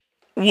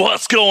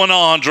What's going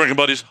on, drinking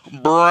buddies?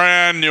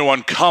 Brand new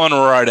one coming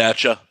right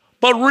at you.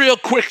 But real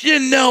quick, you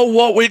know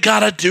what we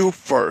gotta do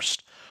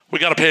first. We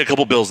gotta pay a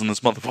couple bills in this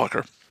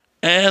motherfucker.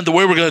 And the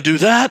way we're gonna do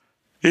that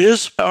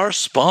is our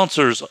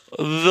sponsors,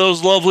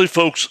 those lovely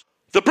folks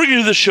that bring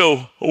you the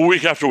show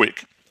week after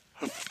week.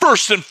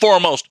 First and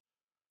foremost,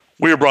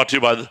 we are brought to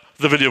you by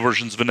the video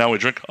versions of Now We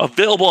Drink,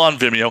 available on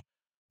Vimeo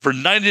for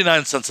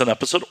 99 cents an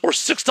episode or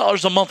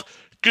 $6 a month.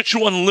 Get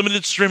you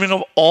unlimited streaming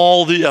of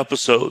all the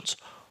episodes.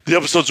 The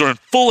episodes are in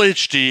full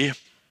HD,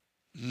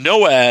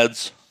 no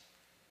ads,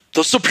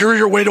 the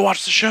superior way to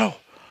watch the show.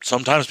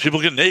 Sometimes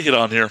people get naked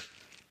on here.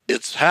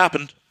 It's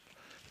happened.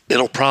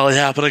 It'll probably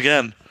happen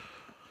again.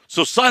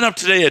 So sign up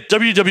today at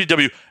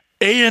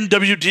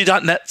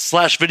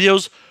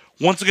www.anwd.net/videos.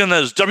 Once again,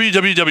 that is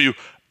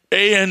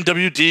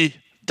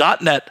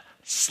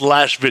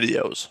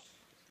www.anwd.net/videos.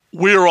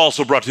 We are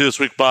also brought to you this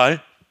week by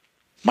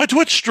my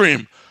Twitch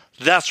stream.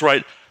 That's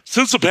right.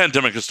 Since the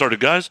pandemic has started,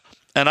 guys,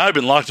 and I've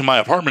been locked in my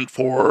apartment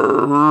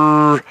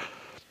for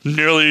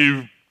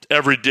nearly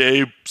every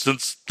day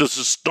since this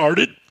has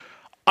started,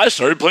 I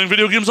started playing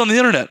video games on the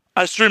internet.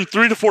 I stream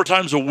 3 to 4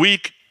 times a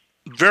week,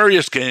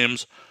 various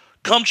games.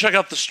 Come check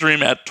out the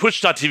stream at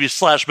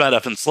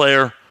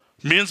twitch.tv/MattFNSlayer.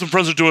 Me and some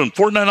friends are doing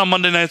Fortnite on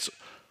Monday nights.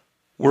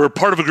 We're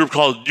part of a group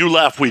called You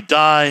Laugh, We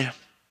Die.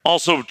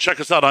 Also,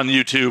 check us out on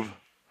YouTube.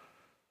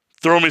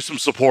 Throw me some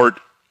support.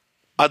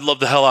 I'd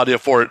love the hell out of you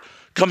for it.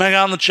 Come hang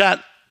out in the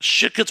chat.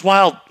 Shit gets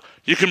wild.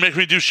 You can make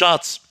me do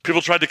shots.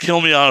 People tried to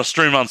kill me on a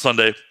stream on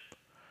Sunday.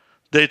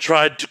 They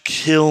tried to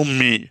kill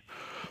me.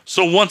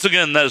 So once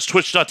again, that is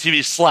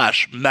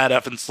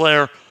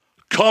twitch.tv/MattFNSlayer.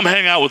 Come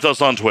hang out with us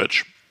on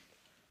Twitch.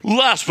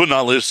 Last but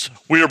not least,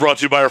 we are brought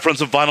to you by our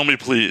friends at Vinyl Me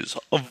Please.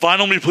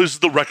 Vinyl Me Please is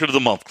the Record of the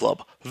Month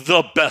Club.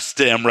 The best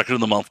damn Record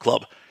of the Month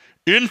Club.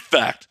 In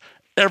fact,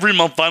 every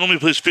month, Vinyl Me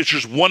Please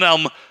features one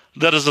album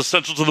that is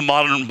essential to the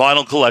modern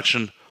vinyl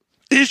collection.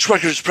 Each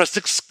record is pressed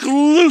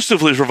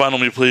exclusively for Vinyl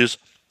Me Please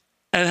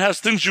and has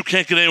things you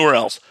can't get anywhere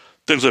else.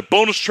 Things like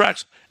bonus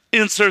tracks,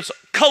 inserts,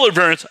 color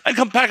variants, and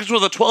come packaged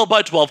with a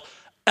 12x12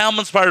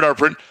 album-inspired art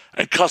print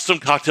and custom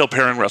cocktail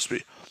pairing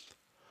recipe.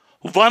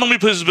 Vinyl Me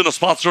Please has been a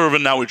sponsor of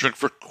Now We Drink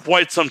for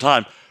quite some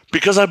time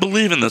because I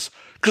believe in this,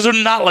 because they're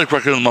not like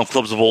Record of the Month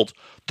clubs of old.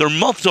 They're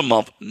month to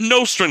month,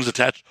 no strings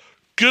attached.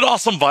 Good,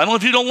 awesome vinyl.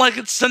 If you don't like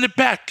it, send it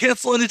back.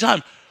 Cancel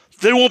anytime.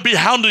 They won't be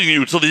hounding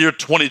you till the year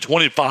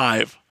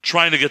 2025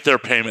 trying to get their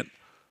payment.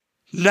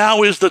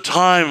 Now is the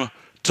time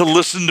to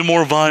listen to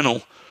more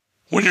vinyl.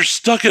 When you're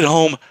stuck at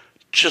home,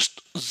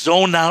 just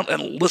zone out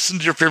and listen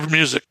to your favorite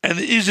music. And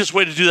the easiest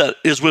way to do that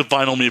is with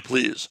Vinyl Me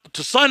Please.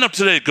 To sign up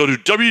today, go to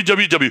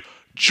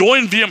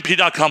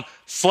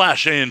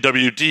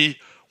www.joinvmp.com/ANWD.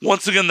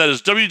 Once again, that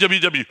is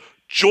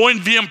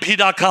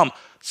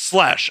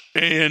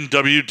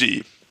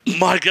www.joinvmp.com/ANWD.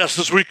 My guest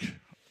this week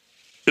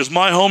is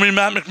my homie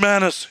Matt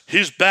McManus.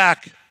 He's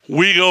back.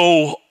 We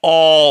go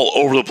all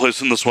over the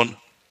place in this one.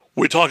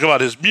 We talk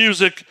about his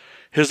music,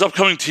 his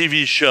upcoming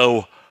TV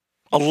show,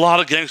 a lot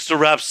of gangster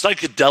rap,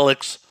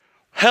 psychedelics.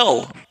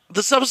 Hell,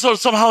 this episode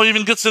somehow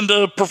even gets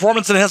into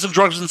performance-enhancing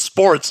drugs and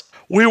sports.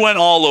 We went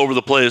all over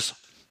the place.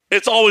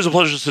 It's always a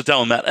pleasure to sit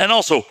down with Matt. And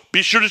also,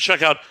 be sure to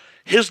check out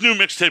his new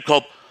mixtape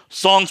called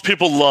Songs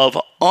People Love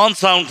on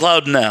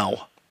SoundCloud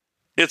now.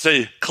 It's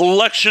a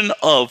collection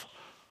of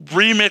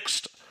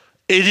remixed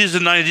 80s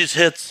and 90s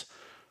hits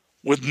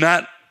with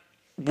Matt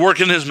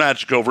working his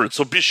magic over it.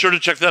 So be sure to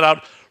check that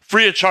out.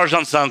 Free of charge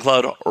on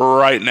SoundCloud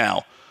right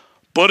now.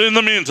 But in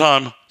the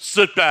meantime,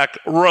 sit back,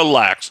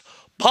 relax,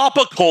 pop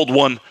a cold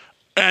one,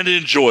 and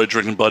enjoy,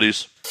 drinking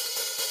buddies.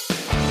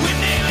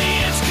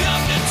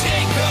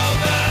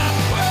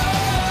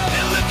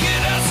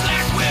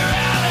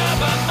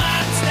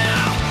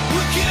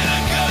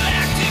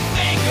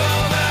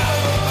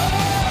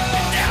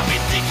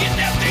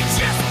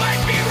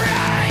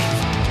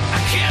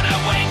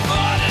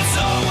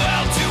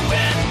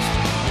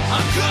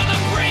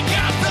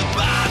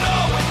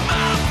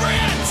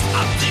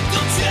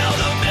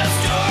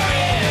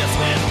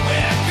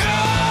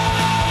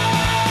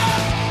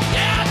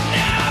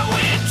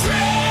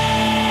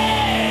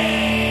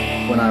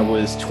 When I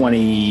was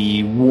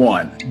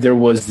 21, there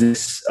was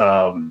this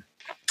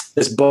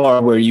this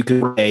bar where you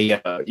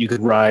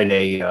could ride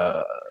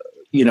a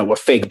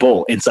fake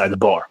bull inside the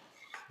bar,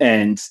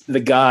 and the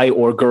guy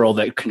or girl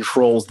that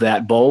controls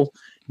that bull,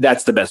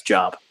 that's the best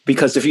job.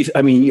 Because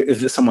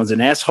if someone's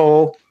an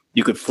asshole,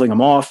 you could fling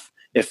them off.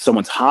 If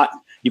someone's hot,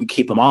 you can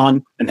keep them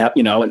on and have have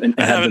it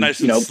them,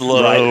 nice and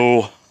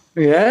slow. Ride.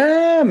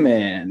 Yeah,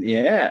 man.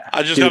 Yeah.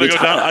 I just got to go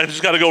down. I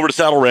just got to go over to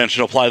Saddle Ranch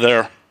and apply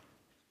there.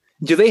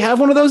 Do they have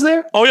one of those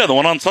there? Oh yeah, the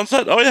one on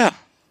Sunset. Oh yeah.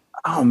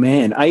 Oh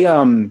man,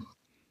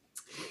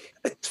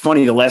 it's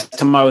funny. The last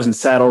time I was in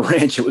Saddle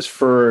Ranch, it was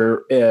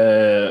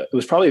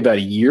probably about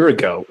a year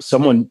ago.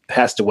 Someone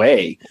passed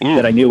away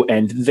that I knew,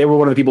 and they were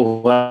one of the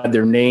people who had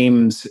their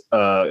names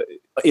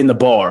in the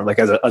bar, like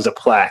as a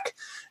plaque.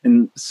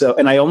 And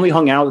I only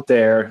hung out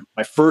there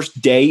my first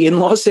day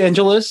in Los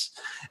Angeles,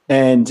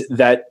 and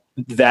that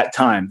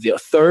time, the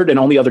third and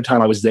only other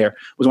time I was there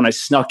was when I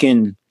snuck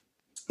in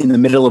in the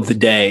middle of the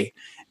day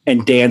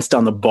and danced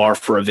on the bar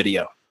for a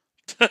video.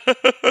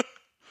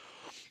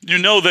 You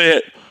know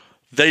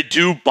they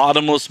do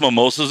bottomless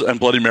mimosas and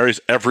Bloody Marys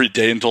every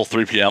day until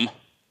 3 p.m.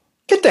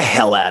 Get the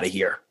hell out of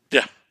here.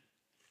 Yeah.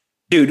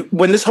 Dude,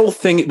 when this whole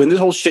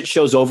shit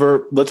show's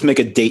over, let's make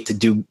a date to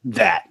do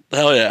that.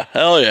 Hell yeah.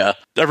 Hell yeah.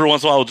 Every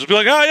once in a while, we'll just be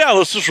like, oh yeah,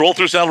 let's just roll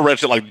through Saddle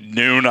Ranch at like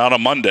noon on a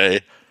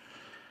Monday.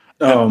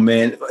 Oh,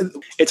 man.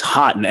 It's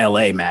hot in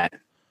L.A., Matt.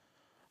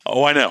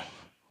 Oh, I know.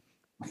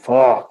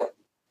 Fuck.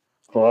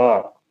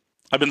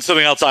 I've been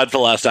sitting outside for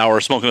the last hour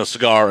smoking a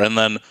cigar, and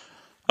then,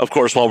 of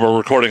course, while we're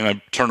recording,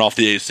 I turn off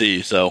the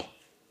AC, so.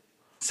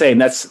 Same.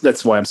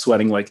 That's why I'm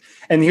sweating. Like,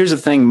 and here's the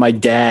thing. My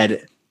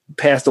dad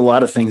passed a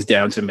lot of things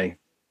down to me,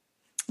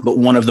 but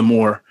one of the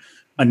more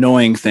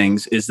annoying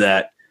things is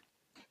that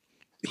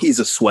he's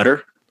a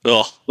sweater.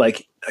 Ugh.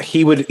 Like,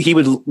 he would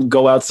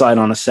go outside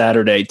on a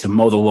Saturday to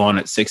mow the lawn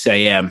at 6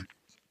 a.m.,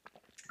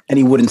 and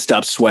he wouldn't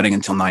stop sweating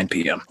until 9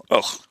 p.m.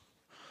 Ugh.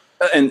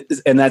 And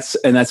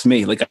that's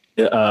me. Like,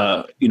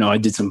 I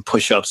did some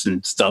push-ups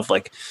and stuff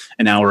like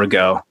an hour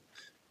ago,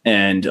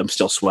 and I'm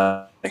still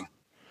sweating.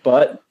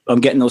 But I'm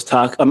getting those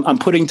I'm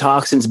putting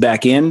toxins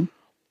back in.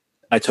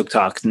 I took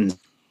toxins.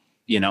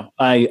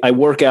 I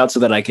work out so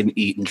that I can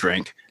eat and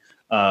drink.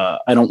 I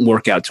don't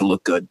work out to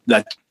look good.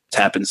 That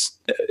happens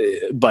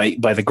by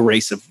the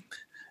grace of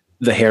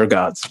the hair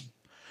gods.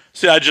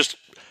 See, I just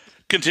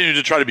continue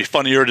to try to be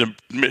funnier to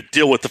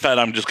deal with the fact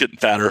I'm just getting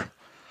fatter.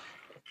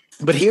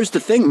 But here's the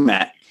thing,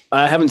 Matt.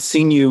 I haven't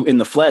seen you in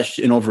the flesh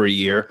in over a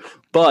year,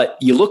 but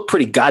you look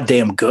pretty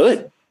goddamn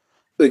good.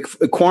 Like,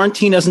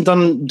 quarantine hasn't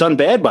done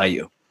bad by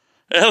you.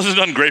 It hasn't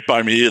done great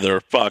by me either.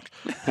 Fuck.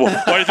 Well,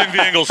 why do you think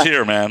the angle's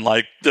here, man?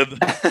 Like,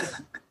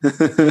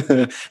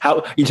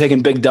 how you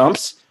taking big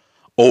dumps?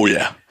 Oh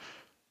yeah,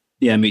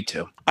 yeah, me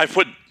too. I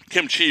put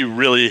kimchi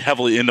really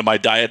heavily into my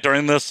diet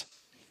during this.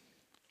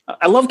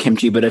 I love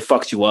kimchi, but it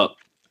fucks you up.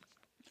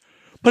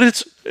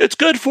 But it's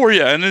good for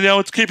you, and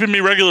it's keeping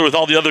me regular with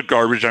all the other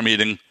garbage I'm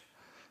eating.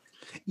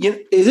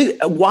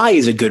 Why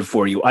is it good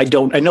for you? I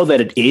know that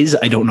it is.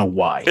 I don't know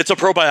why. It's a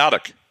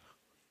probiotic.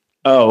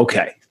 Oh,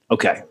 okay.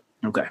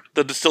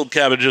 The distilled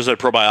cabbage is a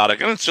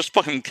probiotic, and it's just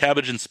fucking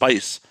cabbage and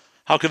spice.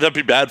 How could that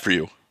be bad for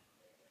you?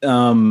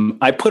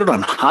 I put it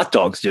on hot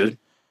dogs, dude.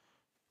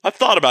 I've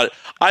thought about it.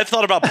 I've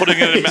thought about putting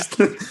it in.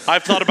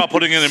 I've thought about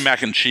putting it in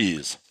mac and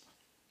cheese.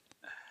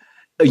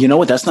 You know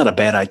what? That's not a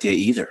bad idea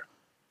either.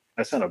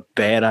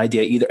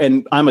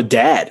 And I'm a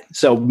dad,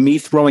 so me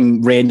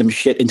throwing random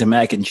shit into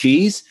mac and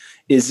cheese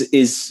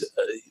is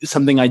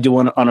something I do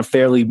on a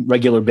fairly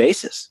regular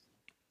basis.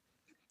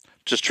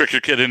 Just trick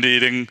your kid into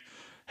eating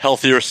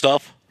healthier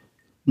stuff?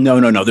 No.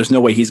 There's no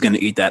way he's going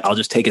to eat that. I'll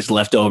just take his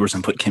leftovers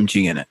and put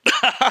kimchi in it.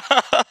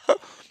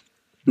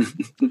 You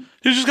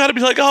just got to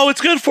be like, oh,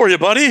 it's good for you,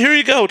 buddy. Here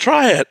you go.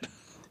 Try it.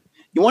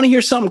 You want to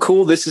hear something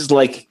cool? This is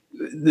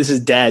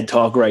dad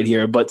talk right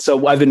here. But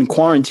so I've been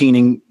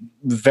quarantining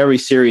very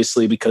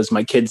seriously because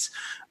my kid's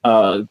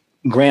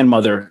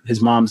grandmother,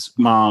 his mom's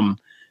mom,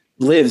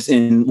 lives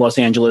in Los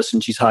Angeles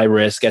and she's high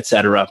risk,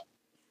 etc.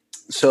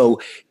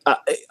 So I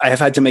have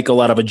had to make a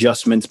lot of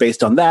adjustments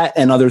based on that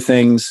and other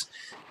things.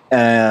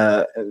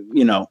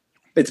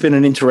 It's been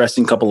an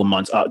interesting couple of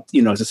months,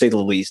 to say the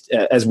least,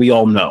 as we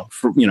all know.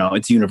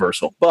 It's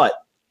universal. But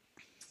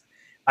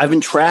I've been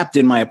trapped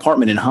in my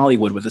apartment in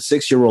Hollywood with a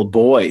 6-year-old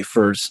boy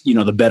for,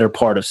 the better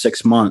part of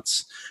 6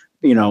 months.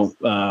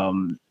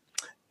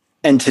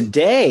 And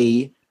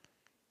today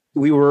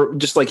we were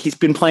just like, he's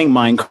been playing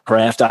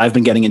Minecraft. I've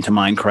been getting into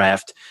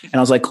Minecraft. And I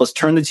was like, let's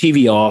turn the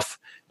TV off.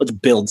 Let's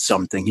build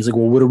something. He's like,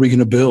 well, what are we going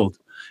to build?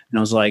 And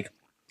I was like,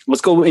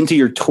 let's go into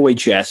your toy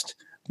chest,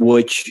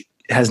 which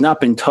has not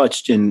been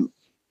touched in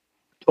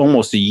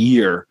almost a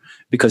year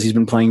because he's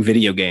been playing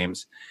video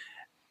games.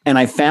 And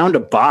I found a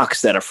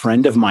box that a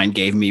friend of mine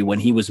gave me when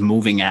he was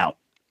moving out.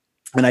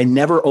 And I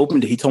never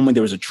opened it. He told me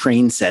there was a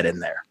train set in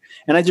there.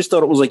 And I just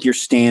thought it was like your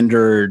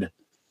standard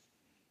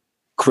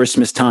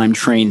Christmas time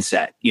train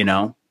set,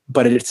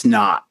 but it's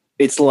not.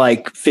 It's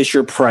like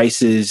Fisher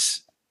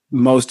Price's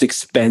most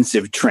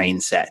expensive train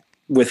set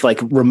with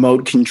like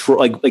remote control,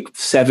 like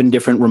 7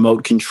 different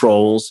remote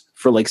controls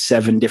for like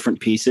 7 different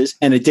pieces.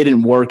 And it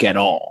didn't work at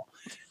all.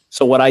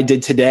 So what I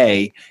did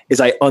today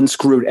is I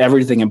unscrewed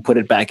everything and put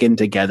it back in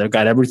together,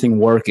 got everything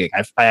working.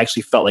 I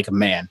actually felt like a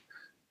man.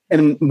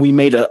 And we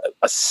made a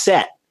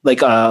set,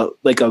 like a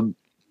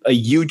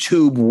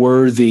YouTube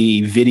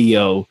worthy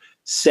video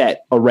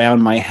set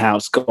around my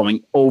house,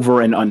 going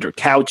over and under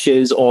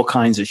couches, all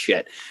kinds of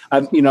shit.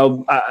 I've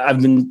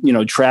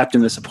been trapped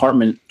in this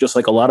apartment just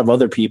like a lot of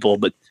other people,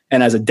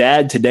 and as a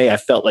dad today, I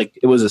felt like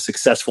it was a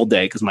successful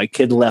day because my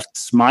kid left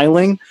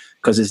smiling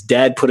because his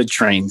dad put a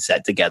train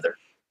set together.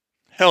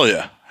 Hell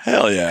yeah. And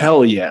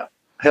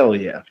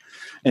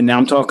now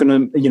I'm talking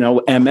to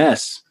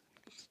MS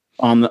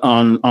on the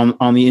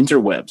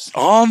interwebs.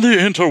 On the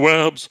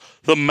interwebs,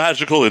 the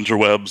magical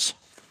interwebs.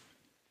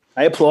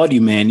 I applaud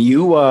you, man.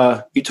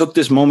 You took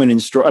this moment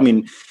in stride. I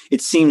mean,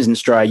 it seems in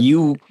stride.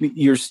 You're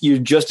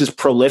just as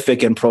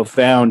prolific and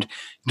profound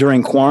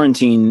during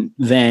quarantine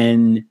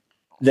than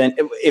than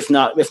if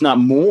not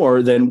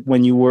more than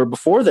when you were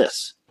before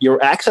this.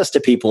 Your access to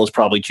people has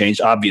probably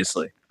changed,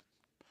 obviously.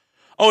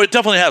 Oh, it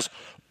definitely has.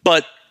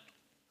 But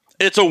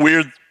it's a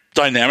weird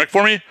dynamic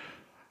for me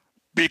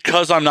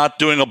because I'm not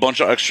doing a bunch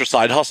of extra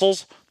side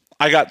hustles.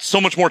 I got so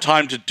much more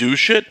time to do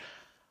shit,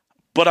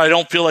 but I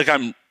don't feel like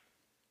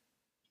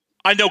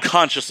I know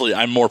consciously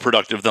I'm more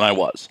productive than I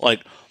was.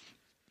 Like,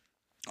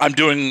 I'm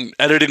doing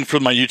editing for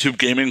my YouTube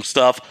gaming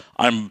stuff.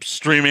 I'm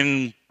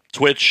streaming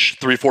Twitch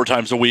 3-4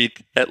 times a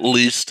week, at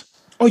least.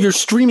 Oh, you're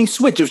streaming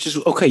Switch. It was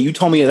just, okay, you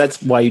told me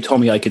that's why you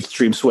told me I could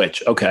stream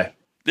Switch. Okay.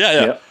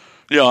 Yeah.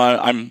 You know,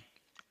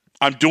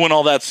 I'm doing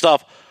all that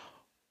stuff,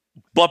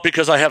 but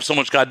because I have so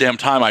much goddamn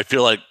time, I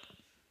feel like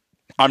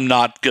I'm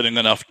not getting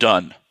enough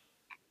done.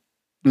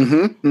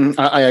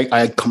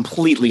 I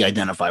completely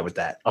identify with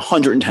that.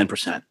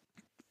 110%.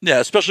 Yeah,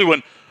 especially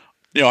when,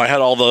 you know, I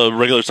had all the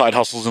regular side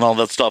hustles and all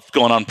that stuff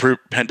going on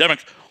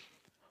pre-pandemic.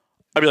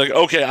 I'd be like,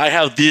 okay, I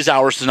have these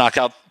hours to knock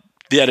out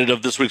the edit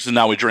of this week's And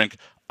Now We Drink.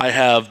 I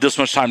have this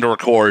much time to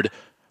record.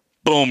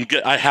 Boom,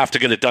 I have to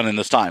get it done in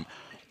this time.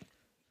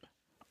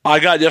 I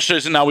got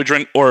yesterday's And Now We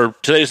Drink, or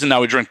today's And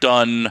Now We Drink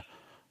done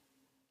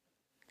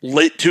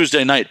late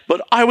Tuesday night,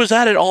 but I was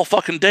at it all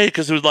fucking day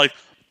because it was like,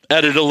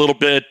 edit a little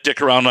bit,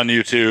 dick around on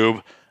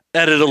YouTube,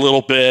 edit a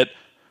little bit,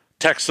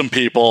 text some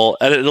people,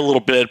 edit a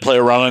little bit, play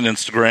around on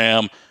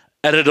Instagram,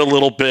 edit a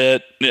little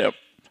bit. Yeah,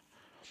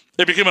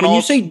 it became an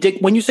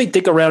when you say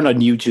dick around on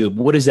YouTube,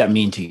 what does that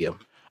mean to you?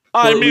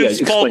 I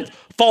mean,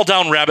 fall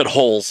down rabbit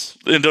holes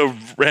into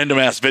random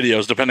ass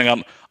videos. Depending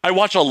on, I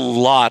watch a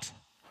lot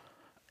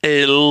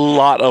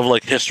of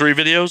like history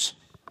videos.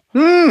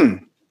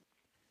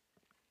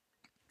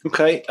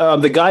 Okay,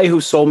 the guy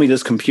who sold me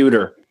this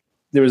computer.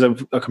 There was a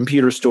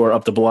computer store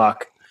up the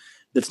block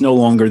that's no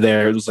longer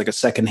there. It was like a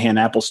secondhand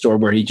Apple store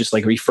where he just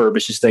like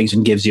refurbishes things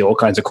and gives you all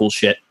kinds of cool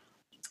shit.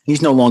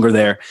 He's no longer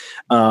there.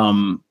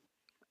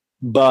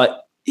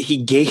 But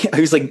he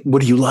was like,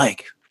 what do you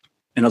like?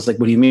 And I was like,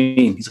 what do you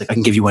mean? He's like, I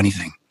can give you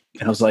anything.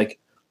 And I was like,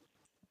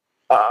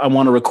 I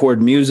want to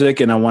record music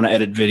and I want to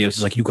edit videos.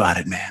 He's like, you got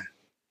it, man.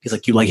 He's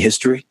like, you like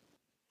history?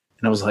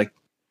 And I was like,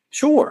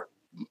 sure.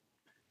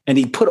 And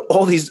he put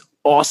all these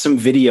awesome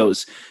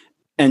videos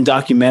and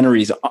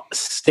documentaries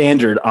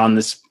standard on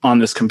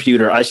this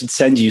computer. I should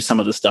send you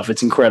some of the stuff.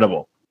 It's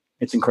incredible.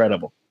 It's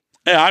incredible.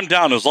 Hey, I'm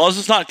down. As long as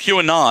it's not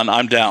QAnon,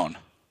 I'm down.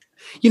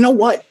 You know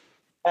what?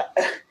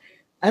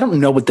 I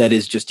don't know what that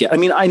is just yet. I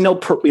mean, I know,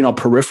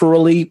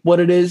 peripherally what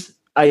it is.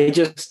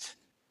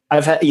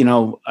 I've had,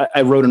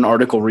 I wrote an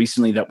article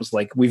recently that was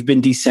like, we've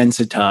been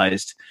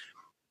desensitized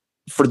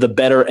for the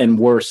better and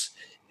worse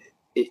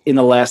in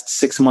the last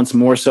 6 months,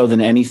 more so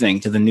than anything,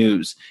 to the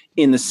news,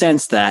 in the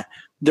sense that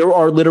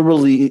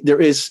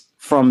there is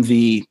from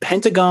the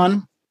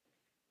Pentagon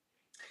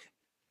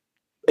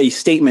a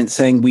statement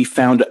saying we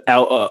found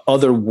out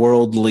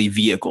otherworldly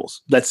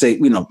vehicles. Let's say,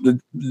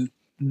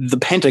 the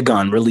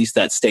Pentagon released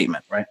that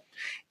statement, right?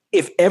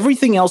 If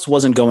everything else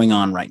wasn't going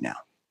on right now,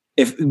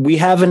 if we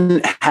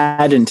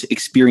hadn't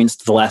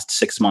experienced the last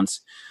 6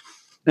 months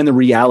and the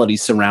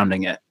realities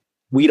surrounding it,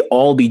 we'd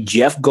all be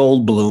Jeff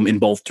Goldblum in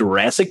both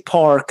Jurassic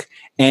Park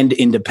and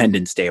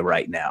Independence Day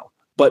right now.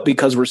 But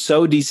because we're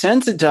so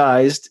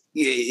desensitized,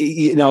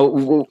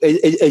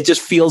 it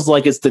just feels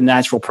like it's the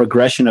natural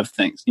progression of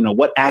things.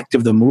 What act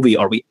of the movie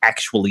are we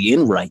actually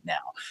in right now?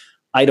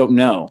 I don't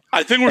know.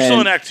 I think we're still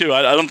in Act 2.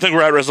 I don't think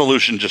we're at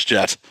resolution just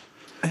yet.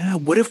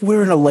 What if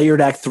we're in a layered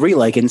Act 3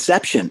 like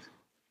Inception?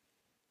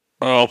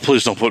 Oh,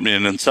 please don't put me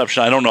in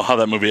Inception. I don't know how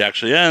that movie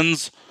actually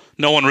ends.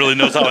 No one really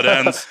knows how it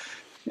ends.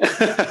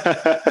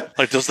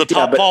 Like, does the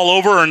top fall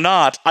over or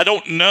not? I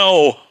don't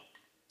know.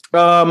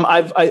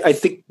 I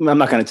think I'm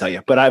not going to tell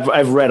you, but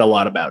I've read a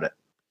lot about it.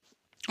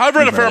 I've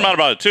read a fair amount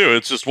about it too.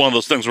 It's just one of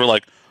those things where,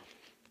 like,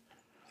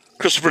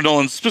 Christopher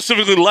Nolan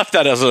specifically left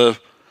that as a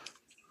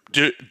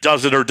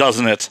does it or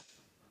doesn't it?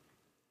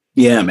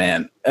 Yeah,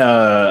 man.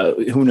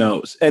 Who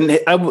knows? And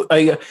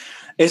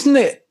isn't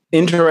it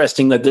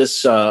interesting that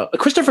this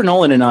Christopher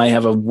Nolan and I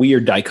have a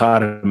weird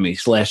dichotomy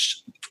 /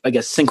 I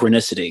guess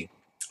synchronicity.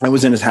 I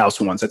was in his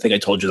house once. I think I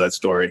told you that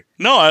story.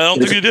 No, I don't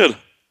think you did.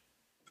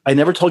 I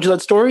never told you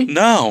that story?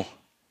 No.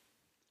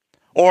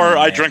 Or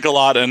I drink a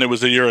lot and it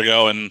was a year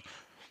ago and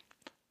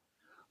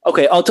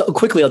okay, I'll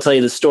tell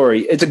you the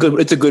story. It's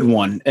a good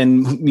one,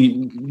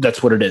 and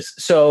that's what it is.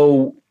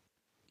 So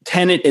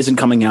Tenet isn't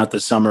coming out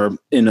this summer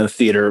in a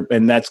theater,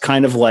 and that's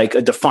kind of like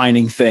a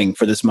defining thing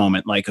for this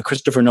moment. Like, a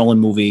Christopher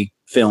Nolan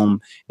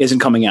film isn't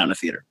coming out in a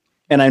theater.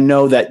 And I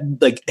know that,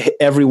 like,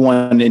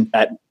 everyone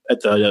at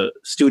the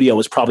studio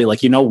was probably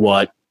like, you know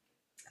what?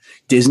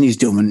 Disney's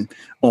doing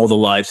all the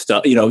live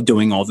stuff,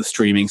 doing all the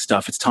streaming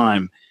stuff. It's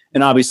time.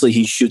 And obviously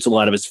he shoots a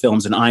lot of his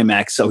films in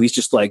IMAX. So he's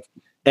just like,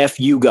 F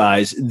you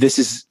guys, this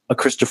is a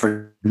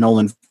Christopher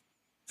Nolan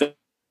film.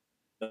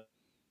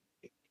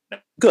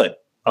 Good.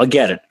 I'll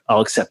get it. I'll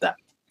accept that.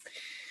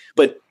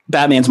 But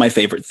Batman's my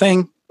favorite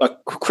thing.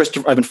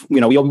 Christopher,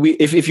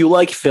 if you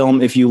like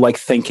film, if you like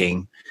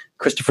thinking,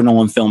 Christopher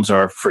Nolan films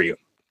are for you.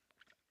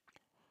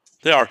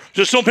 They are.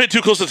 Just don't pay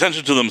too close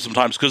attention to them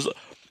sometimes, because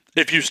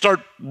if you start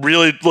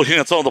really looking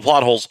at some of the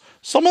plot holes,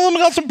 some of them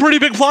got some pretty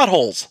big plot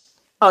holes.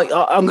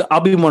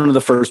 I'll be one of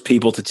the first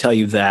people to tell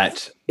you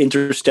that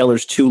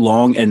Interstellar's too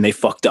long and they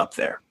fucked up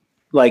there.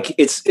 Like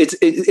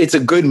it's a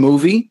good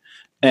movie,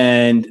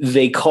 and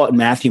they caught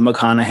Matthew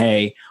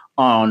McConaughey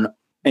on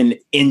an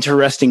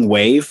interesting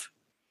wave,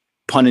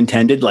 pun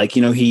intended. Like,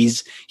 you know, he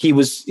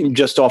was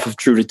just off of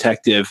True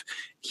Detective.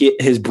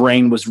 His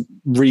brain was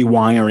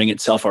rewiring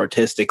itself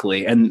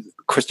artistically, and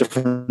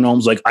Christopher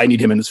Nolan's like, I need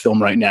him in this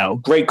film right now.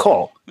 Great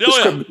call.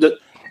 The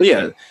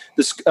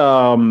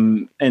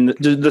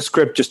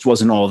script just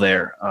wasn't all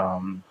there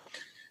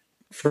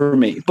for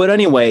me. But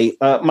anyway,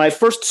 my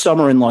first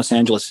summer in Los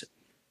Angeles,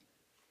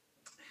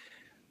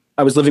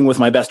 I was living with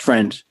my best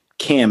friend,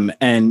 Kim,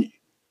 and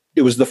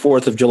it was the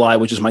 4th of July,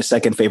 which is my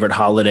second favorite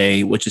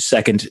holiday, which is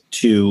second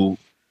to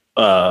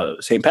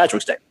St.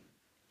 Patrick's Day,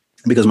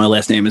 because my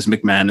last name is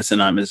McManus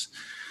and I'm as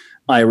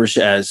Irish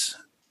as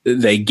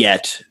they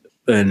get.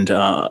 And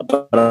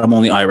but I'm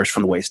only Irish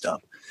from the waist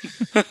up.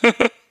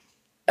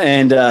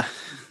 And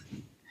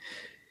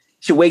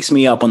she wakes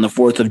me up on the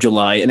 4th of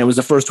July, and it was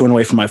the first one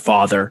away from my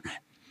father.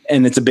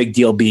 And it's a big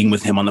deal being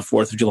with him on the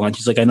 4th of July. And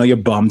she's like, I know you're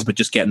bummed, but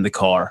just get in the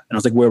car. And I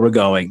was like, where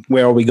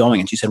are we going?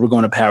 And she said, we're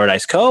going to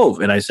Paradise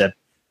Cove. And I said,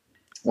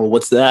 well,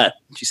 what's that?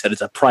 She said,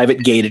 it's a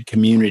private gated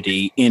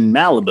community in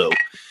Malibu.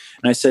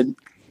 And I said,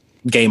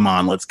 game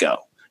on, let's go.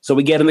 So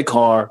we get in the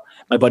car.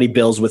 My buddy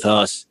Bill's with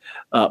us.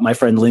 My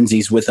friend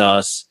Lindsay's with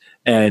us.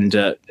 And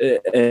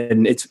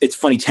it's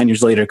funny 10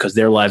 years later because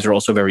their lives are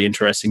also very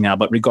interesting now.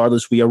 But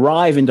regardless, we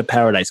arrive into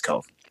Paradise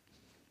Cove.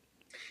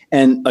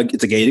 And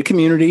it's a gated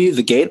community.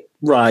 The gate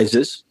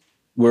rises.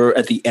 We're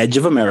at the edge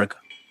of America.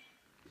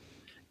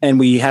 And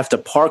we have to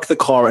park the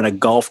car, and a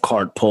golf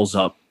cart pulls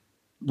up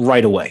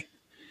right away.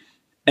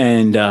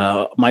 And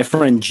my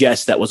friend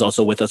Jess, that was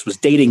also with us, was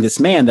dating this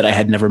man that I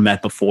had never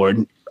met before.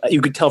 And you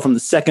could tell from the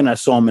second I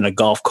saw him in a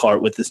golf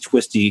cart with his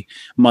twisty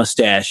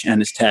mustache and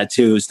his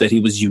tattoos that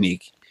he was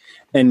unique.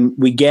 And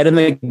we get in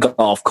the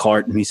golf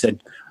cart, and he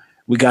said,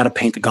 we got to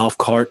paint the golf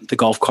cart. The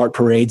golf cart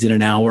parade's in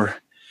an hour.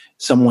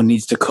 Someone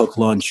needs to cook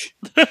lunch.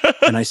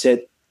 And I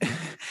said,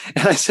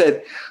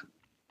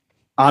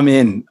 I'm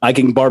in. I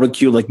can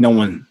barbecue like no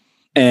one.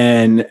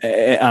 And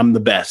I'm the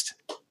best.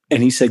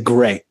 And he said,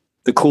 great.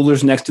 The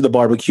cooler's next to the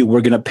barbecue. We're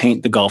going to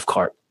paint the golf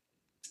cart.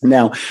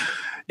 Now,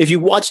 if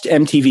you watched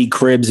MTV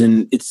Cribs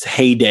in its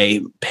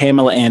heyday,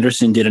 Pamela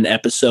Anderson did an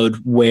episode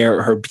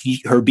where her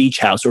beach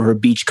house, or her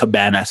beach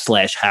cabana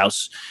 /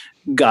 house,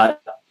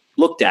 got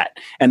looked at,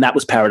 and that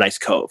was Paradise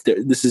Cove.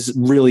 This is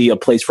really a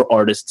place for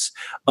artists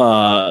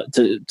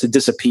to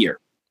disappear.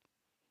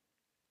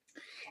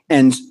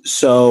 And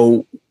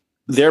so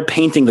they're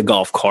painting the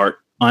golf cart.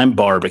 I'm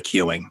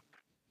barbecuing.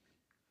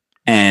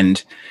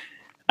 And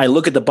I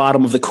look at the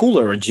bottom of the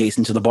cooler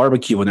adjacent to the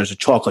barbecue, and there's a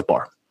chocolate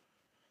bar.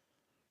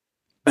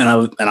 And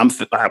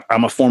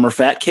I'm a former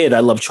fat kid. I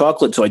love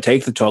chocolate, so I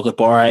take the chocolate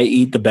bar. I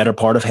eat the better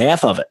part of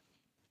half of it.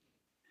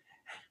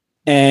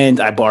 And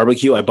I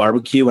barbecue,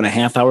 and a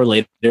half hour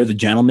later, the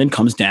gentleman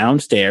comes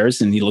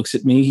downstairs and he looks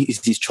at me. He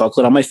sees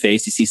chocolate on my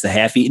face. He sees the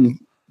half-eaten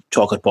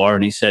chocolate bar,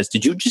 and he says,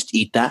 did you just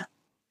eat that?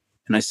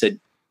 And I said,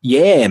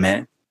 yeah,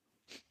 man.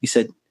 He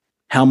said,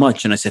 how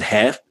much? And I said,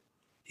 half.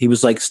 He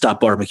was like, stop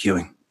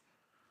barbecuing.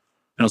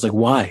 And I was like,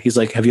 why? He's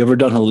like, have you ever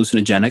done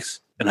hallucinogenics?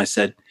 And I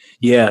said,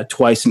 yeah,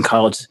 twice in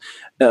college.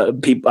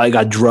 I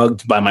got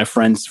drugged by my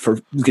friends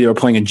they were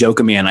playing a joke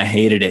on me, and I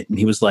hated it. And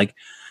he was like,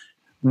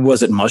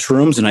 was it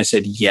mushrooms? And I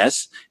said,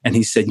 yes. And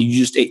he said, you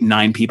just ate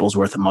 9 people's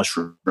worth of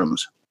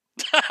mushrooms.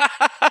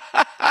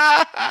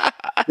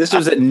 This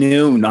was at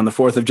noon on the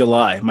 4th of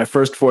July, my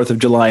first 4th of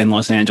July in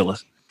Los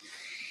Angeles.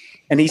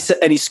 And he said,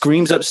 and he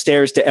screams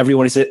upstairs to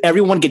everyone. He said,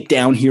 everyone get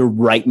down here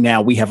right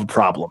now. We have a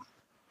problem.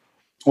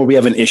 Or we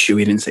have an issue.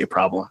 He didn't say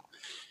problem.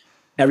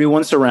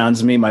 Everyone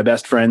surrounds me, my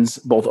best friends,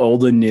 both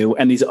old and new,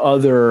 and these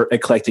other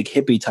eclectic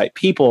hippie type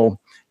people.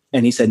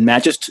 And he said,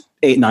 Matt just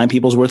ate 9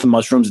 people's worth of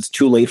mushrooms. It's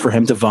too late for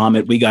him to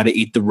vomit. We got to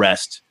eat the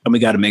rest, and we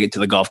got to make it to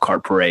the golf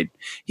cart parade.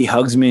 He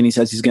hugs me and he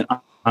says,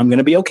 I'm going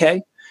to be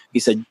okay. He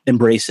said,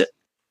 embrace it.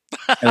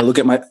 And I look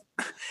at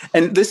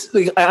and this,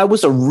 I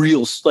was a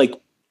real,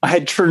 I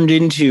had turned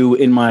into,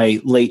 in my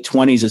late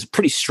 20s, as a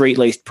pretty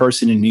straight-laced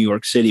person in New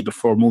York City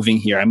before moving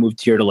here. I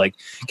moved here to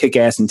kick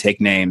ass and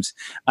take names.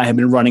 I had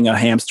been running a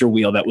hamster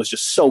wheel that was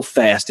just so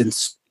fast and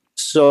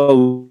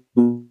so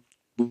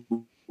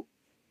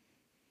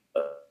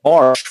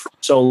harsh for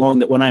so long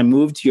that when I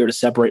moved here to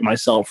separate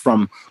myself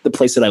from the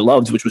place that I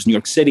loved, which was New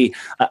York City,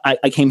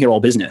 I came here all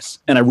business.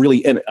 And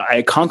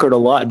I conquered a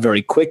lot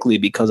very quickly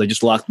because I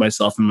just locked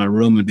myself in my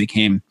room and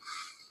became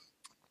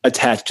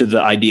attached to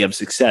the idea of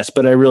success.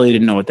 But I really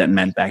didn't know what that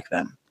meant back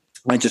then.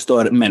 I just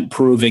thought it meant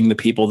proving the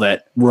people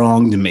that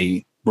wronged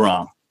me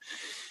wrong.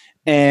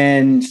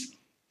 And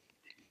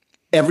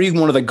every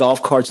one of the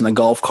golf carts in the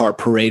golf cart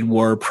parade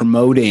were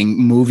promoting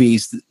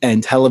movies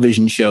and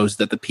television shows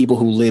that the people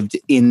who lived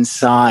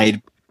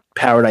inside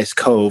Paradise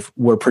Cove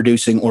were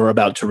producing or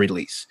about to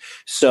release.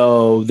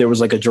 So there was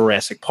like a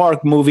Jurassic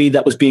Park movie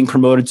that was being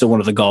promoted. So one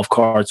of the golf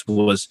carts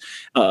was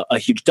a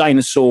huge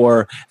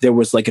dinosaur. There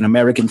was like an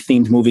American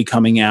themed movie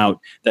coming out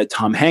that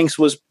Tom Hanks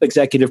was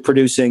executive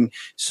producing.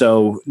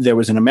 So there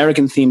was an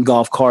American themed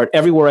golf cart.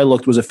 Everywhere I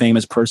looked was a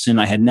famous person.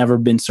 I had never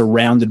been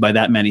surrounded by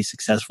that many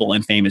successful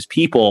and famous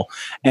people.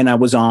 And I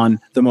was on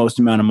the most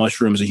amount of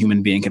mushrooms a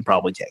human being can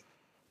probably take.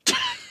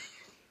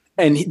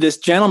 And this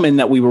gentleman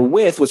that we were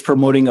with was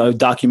promoting a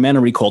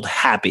documentary called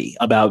Happy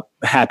about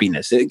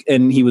happiness.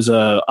 And he was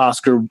a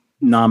Oscar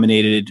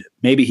nominated,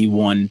 maybe he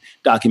won,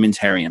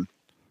 documentarian.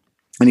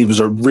 And he was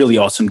a really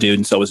awesome dude.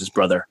 And so was his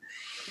brother.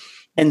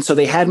 And so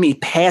they had me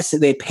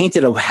they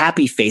painted a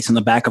happy face on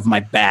the back of my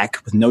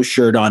back with no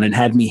shirt on and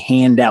had me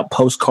hand out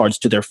postcards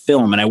to their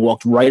film. And I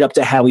walked right up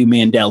to Howie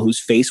Mandel, whose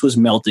face was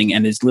melting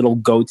and his little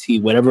goatee,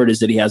 whatever it is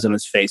that he has on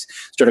his face,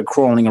 started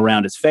crawling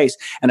around his face.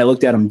 And I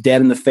looked at him dead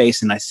in the face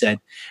and I said,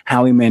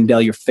 Howie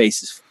Mandel, your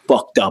face is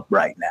fucked up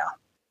right now.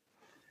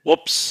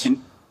 Whoops.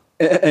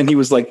 And he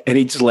was like, and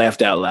he just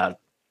laughed out loud.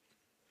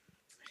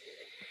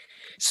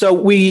 So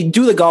we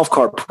do the golf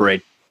cart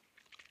parade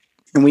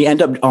and we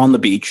end up on the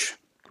beach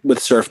with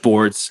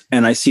surfboards,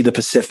 and I see the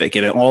Pacific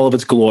in all of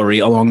its glory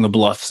along the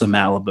bluffs of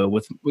Malibu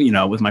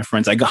with my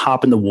friends. I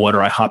hop in the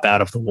water. I hop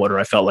out of the water.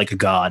 I felt like a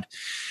god.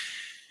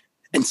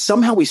 And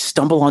somehow we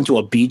stumble onto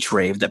a beach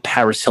rave that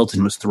Paris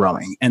Hilton was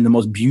throwing. And the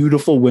most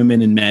beautiful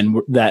women and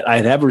men that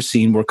I'd ever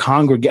seen were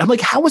congregating. I'm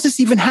like, how is this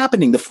even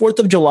happening? The 4th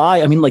of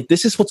July. I mean, like,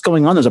 this is what's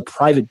going on. There's a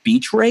private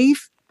beach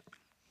rave.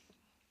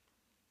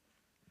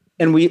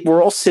 And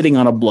we're all sitting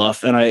on a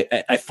bluff. And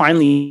I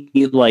finally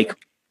like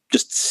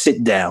just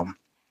sit down.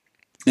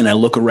 And I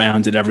look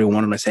around at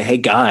everyone and I say, hey,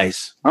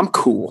 guys, I'm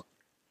cool.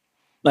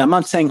 Like, I'm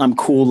not saying I'm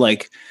cool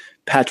like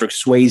Patrick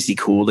Swayze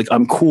cool. Like,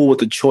 I'm cool with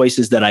the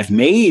choices that I've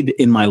made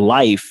in my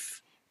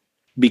life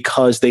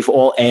because they've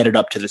all added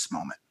up to this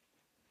moment.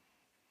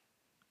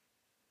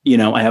 You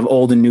know, I have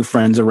old and new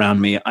friends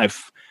around me.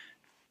 I've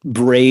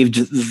braved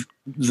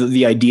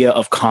the idea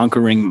of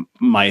conquering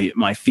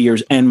my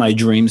fears and my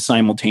dreams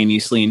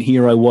simultaneously. And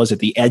here I was at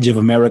the edge of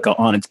America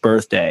on its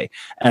birthday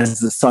as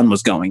the sun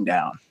was going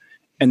down.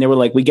 And they were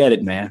like, we get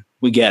it, man.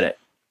 We get it.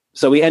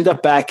 So we end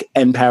up back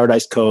in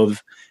Paradise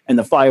Cove and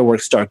the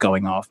fireworks start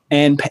going off.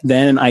 And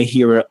then I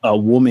hear a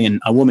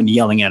woman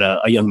yelling at a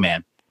young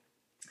man.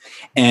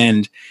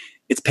 And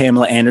it's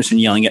Pamela Anderson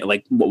yelling at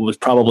like what was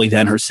probably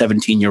then her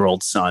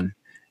 17-year-old son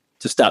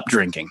to stop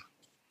drinking.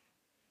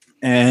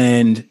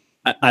 And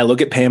I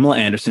look at Pamela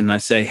Anderson and I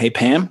say, hey,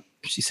 Pam.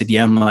 She said,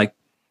 yeah. I'm like,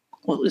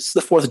 well, it's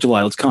the 4th of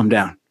July. Let's calm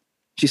down.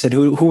 She said,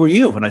 who are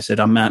you? And I said,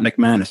 I'm Matt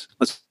McManus.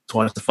 Let's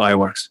watch the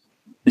fireworks.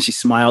 And she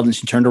smiled and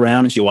she turned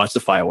around and she watched the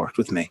fireworks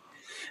with me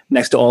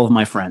next to all of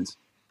my friends.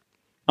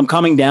 I'm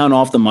coming down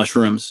off the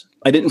mushrooms.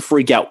 I didn't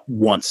freak out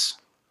once.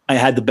 I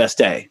had the best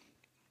day.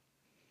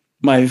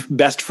 My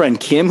best friend,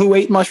 Kim, who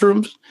ate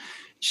mushrooms,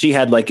 she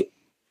had like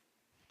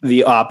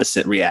the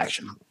opposite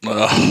reaction.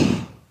 Ugh.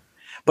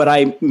 But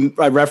I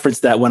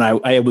referenced that when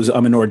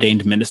I'm an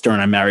ordained minister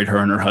and I married her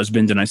and her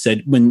husband. And I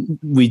said, when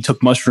we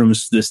took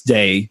mushrooms this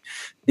day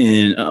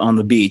on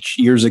the beach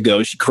years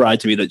ago, she cried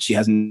to me that she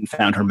hasn't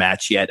found her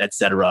match yet,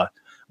 etc.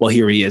 Well,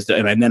 here he is.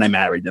 And then I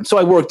married them. So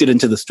I worked it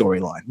into the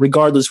storyline.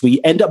 Regardless,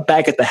 we end up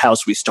back at the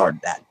house we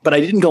started at, but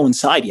I didn't go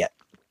inside yet.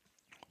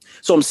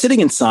 So I'm sitting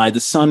inside. The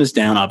sun is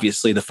down,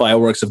 obviously. The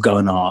fireworks have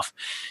gone off.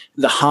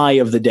 The high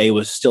of the day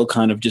was still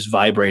kind of just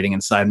vibrating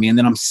inside me. And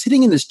then I'm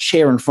sitting in this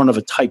chair in front of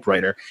a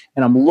typewriter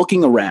and I'm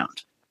looking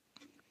around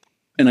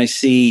and I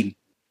see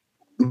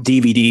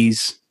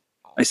DVDs,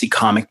 I see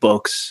comic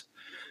books,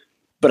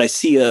 but I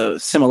see a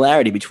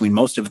similarity between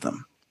most of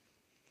them.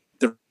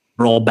 They're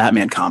all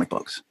Batman comic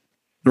books.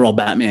 They're all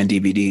Batman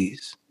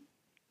DVDs.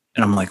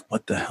 And I'm like,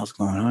 what the hell's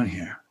going on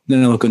here?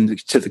 Then I look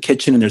into the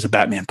kitchen and there's a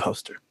Batman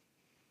poster.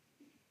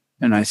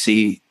 And I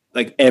see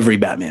like every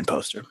Batman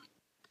poster.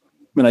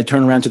 And I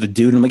turn around to the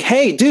dude and I'm like,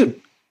 hey, dude,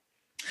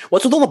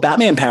 what's with all the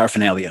Batman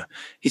paraphernalia?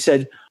 He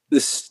said,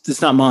 this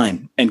is not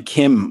mine. And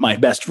Kim, my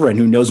best friend,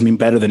 who knows me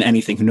better than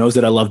anything, who knows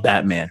that I love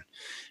Batman,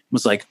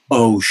 was like,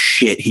 oh,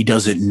 shit, he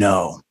doesn't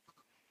know.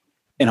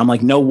 And I'm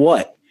like, no,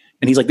 what?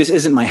 And he's like, this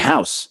isn't my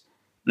house.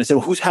 And I said,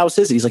 well, whose house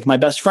is it? He's like, my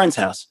best friend's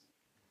house.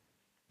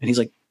 And he's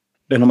like,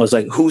 and I was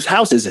like, whose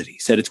house is it? He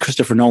said, it's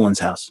Christopher Nolan's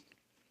house.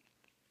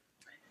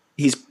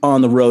 He's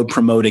on the road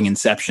promoting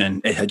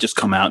Inception. It had just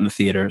come out in the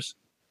theaters.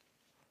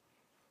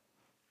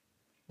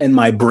 And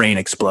my brain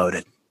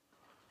exploded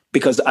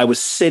because I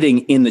was sitting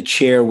in the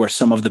chair where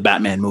some of the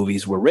Batman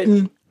movies were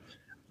written.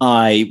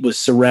 I was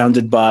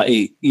surrounded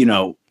by,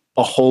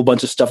 a whole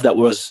bunch of stuff that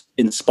was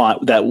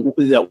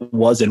that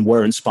was and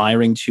were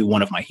inspiring to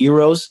one of my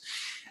heroes.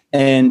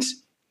 And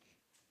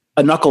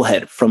a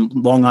knucklehead from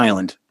Long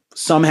Island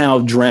somehow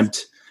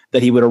dreamt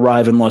that he would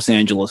arrive in Los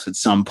Angeles at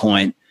some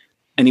point,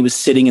 and he was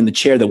sitting in the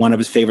chair that one of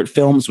his favorite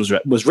films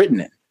was written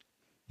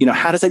in.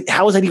 How is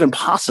that even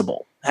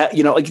possible?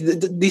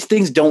 These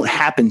things don't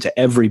happen to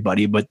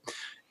everybody, but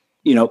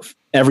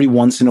every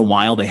once in a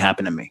while they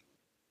happen to me.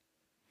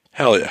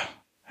 Hell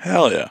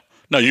yeah.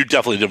 No, you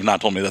definitely have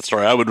not told me that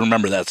story. I would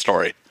remember that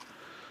story.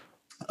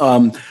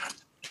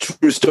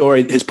 True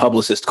story. His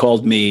publicist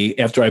called me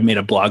after I made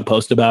a blog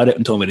post about it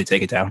and told me to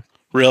take it down.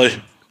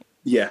 Really?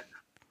 Yeah.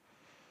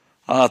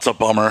 Oh, that's a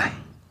bummer.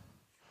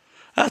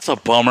 That's a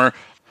bummer.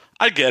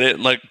 I get it.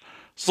 Like,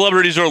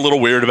 celebrities are a little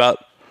weird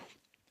about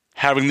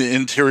having the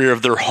interior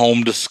of their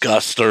home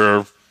discussed,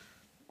 or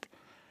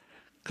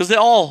because they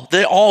all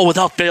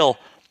without fail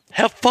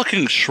have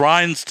fucking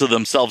shrines to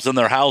themselves in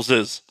their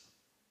houses.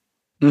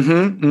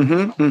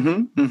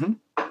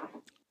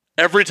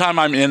 Every time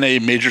I'm in a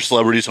major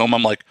celebrity's home,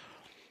 I'm like,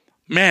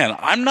 man,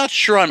 I'm not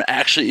sure I'm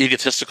actually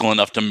egotistical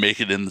enough to make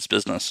it in this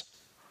business.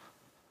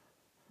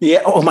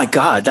 Yeah. Oh my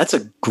God, that's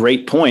a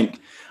great point.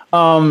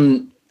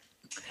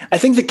 I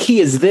think the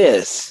key is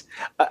this,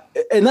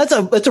 and that's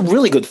a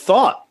really good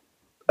thought.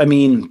 I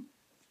mean,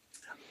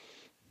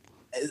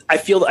 I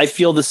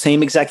feel the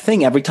same exact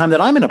thing every time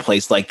that I'm in a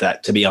place like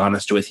that, to be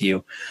honest with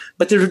you.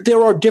 But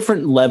there are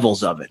different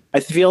levels of it. I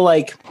feel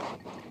like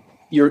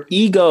your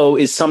ego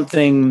is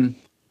something.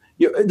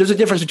 There's a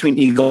difference between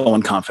ego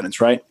and confidence,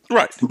 right?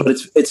 Right.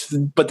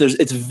 But there's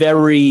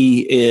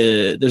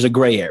a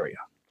gray area.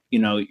 You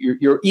know,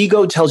 your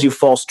ego tells you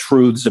false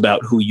truths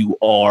about who you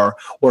are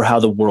or how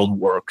the world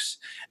works.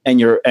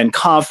 And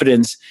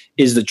confidence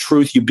is the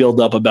truth you build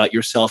up about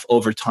yourself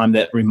over time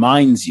that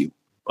reminds you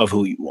of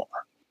who you are.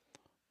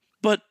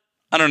 But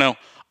I don't know.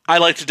 I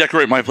like to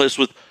decorate my place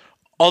with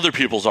other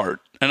people's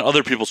art and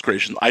other people's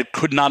creations. I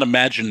could not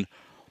imagine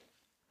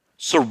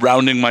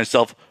surrounding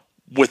myself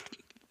with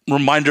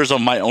reminders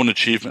of my own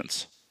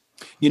achievements.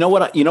 You know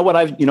what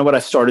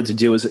I've started to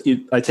do is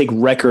I take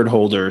record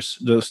holders,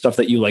 the stuff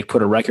that you like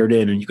put a record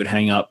in and you could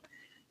hang up,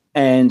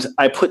 and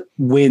I put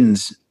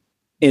wins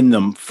in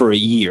them for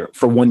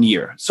 1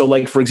 year. So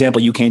like, for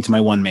example, you came to my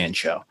one-man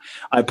show.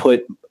 I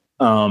put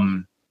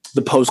the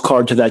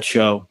postcard to that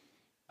show.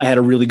 I had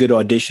a really good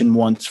audition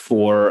once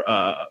for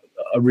a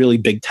really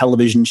big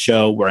television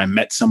show where I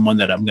met someone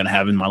that I'm going to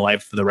have in my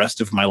life for the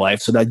rest of my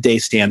life. So that day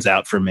stands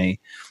out for me.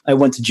 I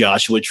went to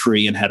Joshua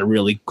Tree and had a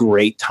really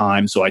great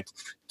time. So I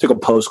took a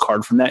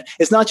postcard from that.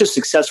 It's not just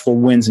successful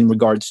wins in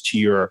regards to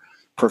your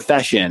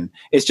profession.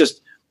 It's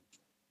just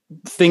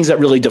things that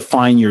really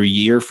define your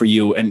year for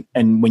you.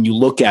 And when you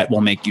look at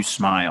will make you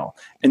smile.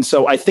 And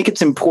so I think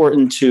it's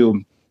important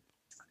to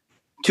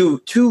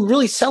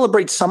really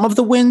celebrate some of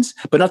the wins,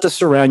 but not to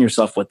surround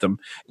yourself with them.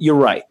 You're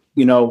right.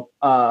 You know,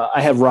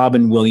 I have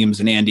Robin Williams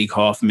and Andy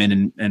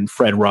Kaufman and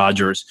Fred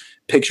Rogers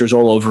pictures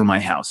all over my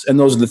house. And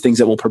those are the things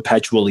that will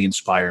perpetually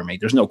inspire me.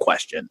 There's no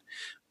question.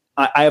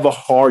 I have a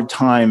hard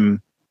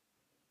time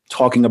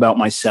talking about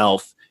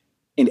myself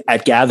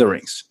at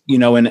gatherings, you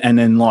know, and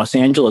in Los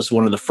Angeles,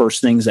 one of the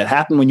first things that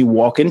happen when you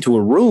walk into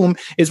a room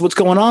is what's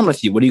going on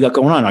with you. What do you got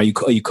going on? Are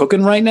you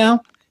cooking right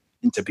now?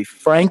 And to be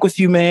frank with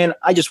you, man,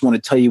 I just want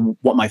to tell you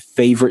what my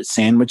favorite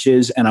sandwich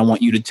is, and I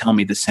want you to tell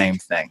me the same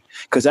thing,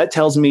 because that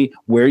tells me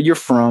where you're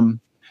from,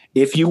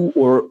 if you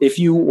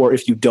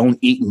don't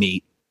eat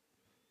meat,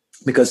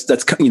 because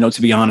that's, you know, to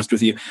be honest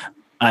with you,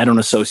 I don't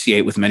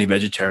associate with many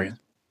vegetarians.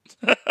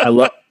 I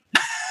love.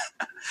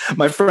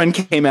 My friend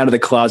came out of the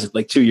closet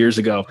like 2 years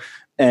ago,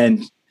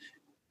 and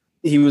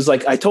he was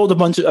like, I've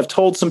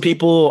told some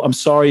people, I'm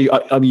sorry,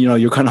 I'm you know,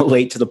 you're kind of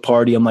late to the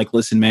party. I'm like,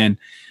 listen, man.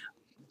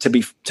 To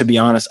be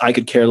honest, I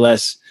could care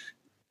less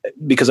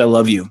because I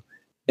love you,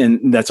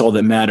 and that's all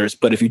that matters.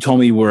 But if you told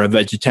me you were a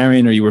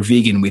vegetarian or you were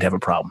vegan, we'd have a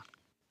problem.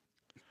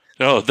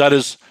 No, that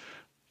is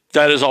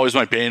always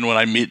my bane when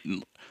I meet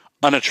an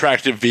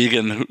unattractive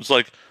vegan who's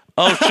like,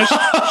 oh,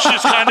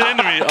 she's kind of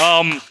into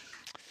me.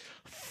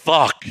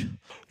 Fuck.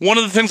 One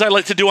of the things I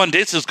like to do on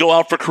dates is go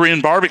out for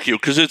Korean barbecue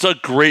because it's a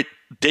great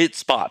date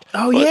spot.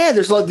 Oh, yeah,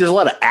 there's a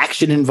lot of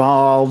action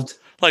involved.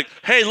 Like,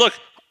 hey, look,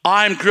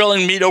 I'm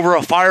grilling meat over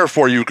a fire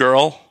for you,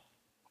 girl.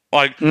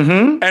 Like,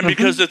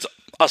 because it's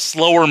a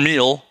slower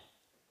meal,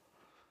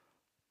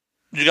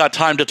 you got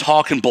time to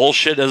talk and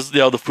bullshit as, you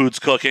know, the food's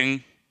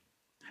cooking.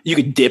 You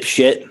could dip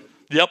shit.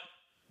 Yep.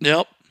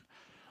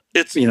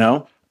 It's, you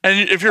know,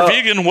 and if you're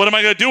vegan, what am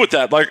I going to do with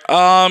that? Like,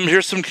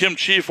 here's some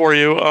kimchi for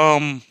you.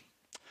 I'm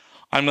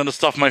going to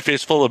stuff my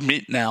face full of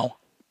meat now.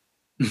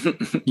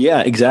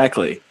 Yeah,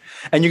 exactly.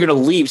 And you're going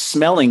to leave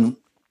smelling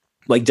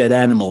like dead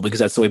animal because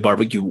that's the way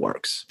barbecue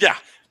works. Yeah.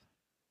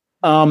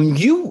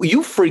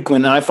 You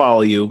frequent, and I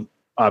follow you,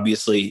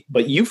 obviously,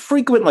 but you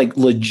frequent like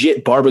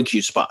legit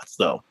barbecue spots,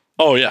 though.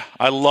 Oh yeah,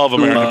 I love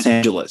America. Los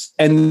Angeles,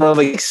 and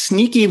like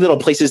sneaky little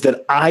places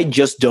that I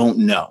just don't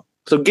know.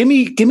 So give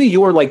me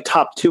your like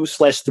top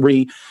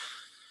 2/3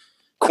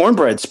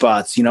 cornbread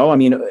spots. You know, I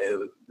mean,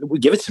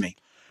 give it to me.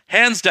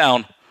 Hands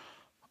down,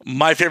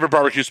 my favorite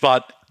barbecue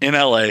spot in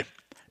LA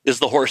is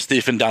the Horse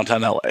Thief in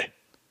downtown LA.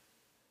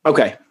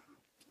 Okay.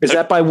 Is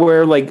that by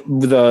where like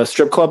the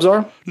strip clubs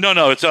are?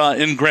 No, it's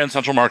in Grand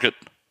Central Market.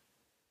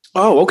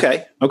 Oh,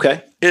 okay.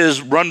 It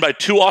is run by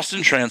 2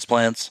 Austin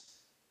transplants,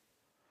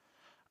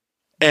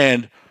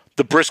 and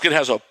the brisket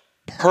has a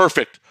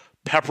perfect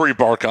peppery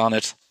bark on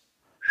it.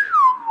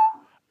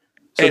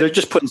 So they're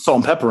just putting salt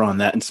and pepper on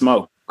that and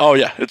smoke. Oh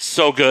yeah, it's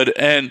so good.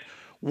 And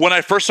when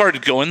I first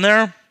started going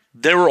there,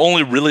 they were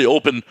only really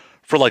open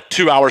for like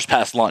 2 hours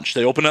past lunch.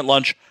 They opened at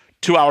lunch.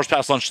 2 hours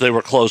past lunch, they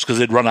were closed because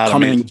they'd run out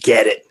Come of meat. in and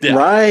get it. Yeah.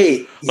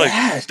 Right. Like,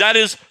 yes. that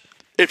is,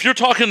 if you're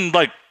talking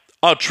like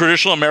a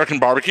traditional American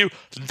barbecue,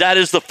 that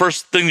is the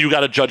first thing you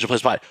got to judge a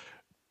place by.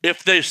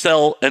 If they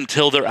sell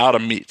until they're out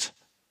of meat.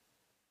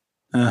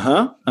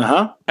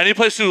 Any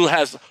place who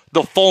has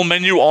the full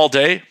menu all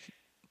day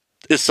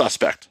is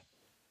suspect.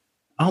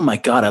 Oh my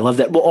God, I love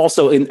that. Well,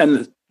 also,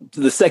 and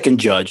the second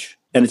judge,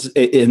 and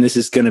this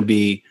is going to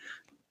be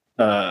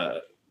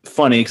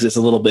funny because it's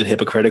a little bit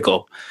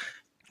hypocritical,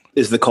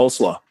 is the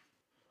coleslaw.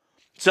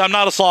 See, I'm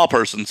not a slaw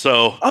person,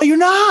 so... Oh, you're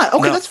not?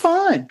 Okay, No. that's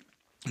fine.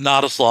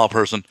 Not a slaw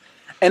person.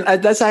 And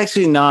that's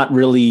actually not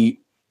really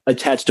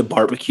attached to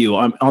barbecue.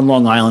 I'm on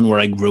Long Island where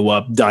I grew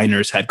up.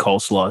 Diners had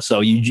coleslaw,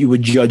 so you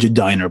would judge a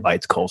diner by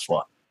its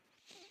coleslaw.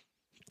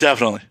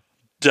 Definitely,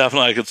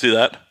 I could see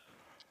that.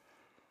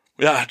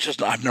 Yeah,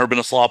 I've never been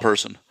a slaw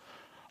person.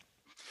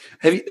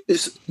 Have you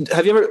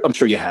ever? I'm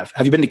sure you have.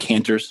 Have you been to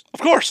Cantor's?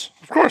 Of course.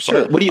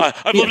 Sure. What do you?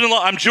 I've lived in.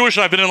 I'm Jewish,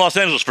 and I've been in Los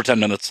Angeles for 10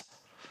 minutes.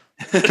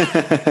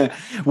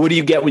 What do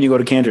you get when you go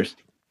to Cantor's?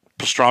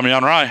 Pastrami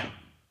on rye.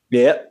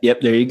 Yep.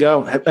 There you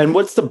go. And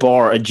what's the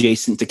bar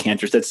adjacent to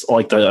Cantor's? That's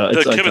like the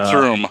Kibitz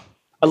Room.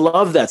 I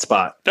love that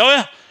spot. Oh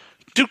yeah,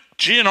 dude.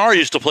 GNR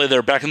used to play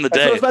there back in the That's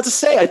what I day. was about to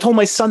say. I told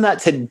my son that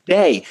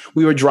today.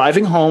 We were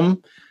driving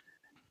home,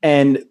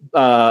 and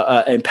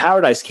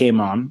Paradise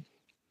came on,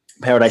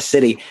 Paradise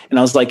City, and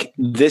I was like,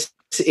 "This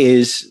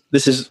is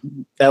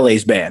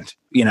LA's band."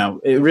 You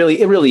know, it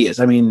really is.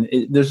 I mean,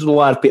 there's a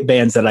lot of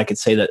bands that I could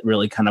say that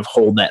really kind of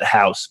hold that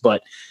house,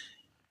 but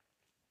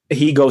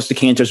he goes to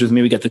Cantor's with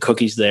me. We get the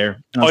cookies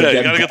there. Oh yeah,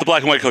 you got to get the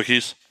black and white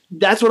cookies.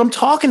 That's what I'm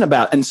talking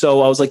about. And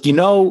so I was like,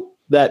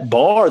 that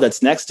bar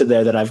that's next to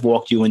there that I've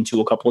walked you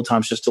into a couple of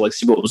times just to like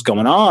see what was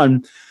going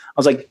on. I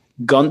was like,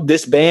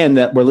 this band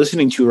that we're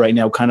listening to right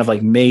now kind of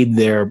like made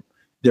their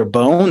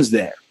bones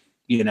there,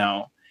 you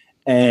know?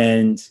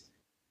 And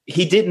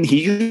he didn't.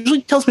 He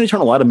usually tells me to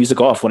turn a lot of music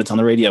off when it's on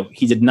the radio.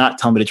 He did not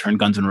tell me to turn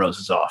Guns N'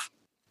 Roses off.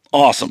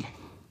 Awesome.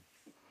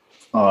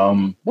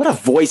 What a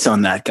voice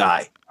on that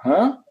guy,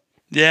 huh?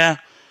 Yeah.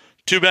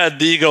 Too bad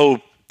the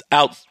ego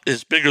out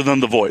is bigger than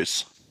the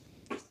voice.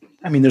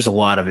 I mean, there's a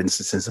lot of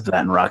instances of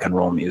that in rock and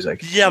roll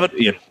music. Yeah, but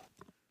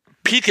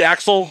peak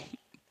Axl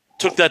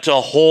took that to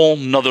a whole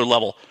nother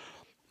level.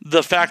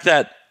 The fact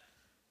that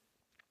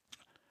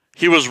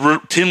he was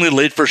routinely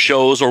late for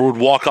shows or would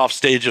walk off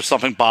stage if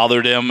something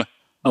bothered him.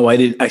 Oh,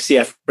 I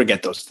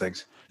forget those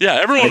things. Yeah,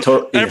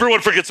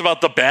 everyone forgets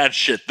about the bad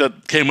shit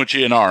that came with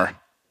GNR.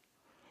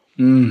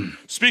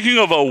 Speaking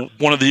of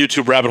one of the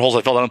YouTube rabbit holes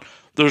I fell down,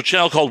 there's a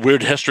channel called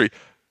Weird History,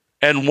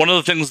 and one of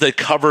the things they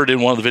covered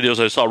in one of the videos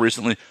I saw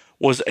recently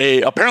was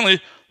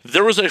apparently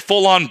there was a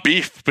full-on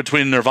beef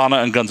between Nirvana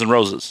and Guns N'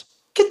 Roses.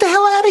 Get the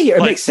hell out of here.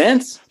 It makes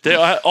sense. They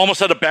almost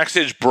had a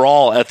backstage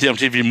brawl at the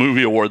MTV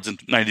Movie Awards in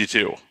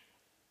 '92.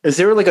 Is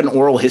there like an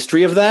oral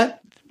history of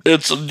that?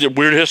 It's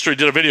Weird History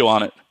did a video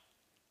on it.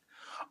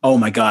 Oh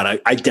my God.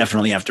 I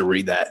definitely have to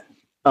read that.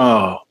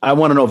 Oh, I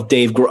want to know if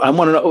I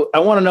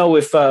want to know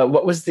if,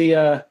 what was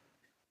the,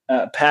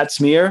 Pat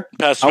Smear?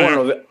 Pat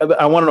Smear.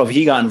 I want to know if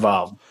he got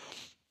involved.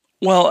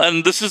 Well,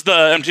 and this is the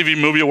MTV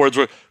Movie Awards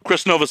where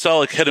Chris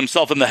Novoselic hit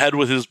himself in the head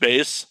with his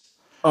bass.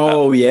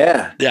 Oh,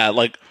 yeah. Yeah,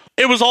 like,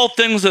 it was all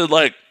things that,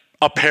 like,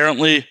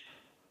 apparently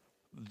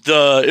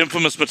the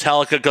infamous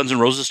Metallica Guns N'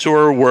 Roses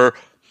tour where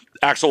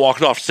Axl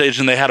walked off stage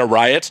and they had a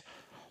riot.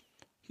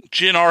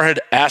 GNR had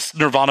asked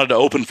Nirvana to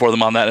open for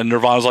them on that, and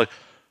Nirvana's like,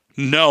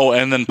 no,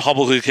 and then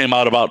publicly came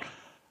out about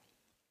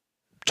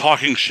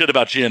talking shit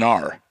about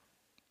GNR.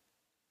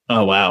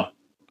 Oh, wow.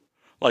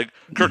 Like,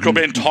 Kurt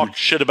Cobain talked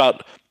shit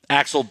about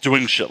Axl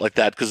doing shit like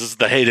that because this is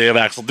the heyday of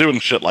Axl doing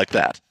shit like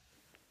that.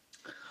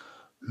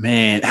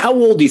 Man, how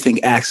old do you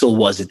think Axl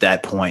was at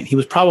that point? He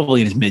was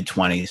probably in his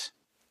mid-20s.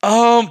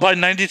 By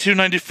 92,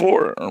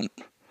 94.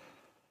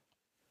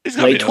 He's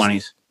late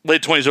 20s.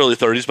 Late 20s, early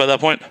 30s by that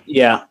point.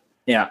 Yeah.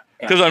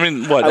 Because, I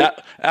mean,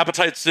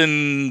 Appetite's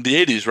in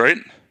the 80s, right?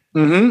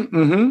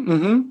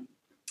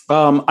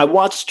 I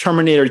watched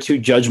Terminator 2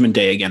 Judgment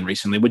Day again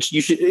recently, which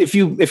you should, if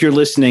you're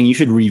listening, you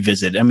should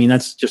revisit. I mean,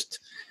 that's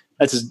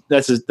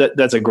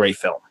a great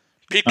film.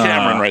 Peak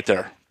Cameron right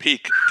there.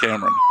 Peak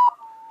Cameron.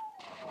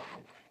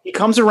 He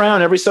comes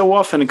around every so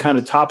often and kind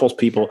of topples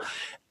people.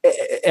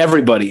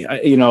 Everybody, I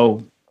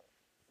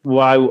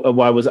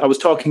was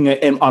talking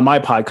on my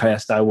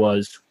podcast. I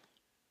was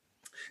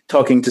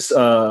talking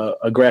to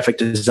a graphic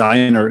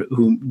designer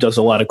who does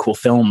a lot of cool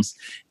films,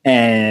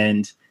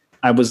 and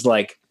I was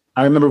like,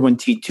 I remember when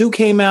T2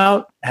 came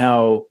out,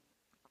 how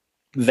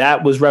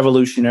that was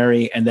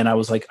revolutionary, and then I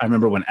was like, I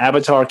remember when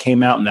Avatar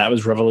came out, and that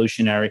was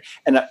revolutionary.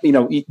 And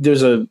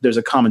there's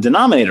a common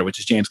denominator, which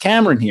is James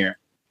Cameron here,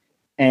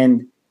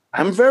 and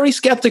I'm very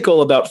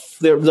skeptical about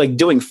they're like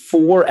doing 3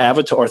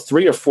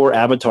 or 4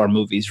 Avatar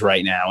movies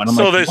right now. And I'm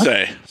So they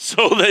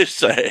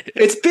say.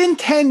 It's been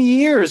 10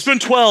 years. It's been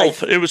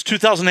 12. It was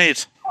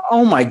 2008.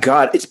 Oh my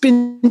God. It's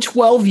been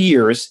 12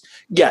 years.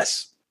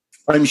 Yes.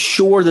 I'm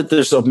sure that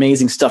there's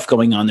amazing stuff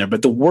going on there,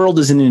 but the world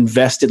isn't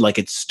invested like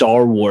it's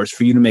Star Wars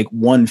for you to make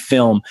one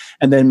film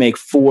and then make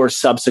 4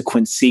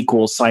 subsequent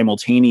sequels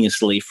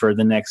simultaneously for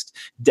the next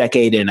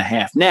decade and a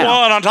half. Now,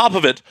 well, and on top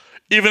of it,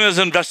 even as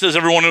invested as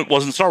everyone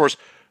was in Star Wars,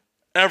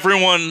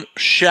 everyone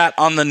shat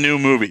on the new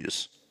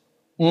movies.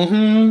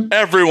 Mm-hmm.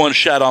 Everyone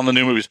shat on the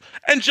new movies,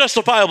 and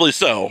justifiably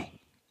so.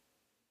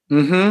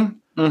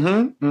 Mm-hmm.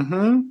 Mm-hmm.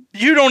 Mm-hmm.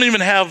 You don't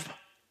even have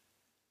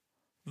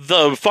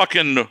the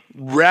fucking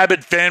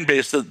rabid fan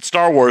base that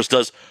Star Wars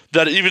does,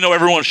 that even though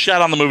everyone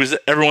shat on the movies,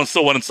 everyone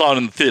still went and saw it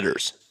in the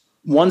theaters.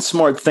 One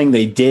smart thing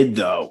they did,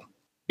 though,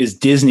 is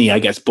Disney, I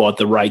guess, bought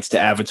the rights to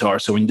Avatar.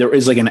 So when there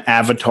is like an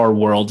Avatar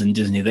world in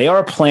Disney, they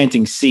are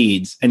planting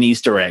seeds and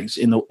Easter eggs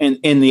in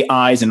the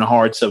eyes and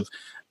hearts of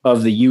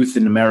the youth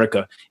in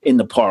America in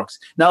the parks.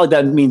 Not like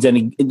that means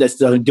that's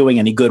not doing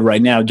any good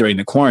right now during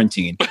the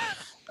quarantine.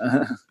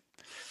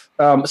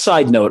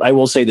 Side note, I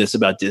will say this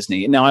about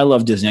Disney. Now, I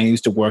love Disney. I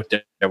used to work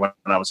there when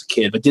I was a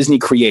kid, but Disney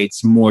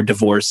creates more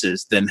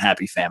divorces than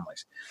happy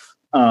families.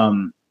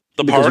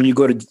 The because park?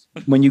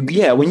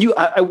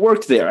 I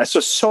worked there. I saw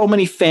so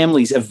many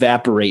families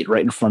evaporate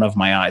right in front of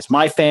my eyes.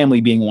 My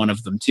family being one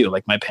of them too,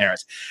 like my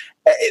parents.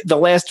 The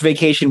last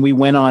vacation we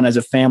went on as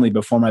a family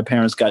before my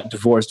parents got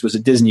divorced was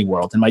at Disney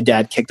World, and my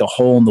dad kicked a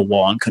hole in the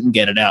wall and couldn't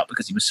get it out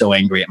because he was so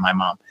angry at my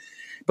mom.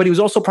 But he was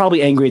also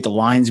probably angry at the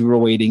lines we were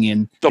waiting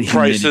in. The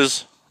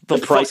prices. The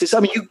prices.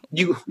 I mean,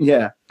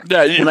 yeah.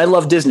 Yeah. And I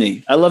love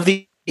Disney. I love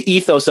the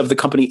ethos of the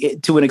company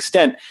to an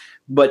extent,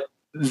 but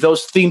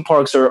those theme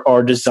parks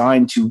are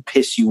designed to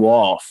piss you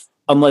off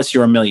unless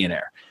you're a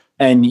millionaire,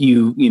 and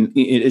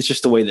it's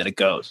just the way that it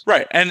goes.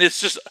 Right, and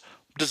it's just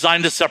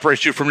designed to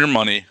separate you from your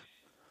money.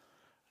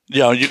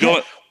 You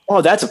go.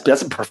 Oh, that's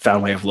a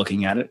profound way of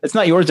looking at it. It's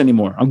not yours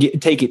anymore.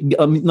 Take it.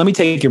 Let me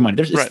take your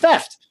money. It's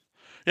theft.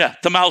 Yeah,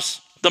 the mouse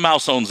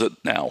owns it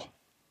now.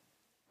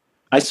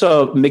 I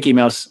saw Mickey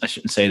Mouse. I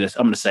shouldn't say this.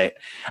 I'm going to say it.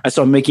 I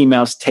saw Mickey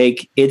Mouse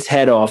take its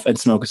head off and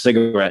smoke a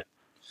cigarette.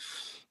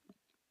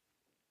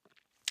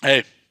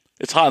 Hey,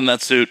 it's hot in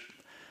that suit.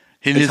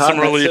 He needs some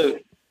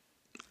relief.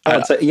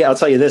 I'll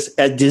tell you this.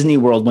 At Disney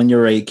World, when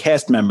you're a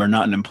cast member,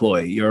 not an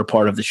employee, you're a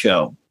part of the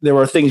show. There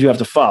are things you have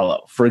to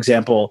follow. For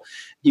example,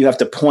 you have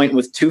to point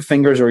with 2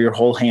 fingers or your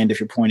whole hand if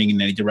you're pointing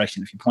in any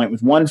direction. If you point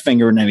with 1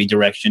 finger in any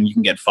direction, you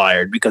can get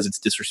fired because it's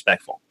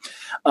disrespectful.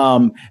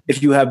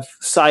 If you have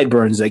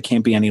sideburns, they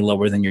can't be any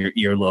lower than your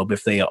earlobe.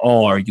 If they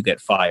are, you get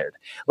fired.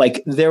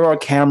 Like, there are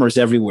cameras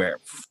everywhere.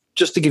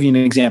 Just to give you an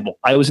example,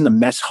 I was in the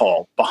mess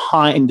hall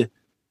behind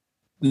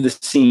the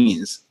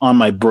scenes on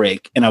my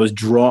break, and I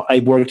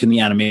worked in the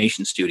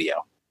animation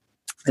studio,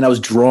 and I was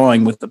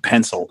drawing with the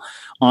pencil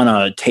on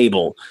a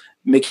table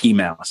Mickey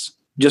Mouse,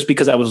 just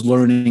because I was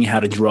learning how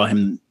to draw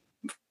him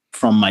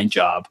from my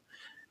job.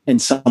 And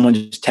someone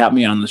just tapped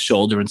me on the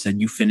shoulder and said,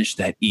 "You finished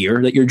that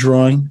ear that you're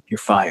drawing? You're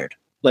fired."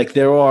 Like,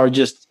 there are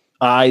just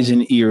eyes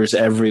and ears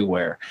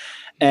everywhere.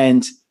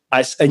 And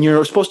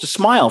you're supposed to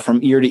smile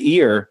from ear to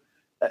ear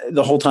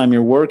the whole time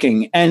you're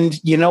working. And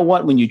you know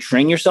what? When you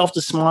train yourself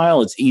to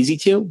smile, it's easy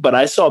to. But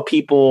I saw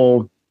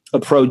people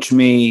approach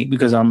me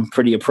because I'm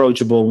pretty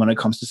approachable when it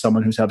comes to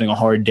someone who's having a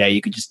hard day.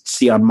 You could just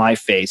see on my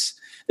face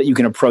that you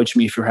can approach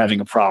me if you're having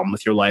a problem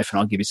with your life, and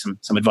I'll give you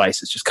some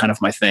advice. It's just kind of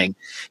my thing.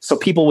 So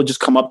people would just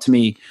come up to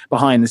me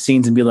behind the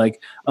scenes and be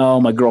like, "Oh,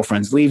 my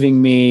girlfriend's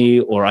leaving me,"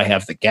 or "I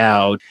have the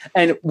gout."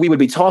 And we would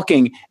be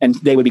talking, and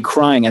they would be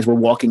crying as we're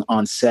walking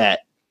on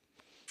set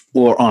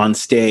or on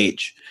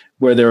stage,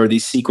 where there are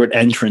these secret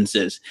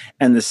entrances.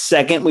 And the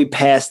second we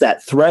pass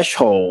that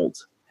threshold,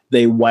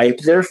 they wipe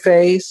their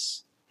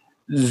face,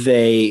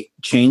 they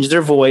change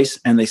their voice,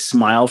 and they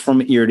smile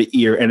from ear to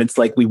ear. And it's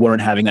like we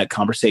weren't having that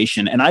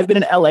conversation. And I've been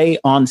in LA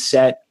on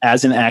set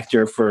as an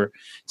actor for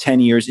 10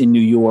 years, in New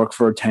York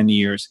for 10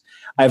 years.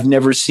 I've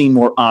never seen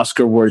more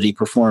Oscar-worthy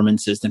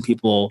performances than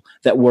people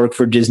that work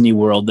for Disney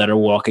World that are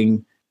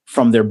walking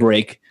from their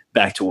break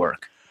back to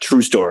work.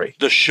 True story.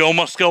 The show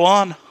must go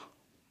on.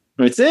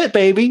 That's it,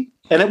 baby.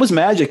 And it was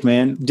magic,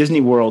 man.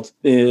 Disney World,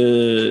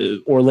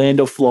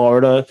 Orlando,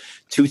 Florida,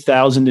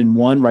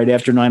 2001, right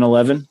after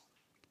 9/11.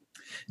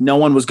 No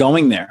one was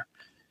going there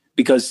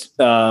because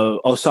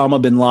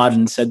Osama bin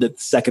Laden said that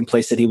the second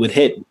place that he would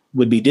hit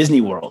would be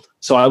Disney World.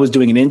 So I was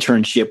doing an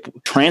internship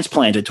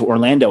transplanted to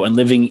Orlando and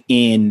living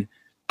in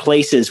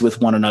places with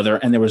one another,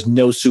 and there was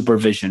no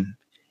supervision.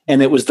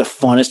 And it was the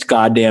funnest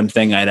goddamn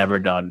thing I'd ever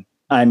done.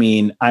 I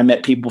mean, I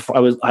met people.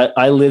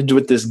 I lived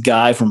with this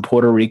guy from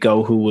Puerto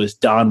Rico who was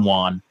Don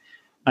Juan.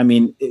 I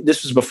mean,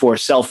 this was before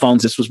cell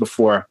phones. This was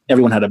before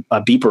everyone had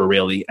a beeper,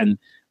 really. And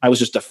I was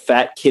just a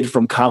fat kid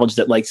from college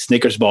that liked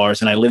Snickers bars.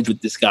 And I lived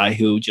with this guy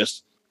who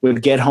just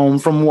would get home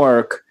from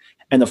work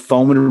and the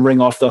phone would ring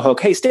off the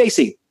hook. "Hey,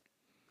 Stacy."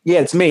 "Yeah,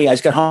 it's me. I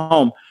just got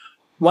home.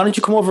 Why don't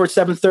you come over at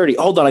 7:30?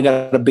 "Hold on, I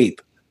got a beep."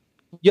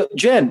 "Yo,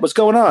 Jen, what's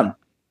going on?"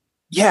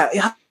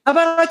 "Yeah. How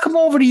about I come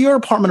over to your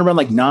apartment around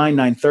like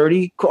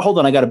 9:30? Hold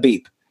on, I got a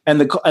beep." And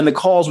the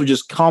calls would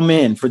just come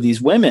in for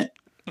these women.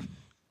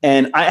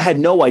 And I had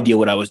no idea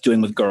what I was doing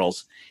with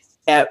girls.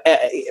 And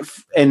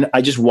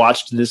I just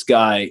watched this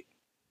guy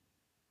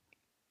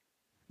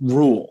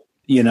rule,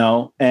 you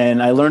know,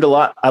 and I learned a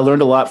lot. I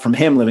learned a lot from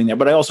him living there,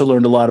 but I also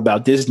learned a lot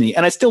about Disney,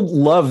 and I still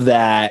love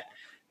that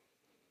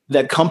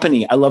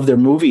company. I love their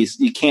movies.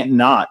 You can't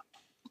not,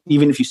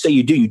 even if you say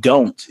you do, you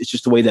don't. It's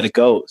just the way that it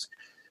goes.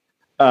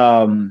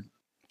 Well,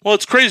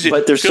 it's crazy.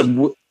 But there's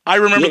some. I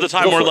remember the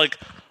time where like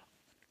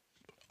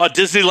a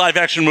Disney live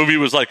action movie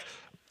was like,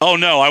 oh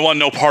no, I want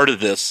no part of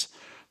this.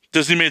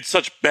 Disney made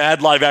such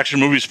bad live action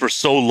movies for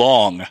so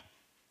long.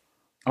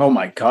 Oh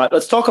my God.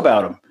 Let's talk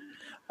about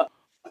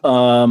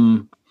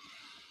them.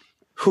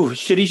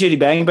 Shitty Shitty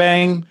Bang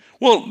Bang.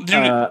 Well,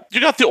 you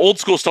got the old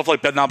school stuff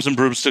like Bedknobs and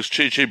Broomsticks,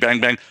 Chitty Chitty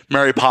Bang Bang,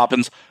 Mary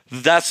Poppins.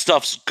 That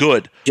stuff's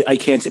good. I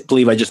can't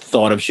believe I just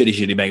thought of Shitty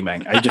Shitty Bang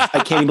Bang. I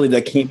can't even believe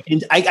that came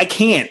in. I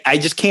can't. I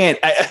just can't.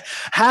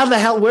 How the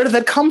hell? Where did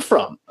that come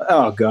from?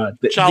 Oh God.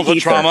 Childhood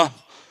trauma.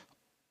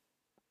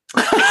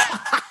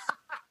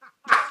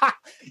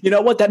 You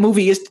know what? That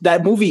movie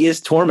is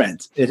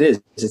torment. It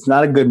is. It's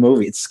not a good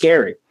movie. It's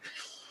scary.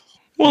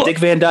 Well, Dick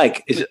Van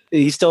Dyke,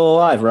 he's still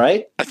alive,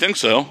 right? I think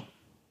so.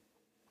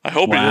 I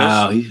hope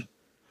he is.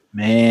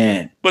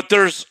 Man. But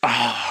there's,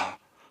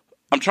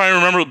 I'm trying to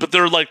remember, but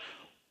they're like,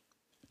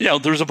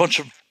 there's a bunch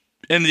of,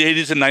 in the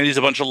 80s and 90s,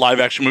 a bunch of live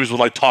action movies with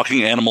like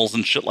talking animals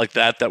and shit like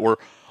that were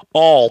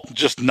all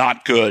just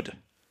not good.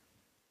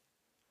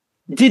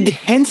 Did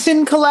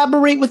Henson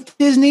collaborate with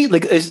Disney? I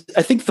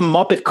think the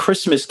Muppet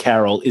Christmas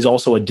Carol is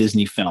also a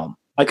Disney film.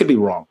 I could be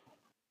wrong.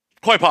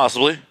 Quite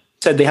possibly.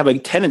 Said they have a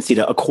tendency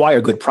to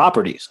acquire good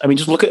properties. I mean,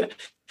 just look at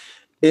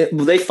it.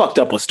 They fucked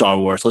up with Star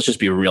Wars. Let's just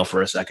be real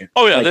for a second.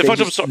 Oh yeah, they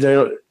fucked up with Star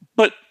Wars.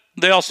 But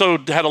they also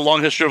had a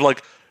long history of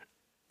like,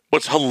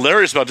 what's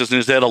hilarious about Disney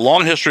is they had a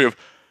long history of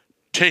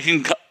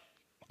taking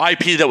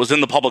IP that was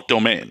in the public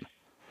domain.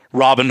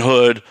 Robin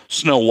Hood,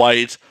 Snow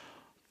White,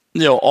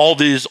 all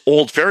these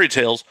old fairy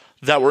tales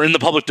that were in the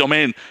public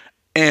domain,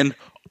 and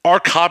our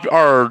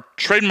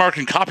trademark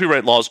and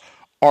copyright laws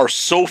are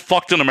so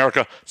fucked in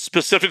America,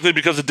 specifically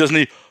because of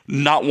Disney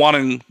not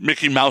wanting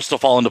Mickey Mouse to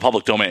fall into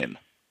public domain.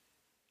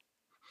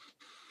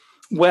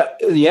 Well,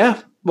 yeah,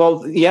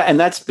 and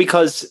that's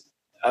because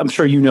I'm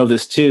sure you know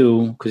this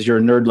too, because you're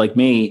a nerd like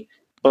me.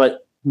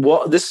 But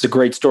this is a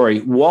great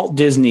story. Walt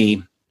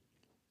Disney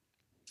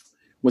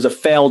was a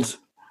failed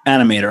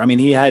animator. I mean,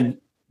 he had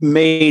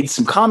made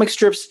some comic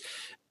strips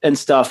and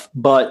stuff,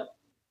 but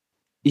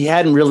he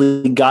hadn't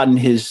really gotten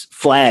his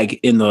flag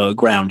in the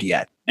ground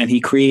yet. And he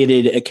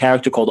created a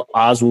character called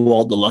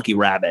Oswald the Lucky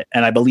Rabbit.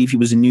 And I believe he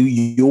was in New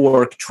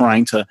York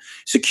trying to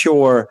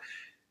secure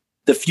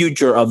the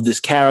future of this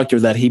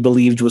character that he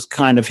believed was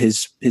kind of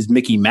his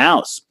Mickey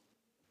Mouse.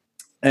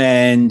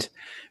 And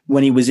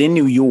when he was in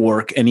New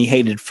York and he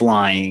hated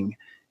flying,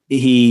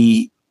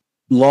 he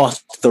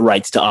lost the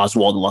rights to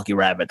Oswald the Lucky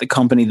Rabbit. The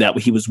company that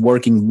he was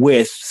working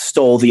with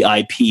stole the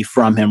IP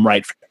from him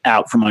right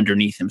out from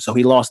underneath him. So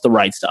he lost the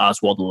rights to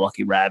Oswald the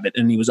Lucky Rabbit,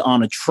 and he was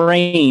on a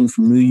train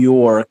from New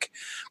York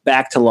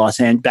back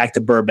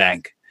to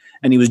Burbank,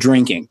 and he was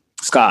drinking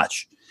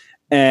scotch.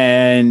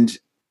 And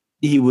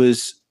he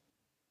was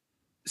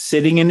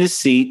sitting in his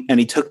seat,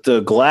 and he took the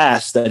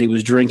glass that he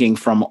was drinking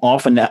from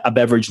off a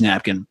beverage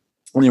napkin,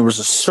 and there was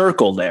a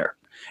circle there.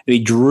 And he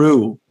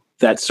drew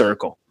that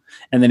circle.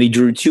 And then he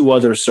drew two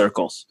other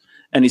circles,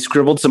 and he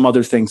scribbled some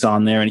other things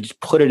on there, and he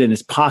just put it in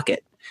his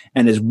pocket.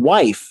 And his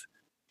wife,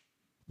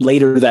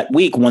 later that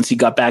week, once he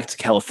got back to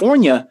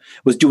California,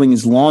 was doing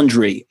his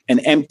laundry and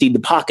emptied the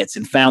pockets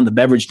and found the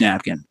beverage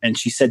napkin. And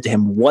she said to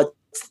him, "What's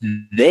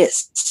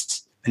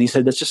this?" And he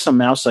said, "That's just some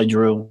mouse I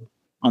drew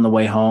on the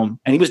way home."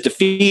 And he was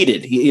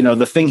defeated.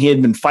 The thing he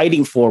had been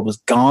fighting for was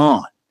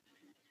gone.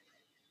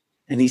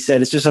 And he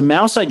said, "It's just a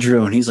mouse I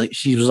drew." And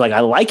she was like, "I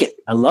like it.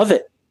 I love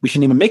it. We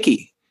should name him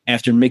Mickey,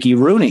 after Mickey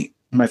Rooney,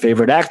 my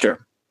favorite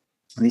actor."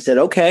 And he said,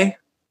 "Okay."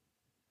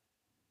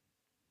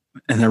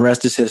 And the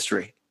rest is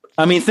history.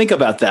 I mean, think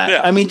about that.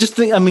 Yeah. I mean, just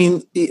think,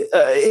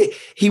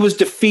 he was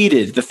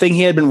defeated. The thing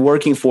he had been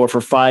working for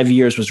 5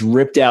 years was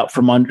ripped out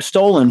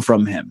stolen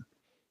from him.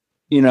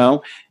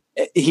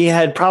 He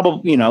had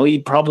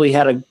probably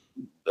had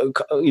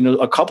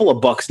a couple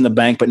of bucks in the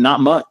bank, but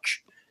not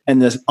much.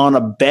 And this on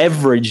a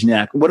beverage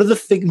napkin. What are the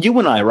things you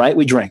and I, right?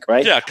 We drink,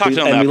 right? Yeah.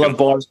 Cocktail and napkin. We love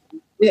bars.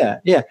 Yeah.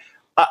 Yeah.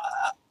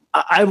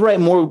 I write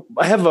more.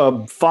 I have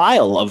a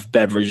file of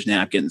beverage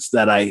napkins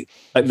that I'm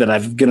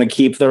going to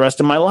keep the rest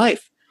of my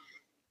life.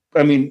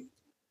 I mean,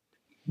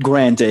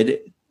 granted,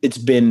 it's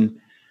been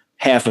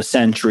half a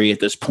century at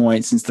this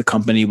point since the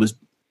company was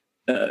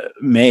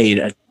made,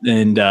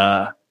 and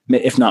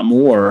if not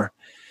more,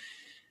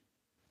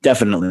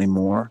 definitely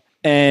more.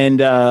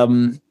 And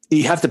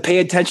you have to pay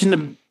attention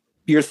to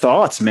your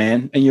thoughts,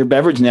 man, and your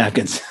beverage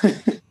napkins.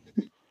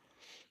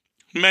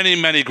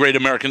 Many, many great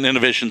American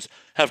innovations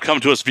have come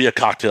to us via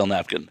cocktail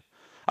napkin.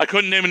 I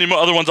couldn't name any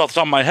other ones off the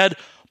top of my head,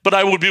 but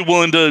I would be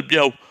willing to,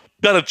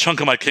 bet a chunk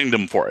of my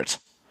kingdom for it.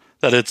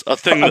 That it's a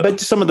thing. I bet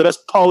some of the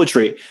best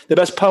poetry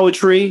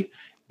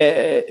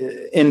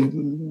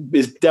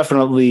is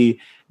definitely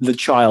the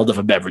child of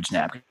a beverage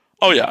napkin.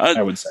 Oh yeah,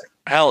 I would say.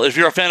 Hell, if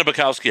you're a fan of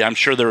Bukowski, I'm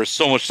sure there is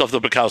so much stuff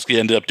that Bukowski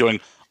ended up doing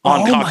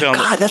on cocktail. Oh my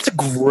God, that's a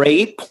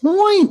great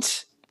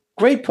point.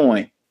 Great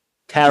point.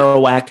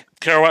 Kerouac.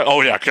 Kerouac.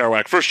 Oh yeah,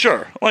 Kerouac for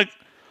sure. Like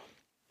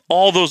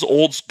all those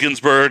old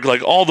Ginsberg,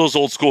 like all those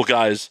old school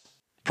guys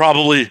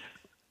probably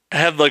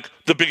had like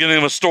the beginning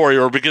of a story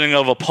or beginning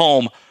of a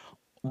poem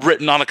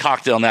written on a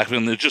cocktail napkin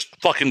and it just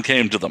fucking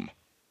came to them.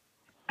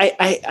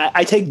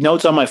 I take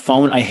notes on my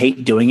phone. I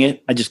hate doing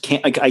it. I just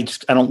can't. I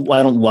don't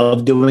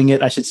love doing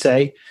it, I should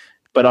say.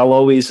 But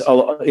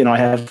I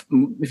have.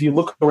 If you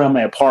look around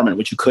my apartment,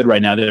 which you could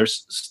right now,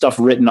 there's stuff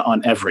written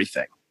on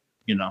everything.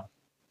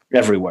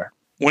 Everywhere.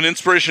 When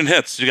inspiration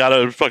hits, you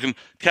gotta fucking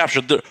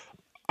capture.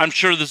 I'm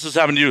sure this has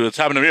happened to you. It's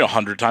happened to me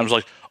 100 times.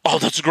 Like, oh,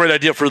 that's a great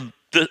idea for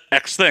the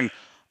X thing.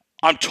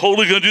 I'm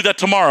totally gonna do that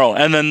tomorrow.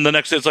 And then the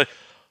next day, it's like,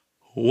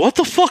 what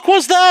the fuck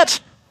was that?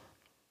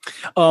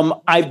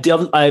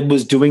 I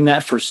was doing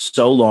that for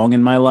so long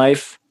in my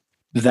life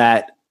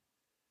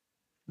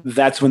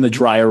that's when the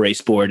dry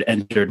erase board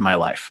entered my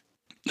life.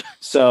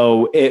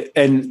 So if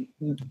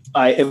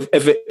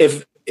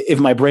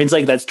my brain's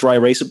like that's dry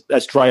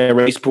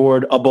erase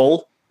board a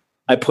bowl,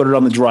 I put it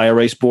on the dry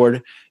erase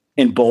board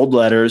in bold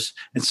letters,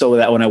 and so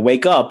that when I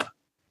wake up,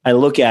 I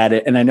look at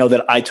it and I know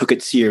that I took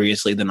it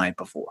seriously the night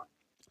before.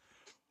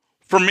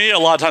 For me, a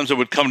lot of times it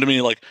would come to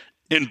me like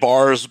in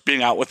bars,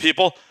 being out with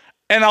people,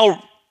 and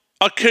I'll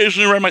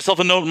occasionally write myself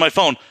a note on my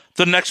phone.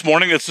 The next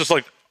morning, it's just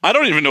like, I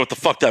don't even know what the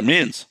fuck that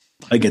means.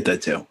 I get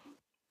that too.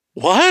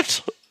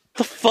 What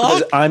the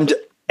fuck? Because I'm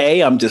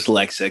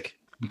dyslexic.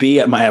 B,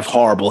 I have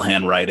horrible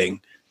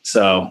handwriting.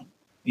 So,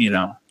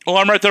 Well,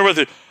 I'm right there with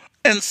you.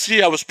 And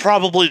C, I was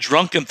probably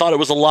drunk and thought it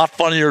was a lot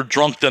funnier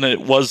drunk than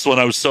it was when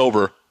I was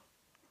sober.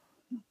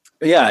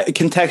 Yeah,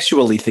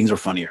 contextually, things are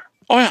funnier.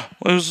 Oh, yeah.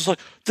 It was just like,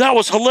 that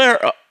was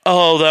hilarious.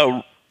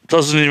 Oh,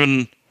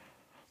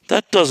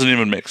 that doesn't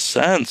even make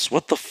sense.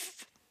 What the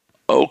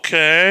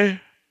okay.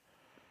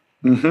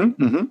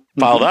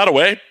 File that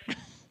away.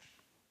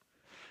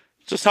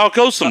 Just how it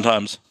goes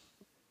sometimes.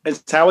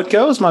 It's how it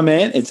goes, my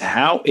man. It's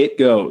how it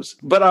goes.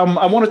 But I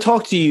want to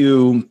talk to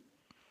you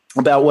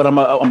about what I'm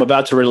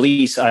about to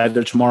release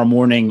either tomorrow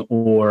morning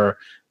or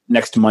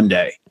next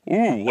Monday.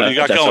 Ooh, what do you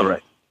got going? All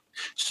right.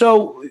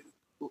 So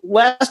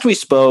last we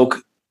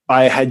spoke,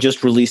 I had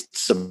just released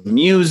some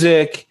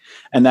music,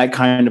 and that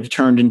kind of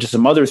turned into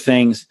some other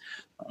things.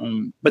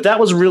 But that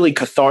was really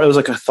cathartic. It was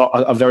like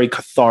a very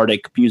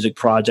cathartic music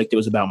project. It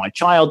was about my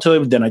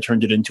childhood. Then I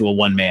turned it into a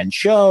one-man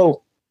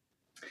show.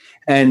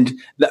 And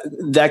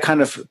that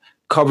kind of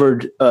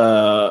covered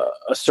a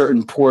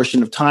certain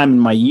portion of time in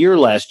my year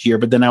last year.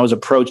 But then I was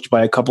approached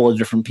by a couple of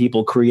different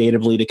people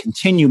creatively to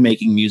continue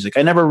making music.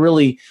 I never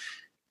really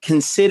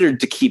considered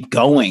to keep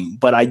going,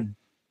 but I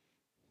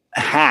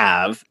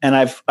have, and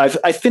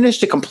I've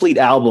finished a complete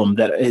album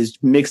that is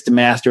mixed and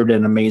mastered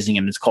and amazing,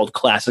 and it's called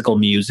Classical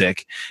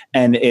Music,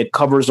 and it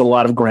covers a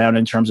lot of ground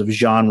in terms of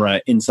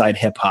genre inside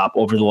hip hop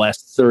over the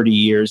last 30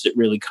 years. It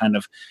really kind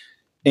of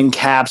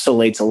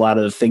encapsulates a lot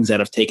of the things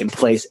that have taken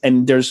place,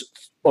 and there's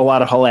a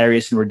lot of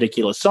hilarious and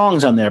ridiculous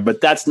songs on there,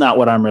 but that's not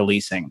what I'm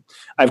releasing.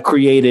 I've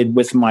created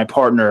with my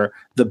partner,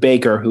 The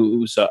Baker,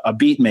 who's a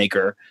beat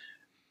maker,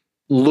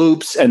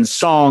 loops and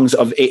songs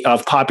of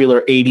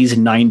popular 80s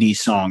and 90s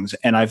songs.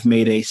 And I've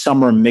made a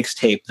summer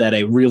mixtape that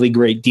a really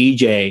great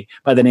DJ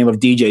by the name of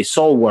DJ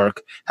Soulwork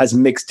has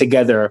mixed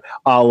together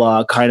a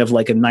la kind of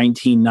like a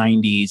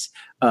 1990s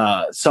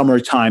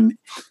summertime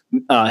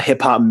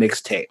hip hop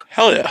mixtape.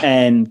 Hell yeah.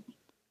 And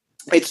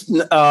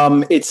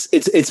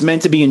it's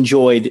meant to be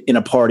enjoyed in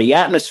a party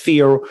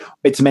atmosphere.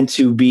 It's meant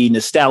to be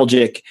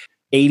nostalgic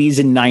 80s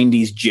and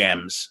 90s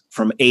gems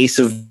from Ace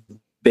of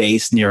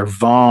Base,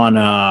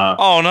 Nirvana.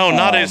 Oh no,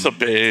 not Ace of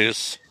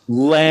Base.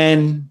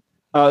 Len.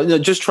 No,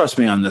 just trust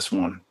me on this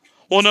one.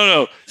 Well,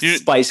 no.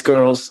 Spice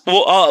Girls.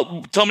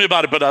 Well, tell me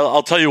about it, but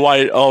I'll tell you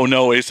why. Oh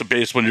no, Ace of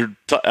Base when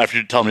after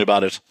you tell me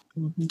about it.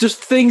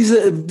 Just things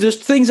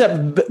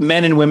that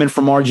men and women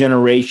from our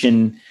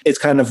generation, it's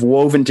kind of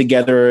woven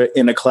together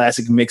in a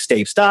classic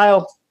mixtape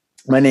style.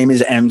 My name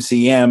is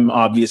MCM,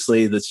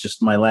 obviously. That's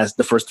just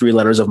the first three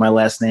letters of my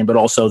last name, but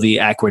also the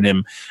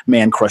acronym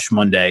Man Crush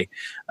Monday,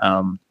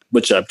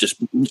 which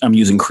I'm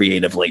using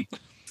creatively.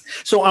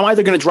 So I'm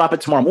either going to drop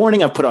it tomorrow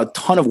morning. I've put a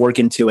ton of work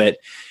into it.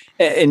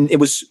 And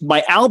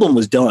my album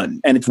was done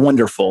and it's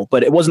wonderful,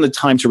 but it wasn't the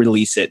time to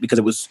release it because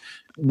it was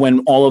when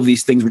all of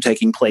these things were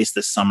taking place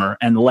this summer.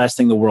 And the last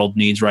thing the world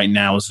needs right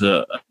now is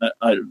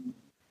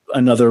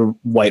another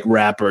white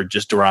rapper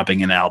just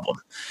dropping an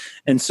album.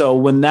 And so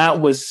when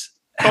that was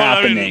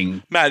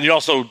happening, Matt,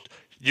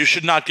 you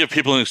should not give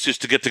people an excuse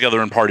to get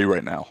together and party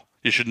right now.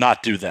 You should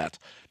not do that.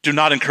 Do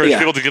not encourage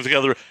people to get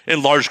together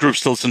in large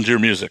groups to listen to your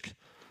music.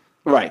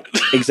 Right.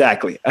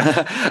 Exactly.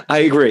 I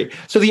agree.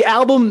 So the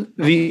album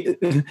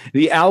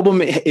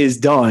is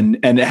done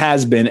and it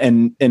has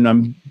been, and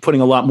I'm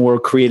putting a lot more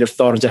creative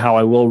thought into how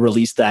I will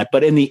release that.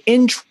 But in the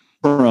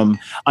interim,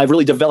 I've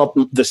really developed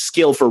the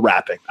skill for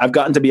rapping. I've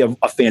gotten to be a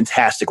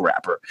fantastic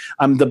rapper.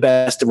 I'm the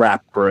best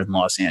rapper in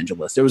Los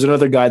Angeles. There was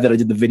another guy that I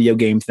did the video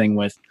game thing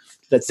with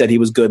that said he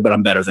was good, but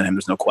I'm better than him.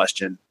 There's no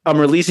question. I'm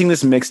releasing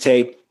this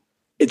mixtape.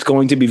 It's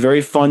going to be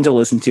very fun to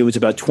listen to. It's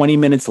about 20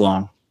 minutes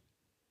long.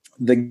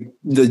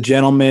 the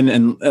gentlemen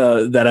and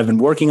that have been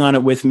working on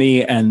it with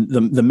me, and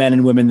the men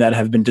and women that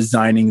have been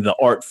designing the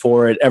art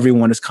for it.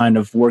 Everyone is kind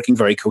of working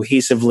very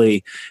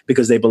cohesively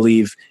because they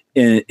believe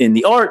in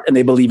the art and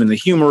they believe in the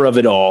humor of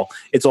it all.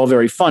 It's all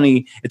very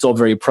funny. It's all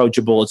very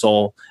approachable. It's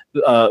all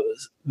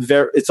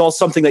it's all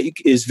something that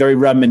is very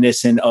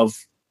reminiscent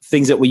of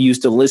things that we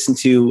used to listen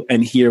to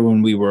and hear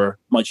when we were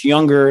much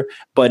younger,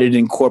 but it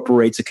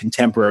incorporates a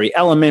contemporary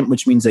element,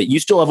 which means that you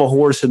still have a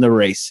horse in the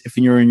race if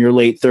you're in your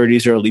late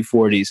 30s, early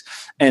 40s,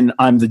 and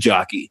I'm the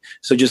jockey.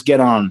 So just get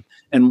on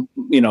and,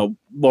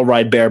 we'll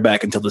ride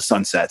bareback until the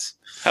sun sets.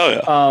 Hell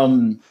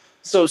yeah.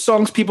 So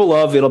songs people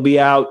love, it'll be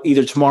out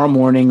either tomorrow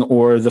morning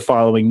or the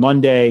following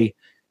Monday.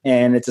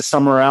 And it's a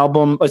summer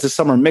album. It's a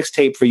summer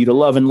mixtape for you to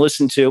love and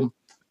listen to.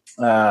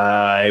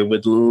 I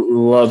would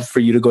love for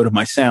you to go to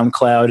my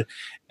SoundCloud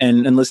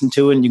and listen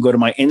to it. And you go to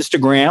my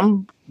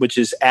Instagram, which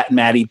is at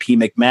Matty P.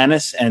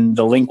 McManus, and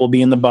the link will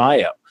be in the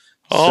bio.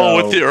 Oh,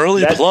 so with the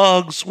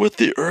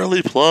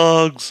early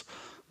plugs.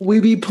 We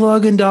be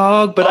plugging,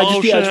 dog. But I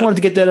just wanted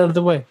to get that out of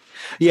the way.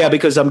 Yeah,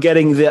 because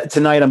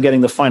tonight I'm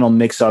getting the final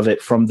mix of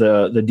it from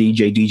the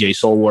DJ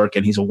Soulwork,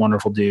 and he's a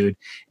wonderful dude.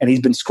 And he's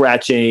been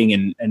scratching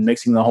and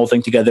mixing the whole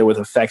thing together with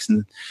effects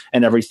and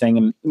everything.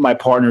 And my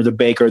partner, the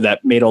baker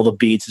that made all the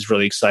beats, is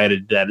really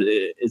excited that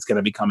it's going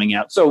to be coming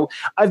out. So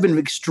I've been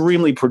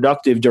extremely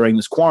productive during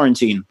this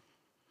quarantine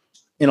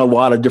in a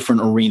lot of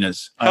different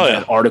arenas.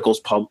 I've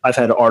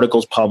had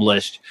articles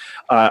published.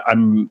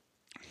 I'm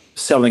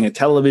selling a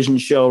television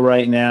show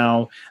right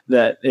now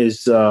that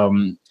is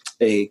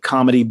a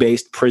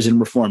comedy-based prison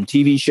reform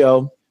TV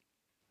show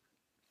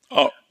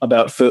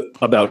about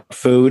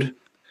food.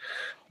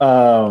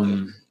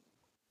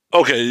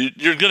 Okay,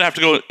 you're gonna have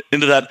to go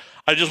into that.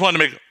 I just wanted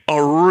to make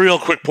a real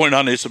quick point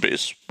on Ace of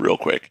Base, real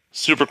quick,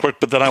 super quick.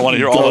 But then I want to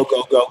hear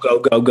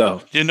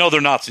go. You know they're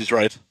Nazis,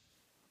 right?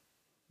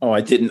 Oh,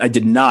 I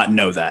did not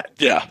know that.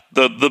 Yeah,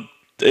 the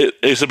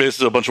Ace of Base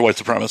is a bunch of white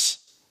supremacists.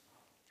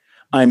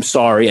 I'm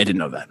sorry, I didn't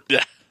know that.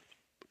 Yeah.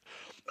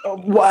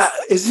 Wow,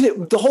 isn't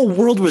it? The whole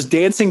world was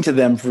dancing to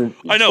them for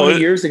 20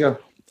 years ago.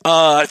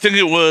 I think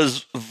it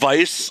was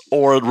Vice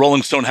or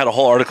Rolling Stone had a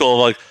whole article of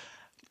like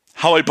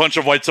how a bunch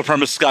of white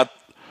supremacists got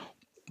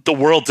the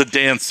world to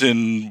dance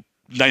in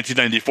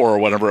 1994 or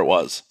whatever it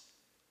was.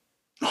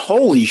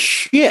 Holy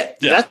shit!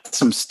 Yeah. That's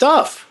some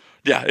stuff.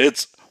 Yeah,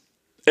 it's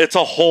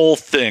a whole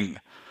thing.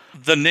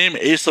 The name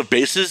Ace of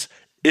Bases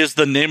is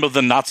the name of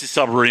the Nazi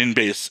submarine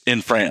base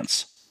in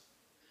France.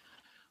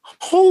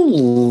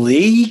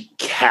 Holy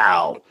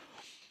cow.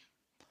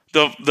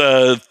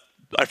 I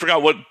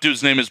forgot what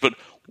dude's name is, but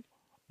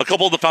a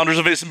couple of the founders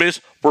of Ace and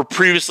Base were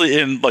previously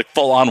in like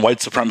full-on white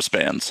supremacist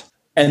bands.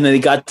 And then they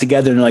got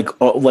together and like,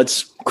 oh,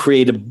 let's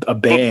create a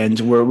band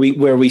where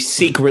we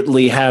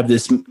secretly have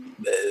this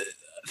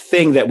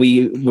thing that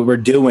we're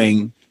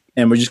doing,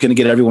 and we're just going to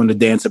get everyone to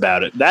dance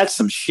about it. That's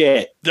some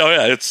shit. Oh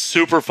yeah, it's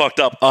super fucked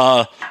up.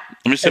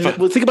 Let me see.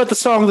 Think about the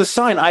song "The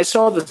Sign." I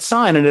saw the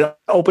sign and it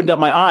opened up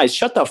my eyes.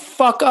 Shut the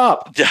fuck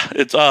up. Yeah,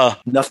 it's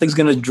nothing's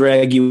gonna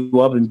drag you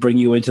up and bring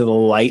you into the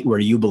light where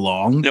you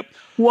belong. Yep.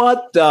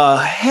 What the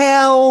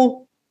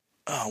hell?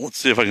 Let's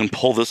see if I can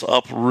pull this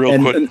up real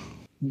quick. And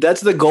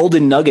that's the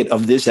golden nugget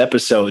of this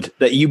episode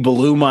that you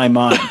blew my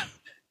mind.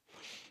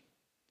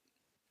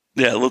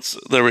 Yeah,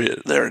 there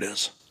it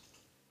is.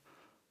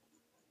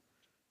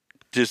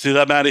 Do you see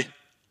that, Maddie?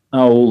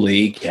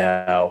 Holy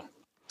cow.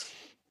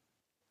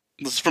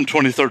 This is from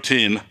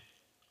 2013. Do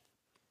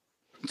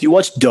you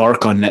watch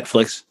Dark on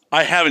Netflix?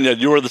 I haven't yet.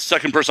 You were the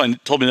second person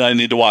told me that I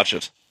need to watch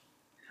it.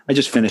 I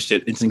just finished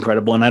it. It's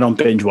incredible, and I don't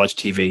binge watch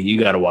TV. You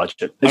got to watch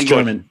it. It's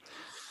German.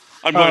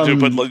 I'm going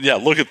to, but yeah,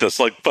 look at this.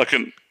 Like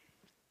fucking,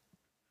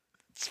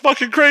 it's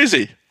fucking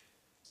crazy.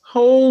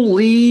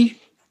 Holy.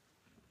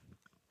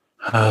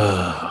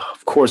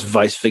 Of course,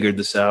 Vice figured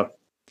this out.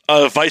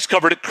 Vice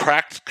covered it.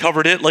 Cracked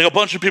covered it. Like a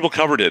bunch of people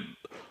covered it.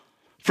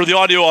 For the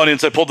audio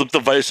audience, I pulled up the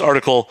Vice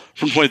article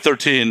from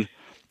 2013,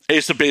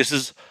 Ace of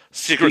Base's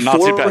secret Nazi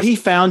past. Before he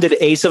founded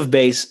Ace of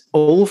Base,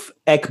 Ulf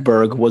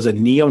Ekberg was a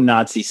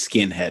neo-Nazi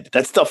skinhead.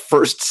 That's the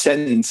first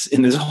sentence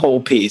in this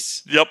whole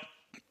piece.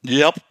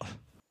 Yep.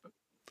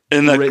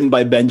 And written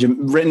by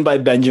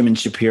Benjamin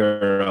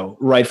Shapiro,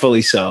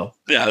 rightfully so.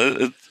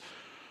 Yeah.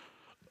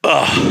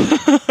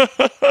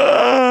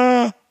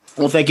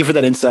 Well, thank you for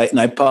that insight,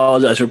 and I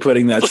apologize for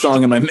putting that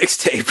song in my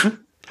mixtape.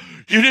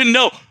 You didn't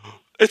know.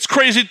 It's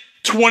crazy.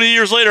 20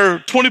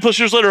 plus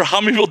years later,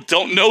 how many people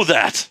don't know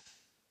that?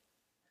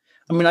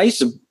 I mean, I used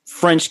to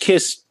French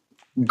kiss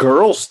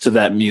girls to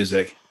that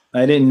music.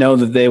 I didn't know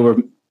that they were.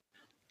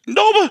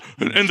 Nobody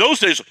in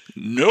those days.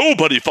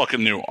 Nobody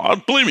fucking knew.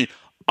 Believe me,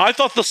 I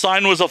thought The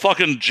Sign was a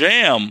fucking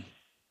jam.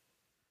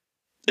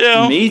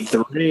 Yeah, me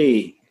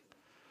three.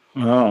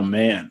 Oh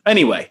man.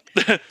 Anyway,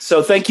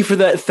 so thank you for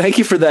that. Thank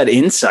you for that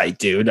insight,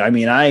 dude. I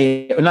mean,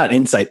 not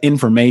insight,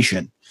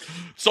 information.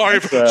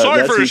 Sorry for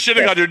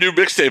shitting on your new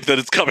mixtape that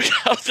it's coming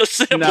out.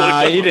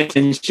 Nah, you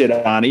didn't shit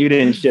on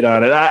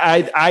it.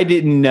 I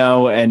didn't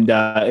know, and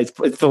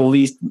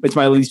it's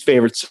my least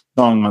favorite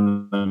song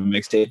on the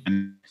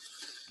mixtape.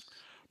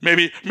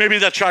 Maybe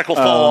that track will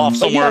fall off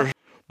somewhere. Yeah.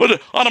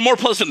 But on a more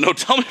pleasant note,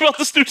 tell me about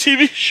this new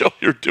TV show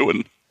you're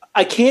doing.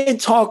 I can't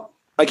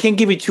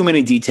give you too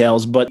many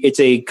details, but it's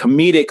a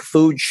comedic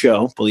food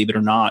show, believe it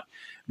or not,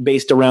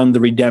 based around the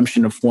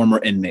redemption of former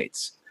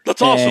inmates.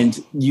 That's awesome.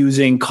 And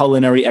using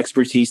culinary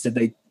expertise that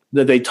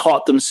they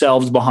taught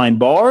themselves behind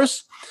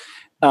bars,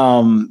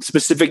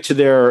 specific to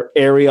their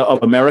area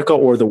of America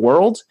or the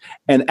world.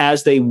 And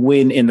as they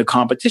win in the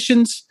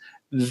competitions,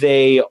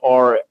 they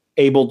are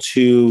able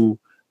to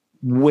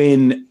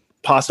win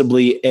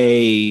possibly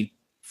a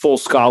full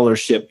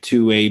scholarship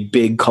to a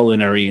big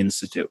culinary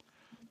institute.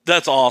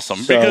 That's awesome.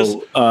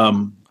 So,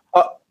 because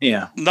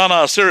yeah.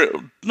 Not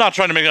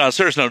trying to make it on a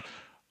serious note,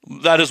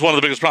 that is one of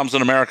the biggest problems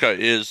in America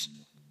is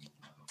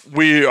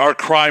our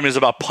crime is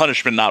about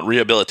punishment, not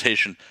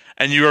rehabilitation.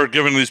 And you are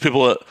giving these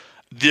people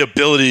the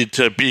ability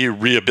to be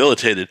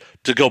rehabilitated,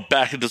 to go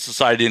back into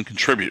society and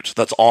contribute.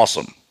 That's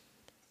awesome.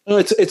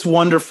 It's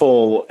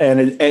wonderful and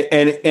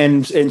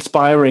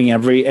inspiring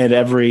at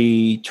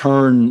every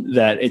turn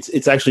that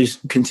it's actually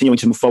continuing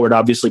to move forward.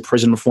 Obviously,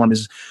 prison reform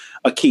is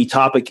a key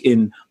topic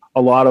in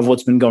a lot of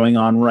what's been going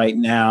on right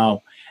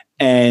now.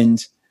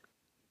 And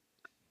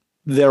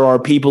there are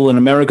people in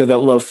America that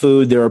love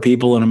food. There are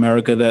people in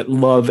America that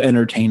love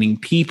entertaining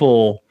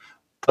people.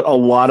 But a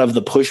lot of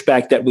the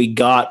pushback that we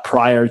got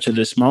prior to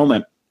this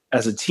moment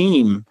as a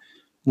team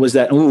was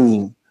that,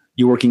 ooh,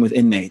 you're working with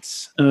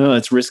inmates.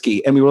 It's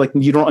risky. And we were like,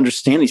 you don't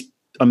understand these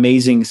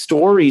amazing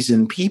stories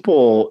and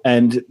people.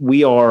 And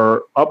we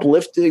are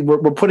uplifting.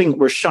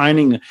 We're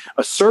shining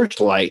a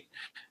searchlight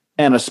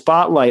and a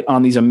spotlight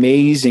on these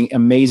amazing,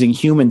 amazing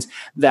humans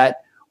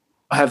that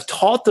have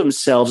taught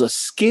themselves a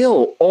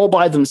skill all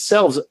by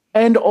themselves.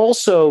 And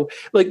also,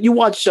 like, you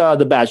watch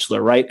The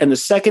Bachelor, right? And the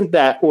second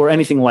that, or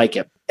anything like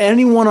it,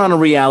 anyone on a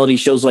reality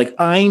show's like,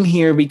 I'm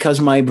here because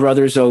my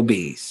brother's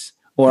obese,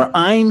 or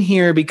I'm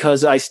here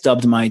because I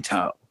stubbed my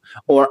toe,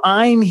 or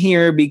I'm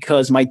here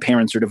because my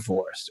parents are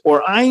divorced,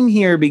 or I'm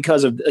here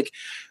because of, like,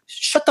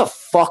 shut the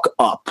fuck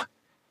up.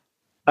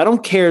 I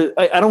don't care.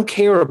 I don't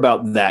care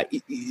about that.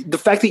 The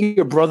fact that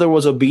your brother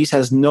was obese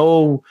has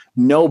no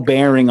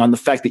bearing on the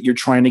fact that you're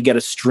trying to get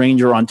a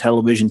stranger on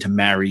television to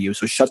marry you.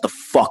 So shut the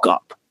fuck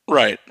up.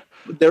 Right.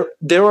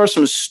 There are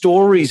some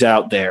stories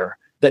out there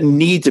that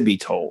need to be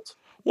told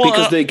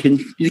because they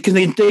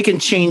can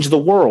change the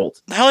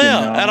world. Hell yeah.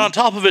 You know? And on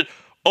top of it,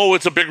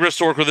 it's a big risk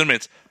to work with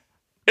inmates.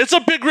 It's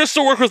a big risk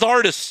to work with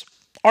artists.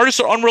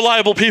 Artists are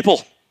unreliable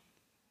people.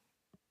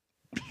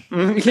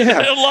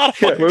 Yeah. In a lot of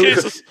fucking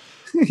cases.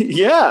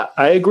 Yeah,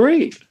 I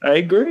agree.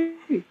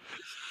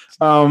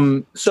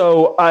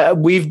 So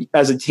we've,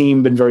 as a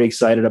team, been very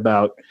excited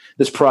about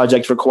this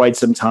project for quite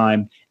some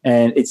time.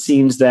 And it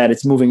seems that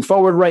it's moving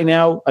forward right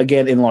now,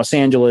 again, in Los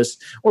Angeles,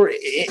 or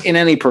in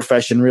any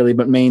profession, really,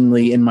 but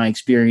mainly in my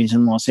experience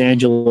in Los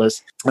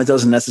Angeles. That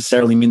doesn't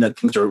necessarily mean that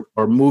things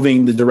are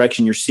moving the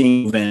direction you're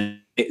seeing in.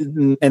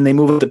 And they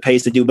move at the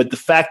pace they do. But the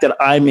fact that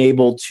I'm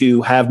able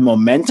to have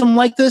momentum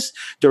like this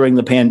during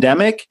the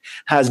pandemic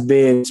has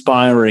been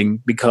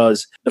inspiring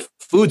because the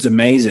food's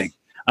amazing.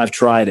 I've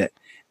tried it.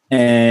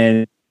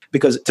 And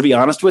because, to be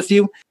honest with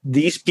you,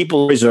 these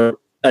people are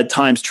at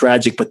times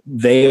tragic, but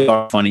they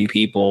are funny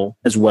people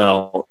as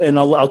well. And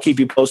I'll keep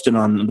you posted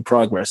on the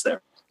progress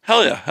there.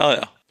 Hell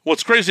yeah.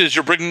 What's crazy is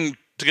you're bringing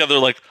together,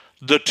 like,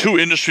 the two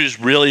industries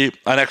really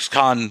an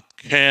ex-con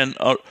can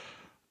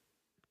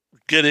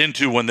get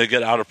into when they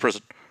get out of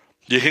prison.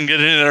 You can get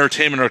into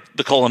entertainment or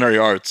the culinary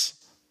arts.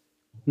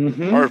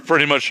 Mm-hmm. Are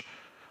pretty much,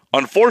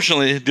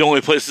 unfortunately, the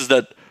only places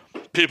that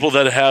people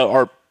that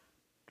are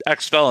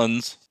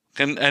ex-felons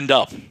can end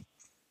up.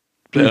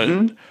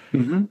 Mm-hmm.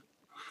 Mm-hmm.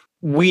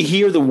 We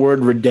hear the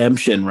word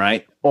redemption,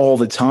 right, all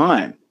the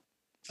time.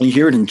 You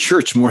hear it in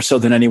church more so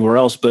than anywhere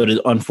else, but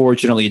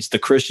unfortunately, it's the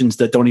Christians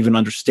that don't even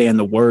understand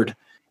the word.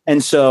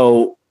 And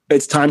so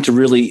it's time to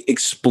really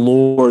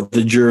explore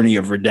the journey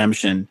of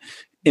redemption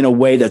in a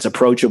way that's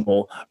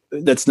approachable,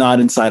 that's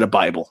not inside a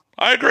Bible.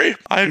 I agree.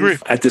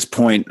 At this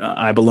point,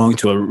 I belong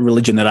to a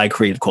religion that I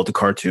created called the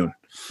cartoon,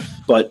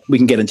 but we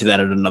can get into that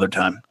at another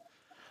time.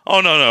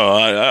 Oh,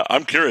 no.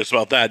 I'm curious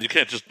about that. You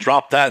can't just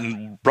drop that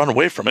and run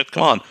away from it.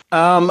 Come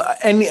on.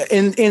 And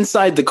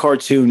inside the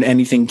cartoon,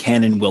 anything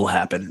can and will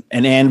happen.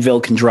 An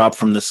anvil can drop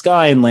from the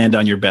sky and land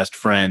on your best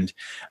friend.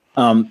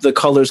 The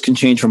colors can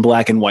change from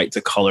black and white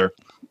to color.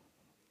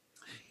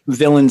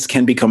 Villains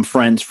can become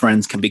friends.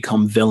 Friends can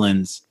become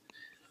villains.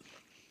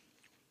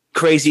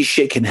 Crazy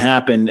shit can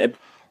happen. At the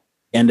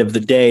end of the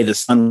day, the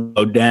sun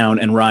will go down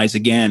and rise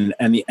again,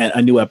 and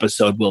a new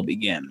episode will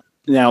begin.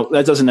 Now,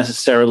 that doesn't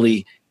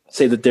necessarily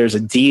say that there's a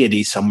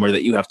deity somewhere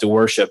that you have to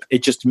worship.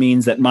 It just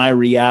means that my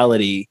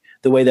reality,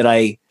 the way that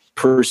I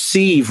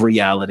perceive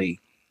reality,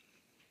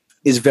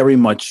 is very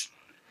much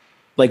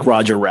like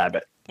Roger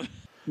Rabbit,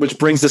 which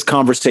brings this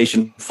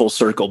conversation full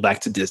circle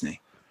back to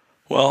Disney.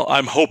 Well,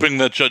 I'm hoping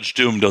that Judge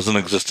Doom doesn't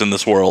exist in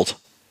this world.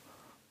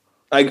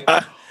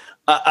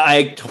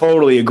 I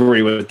totally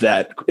agree with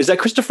that. Is that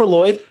Christopher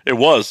Lloyd? It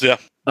was, yeah.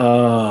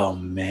 Oh,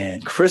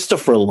 man.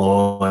 Christopher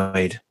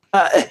Lloyd.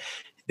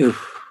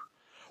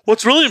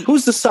 What's really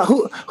who's the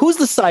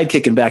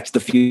sidekick in Back to the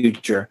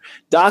Future?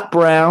 Doc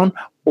Brown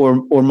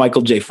or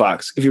Michael J.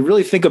 Fox? If you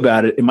really think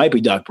about it, it might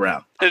be Doc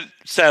Brown. it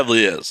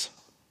sadly is.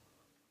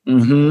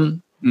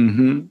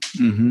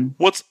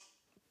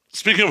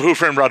 Speaking of Who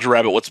Framed Roger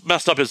Rabbit, what's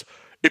messed up is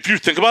if you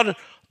think about it,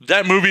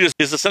 that movie is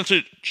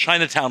essentially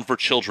Chinatown for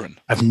children.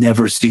 I've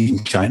never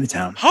seen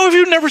Chinatown. How have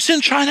you never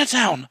seen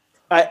Chinatown?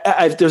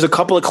 There's a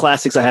couple of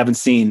classics I haven't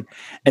seen,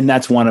 and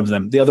that's one of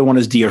them. The other one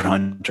is Deer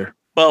Hunter.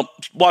 Well,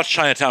 watch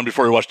Chinatown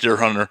before you watch Deer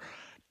Hunter.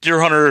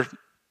 Deer Hunter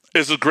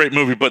is a great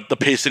movie, but the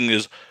pacing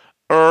is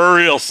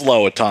real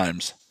slow at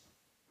times.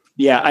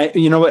 Yeah,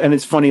 you know what? And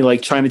it's funny,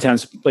 like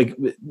Chinatown's like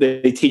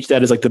they teach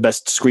that as like the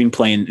best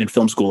screenplay in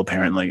film school,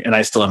 apparently, and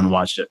I still haven't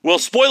watched it. Well,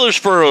 spoilers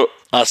for a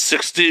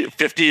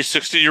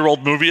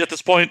 60-year-old movie at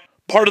this point.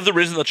 Part of the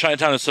reason that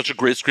Chinatown is such a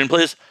great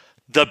screenplay is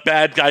the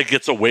bad guy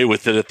gets away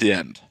with it at the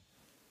end.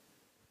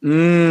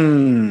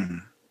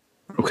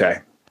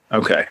 Okay.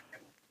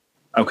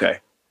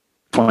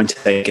 Point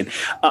taken.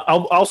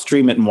 I'll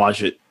stream it and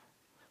watch it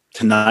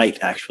tonight.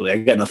 Actually, I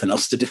got nothing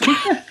else to do.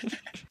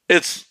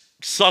 It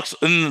sucks,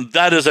 and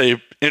that is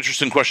a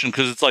interesting question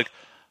because it's like,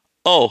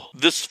 oh,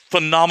 this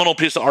phenomenal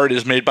piece of art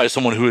is made by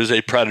someone who is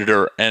a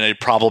predator and a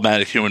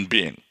problematic human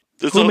being.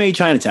 Who made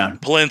Chinatown?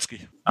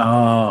 Polanski.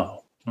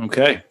 Oh,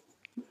 okay.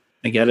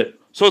 I get it.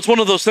 So it's one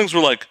of those things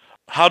where, like,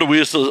 how do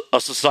we as a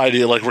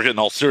society, like, we're getting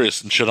all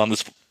serious and shit on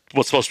this,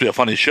 what's supposed to be a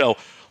funny show.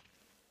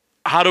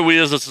 How do we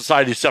as a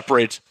society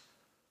separate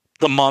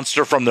the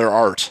monster from their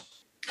art?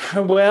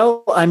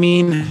 Well, I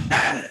mean,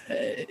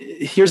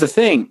 here's the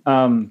thing.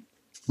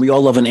 We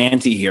all love an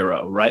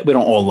anti-hero, right? We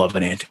don't all love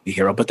an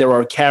anti-hero, but there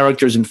are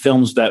characters in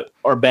films that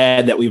are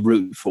bad that we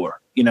root for,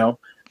 you know?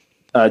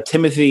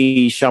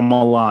 Timothy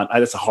Chalamet.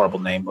 That's a horrible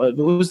name.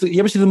 You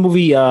ever see the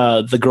movie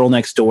The Girl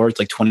Next Door? It's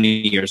like 20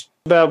 years.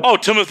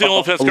 About Timothy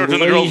Olyphant's character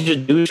in The Girl.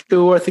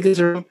 Dushku, I think is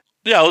her name.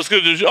 Yeah, let's go.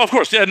 Of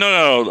course. Yeah,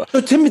 no.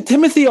 So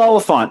Timothy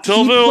Oliphant.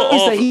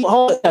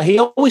 He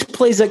always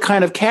plays that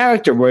kind of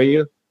character where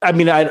you. I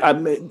mean,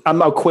 I'm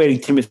equating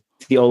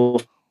Timothy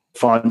Oliphant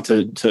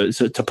to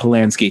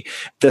Polanski.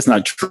 That's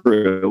not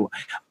true.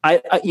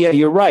 Yeah,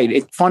 you're right.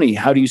 It's funny.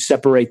 How do you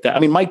separate that? I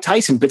mean, Mike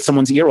Tyson bit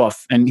someone's ear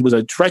off, and he was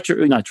a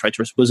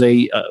was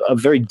a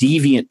very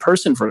deviant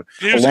person for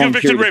a long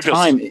period of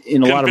time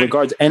in a lot of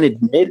regards, and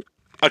admit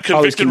a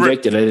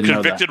convicted I didn't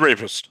know that.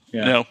 rapist. Yeah.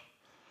 You know?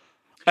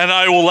 And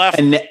I will laugh.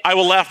 I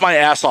will laugh my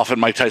ass off at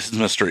Mike Tyson's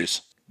mysteries.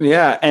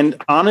 Yeah, and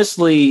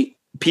honestly,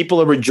 people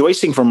are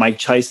rejoicing for Mike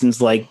Tyson's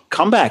like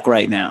comeback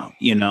right now.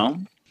 You know,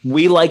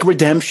 we like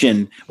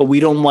redemption, but we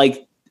don't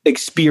like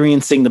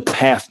experiencing the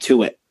path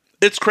to it.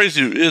 It's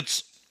crazy.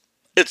 It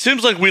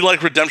seems like we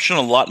like redemption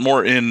a lot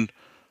more in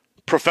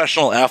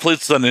professional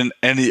athletes than in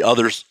any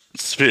other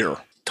sphere.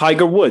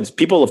 Tiger Woods.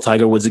 People love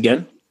Tiger Woods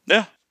again.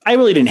 Yeah. I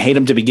really didn't hate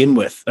him to begin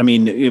with. I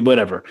mean,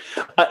 whatever.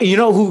 You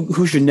know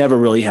who should never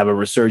really have a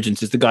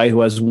resurgence is the guy who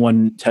has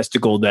one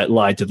testicle that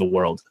lied to the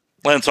world.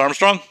 Lance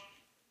Armstrong?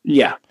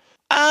 Yeah.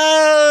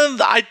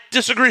 I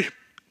disagree.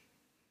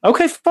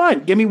 Okay,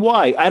 fine. Give me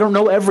why. I don't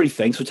know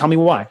everything, so tell me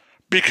why.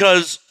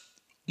 Because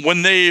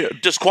when they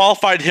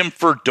disqualified him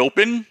for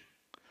doping,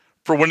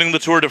 for winning the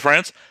Tour de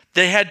France,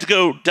 they had to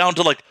go down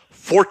to like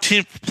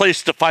 14th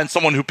place to find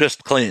someone who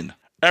pissed clean.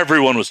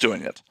 Everyone was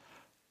doing it.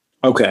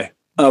 Okay.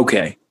 Well,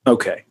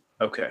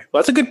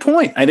 that's a good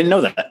point. I didn't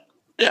know that.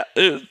 Yeah,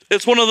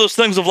 it's one of those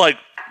things of like,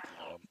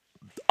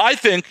 I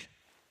think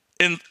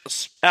in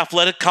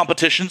athletic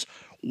competitions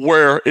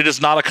where it is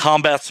not a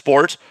combat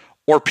sport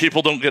or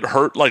people don't get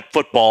hurt like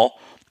football,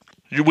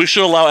 we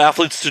should allow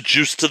athletes to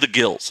juice to the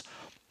gills.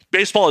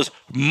 Baseball is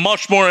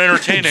much more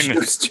entertaining.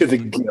 Juice to the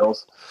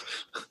gills.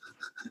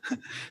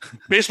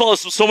 Baseball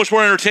is so much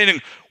more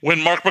entertaining when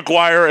Mark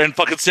McGwire and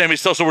fucking Sammy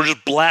Sosa were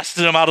just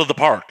blasting him out of the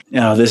park.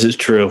 No, this is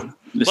true.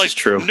 This is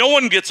true. No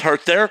one gets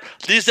hurt there.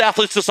 These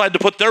athletes decide to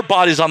put their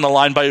bodies on the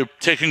line by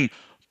taking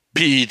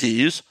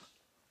PEDs.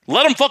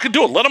 Let them fucking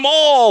do it. Let them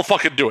all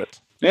fucking do it.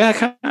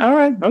 Yeah, all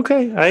right.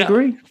 Okay, I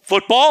agree.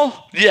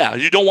 Football? Yeah,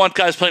 you don't want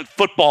guys playing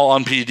football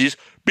on PEDs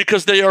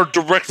because they are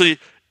directly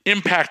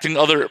impacting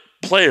other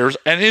players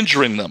and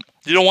injuring them.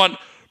 You don't want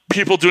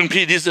people doing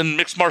PEDs in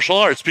mixed martial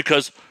arts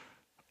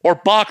or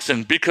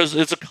boxing because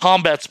it's a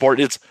combat sport.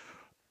 It's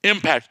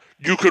impact.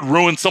 You could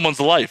ruin someone's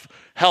life.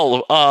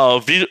 Hell,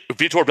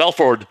 Vitor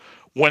Belfort,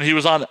 when he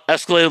was on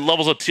escalated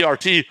levels of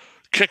TRT,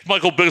 kicked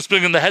Michael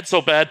Bisping in the head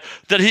so bad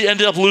that he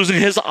ended up losing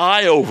his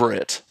eye over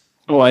it.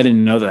 Oh, I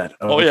didn't know that.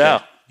 Okay.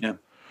 Yeah. Yeah.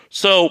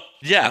 So,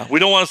 yeah, we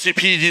don't want to see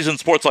PEDs in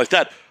sports like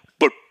that.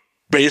 But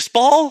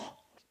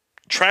baseball?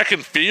 Track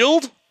and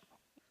field?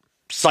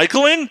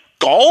 Cycling?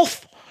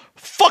 Golf?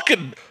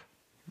 Fucking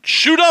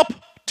shoot up.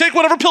 Take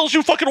whatever pills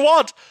you fucking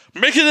want.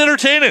 Make it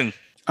entertaining.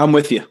 I'm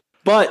with you.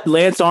 But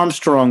Lance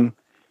Armstrong,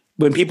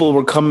 when people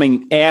were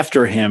coming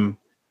after him,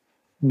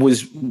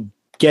 was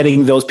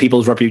getting those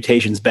people's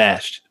reputations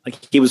bashed. Like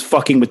he was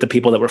fucking with the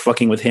people that were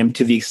fucking with him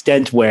to the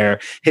extent where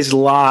his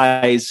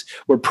lies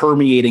were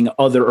permeating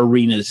other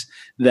arenas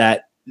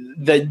that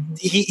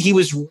he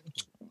was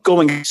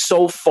going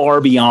so far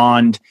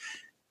beyond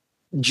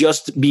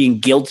just being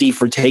guilty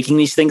for taking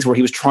these things, where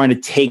he was trying to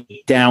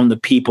take down the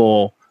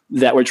people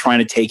that were trying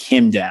to take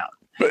him down.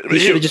 He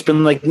should have just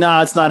been like,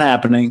 nah, it's not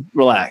happening.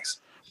 Relax.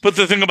 But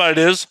the thing about it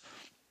is,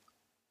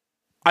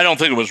 I don't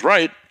think it was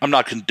right. I'm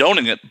not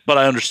condoning it, but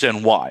I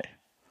understand why.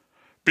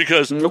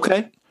 Because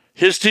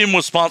his team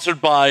was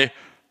sponsored by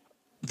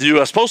the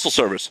U.S. Postal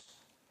Service.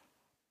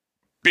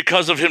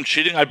 Because of him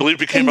cheating, I believe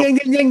became ding,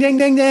 ding, ding,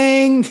 ding,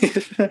 ding,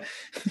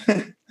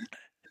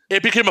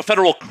 it became a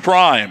federal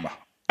crime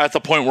at the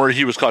point where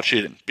he was caught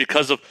cheating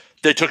because of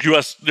they took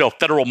U.S.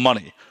 Federal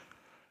money.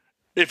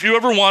 If you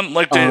ever want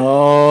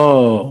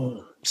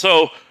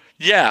so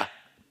yeah,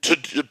 to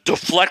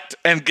deflect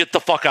and get the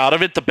fuck out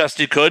of it the best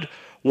he could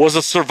was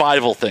a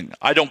survival thing.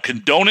 I don't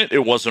condone it.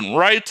 It wasn't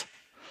right.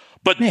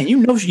 But man, you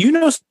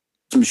know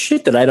some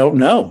shit that I don't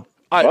know.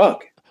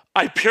 Fuck.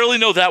 I purely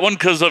know that one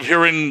because of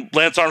hearing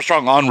Lance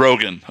Armstrong on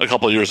Rogan a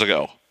couple of years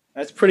ago.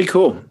 That's pretty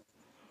cool.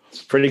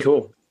 It's pretty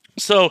cool.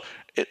 So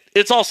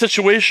it's all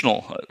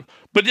situational.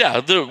 But yeah,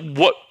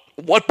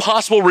 what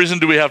possible reason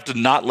do we have to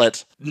not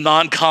let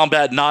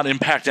non-combat,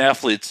 non-impact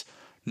athletes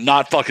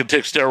not fucking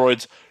take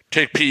steroids,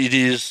 take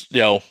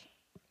PEDs?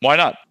 Why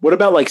not? What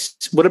about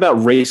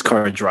race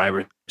car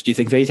drivers? Do you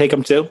think they take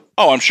them too?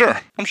 Oh, I'm sure.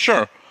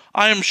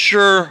 I am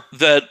sure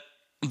that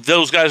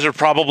those guys are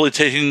probably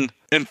taking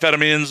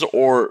amphetamines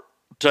or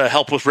to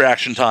help with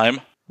reaction time.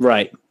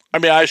 Right. I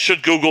mean, I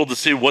should Google to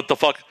see what the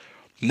fuck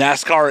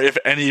NASCAR, if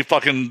any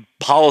fucking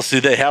policy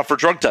they have for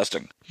drug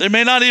testing. They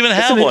may not even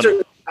have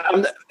one.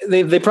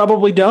 They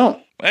probably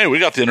don't. Hey, we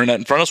got the internet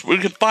in front of us. We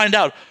can find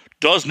out,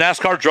 does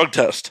NASCAR drug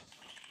test?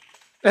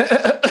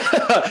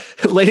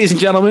 Ladies and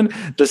gentlemen,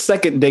 the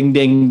second ding,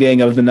 ding,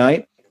 ding of the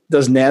night.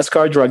 Does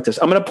NASCAR drug test?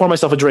 I'm going to pour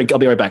myself a drink. I'll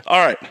be right back. All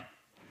right.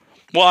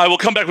 Well, I will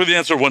come back with the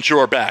answer once you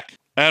are back.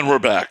 And we're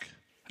back.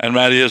 And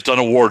Maddie has done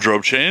a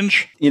wardrobe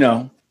change.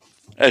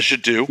 As you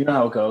do. You know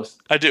how it goes.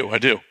 I do.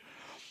 So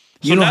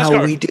you know NASCAR,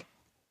 how we do.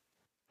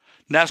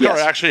 NASCAR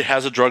actually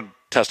has a drug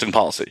testing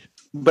policy.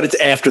 But it's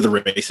after the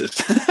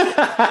races.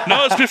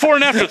 No, it's before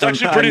and after. It's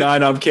actually pretty... No,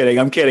 I'm kidding.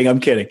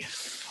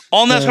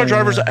 All NASCAR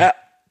drivers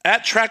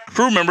at track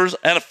crew members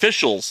and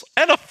officials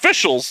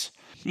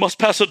must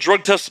pass a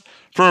drug test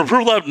from an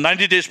approved lab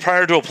 90 days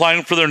prior to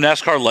applying for their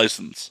NASCAR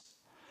license.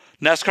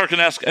 NASCAR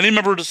can ask any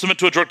member to submit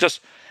to a drug test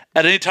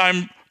at any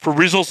time for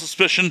reasonable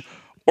suspicion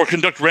or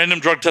conduct random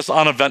drug tests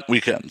on event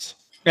weekends.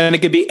 And it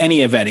could be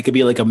any event. It could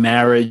be like a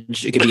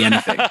marriage. It could be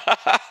anything.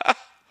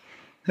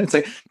 It's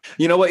like,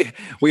 you know what?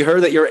 We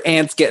heard that your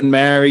aunt's getting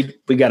married.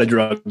 We got to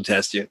drug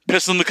test you.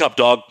 Piss in the cup,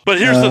 dog. But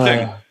here's the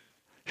thing.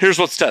 Here's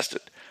what's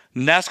tested.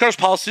 NASCAR's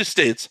policy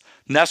states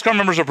NASCAR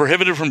members are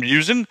prohibited from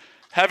using,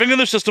 having in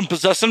their system,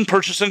 possessing,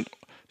 purchasing,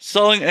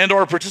 selling, and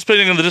or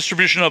participating in the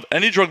distribution of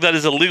any drug that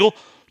is illegal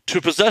to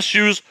possess,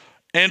 use,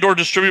 and or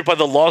distribute by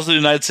the laws of the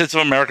United States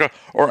of America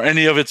or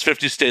any of its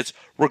 50 states,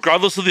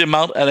 regardless of the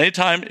amount at any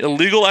time,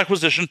 illegal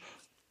acquisition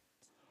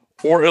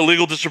or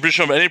illegal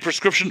distribution of any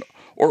prescription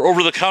or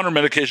over-the-counter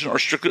medication are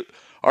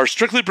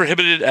strictly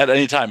prohibited at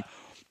any time.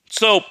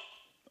 So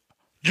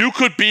you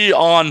could be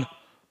on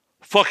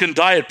fucking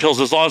diet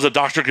pills as long as a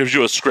doctor gives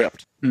you a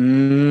script.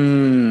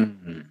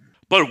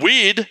 But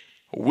weed,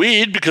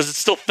 because it's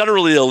still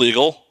federally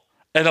illegal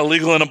and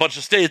illegal in a bunch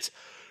of states,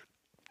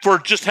 for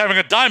just having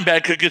a dime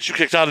bag could get you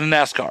kicked out of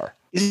NASCAR.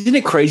 Isn't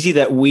it crazy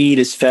that weed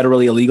is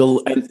federally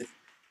illegal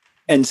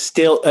and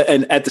still,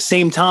 and at the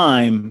same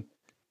time,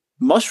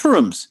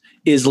 mushrooms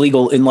is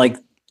legal in like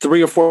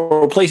 3 or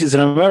 4 places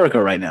in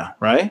America right now,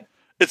 right?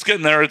 It's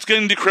getting there. It's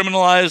getting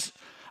decriminalized.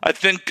 I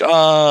think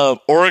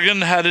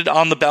Oregon had it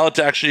on the ballot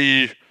to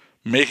actually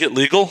make it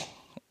legal.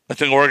 I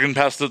think Oregon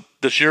passed it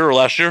this year or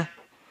last year.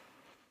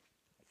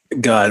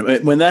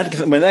 God, when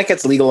that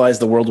gets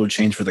legalized, the world would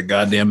change for the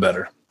goddamn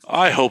better.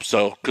 I hope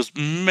so, because,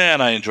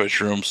 man, I enjoy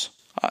shrooms.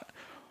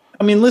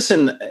 I mean,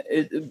 listen,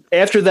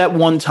 after that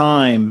one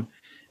time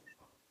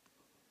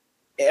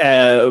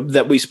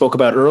that we spoke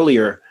about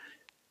earlier,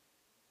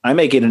 I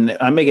make it an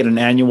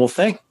annual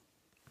thing.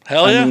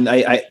 Hell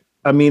yeah.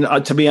 I mean,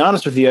 to be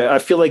honest with you, I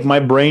feel like my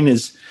brain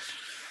is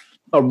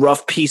a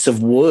rough piece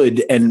of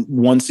wood, and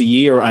once a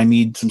year I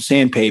need some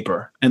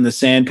sandpaper, and the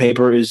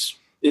sandpaper is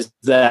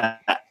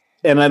that.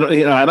 And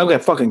I don't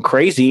get fucking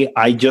crazy.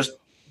 I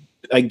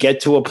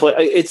get to a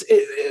place.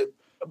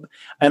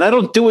 And I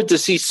don't do it to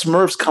see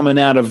Smurfs coming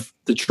out of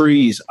the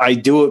trees. I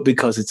do it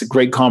because it's a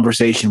great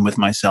conversation with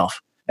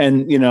myself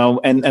and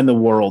the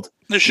world.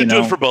 You should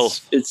do it for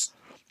both. It's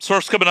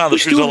Smurfs coming out of the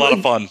trees is a lot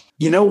of fun.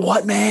 You know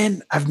what,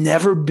 man? I've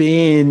never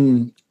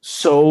been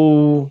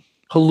so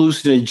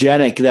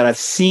hallucinogenic that I've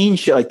seen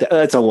shit like that.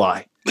 That's a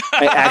lie.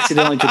 I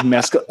accidentally took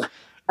mescaline.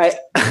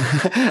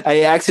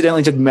 I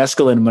accidentally took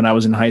mescaline when I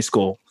was in high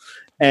school.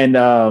 And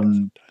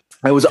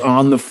I was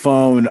on the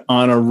phone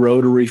on a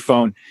rotary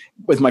phone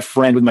with my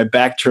friend with my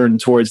back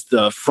turned towards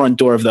the front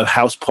door of the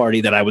house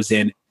party that I was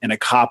in. And a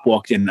cop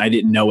walked in and I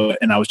didn't know it.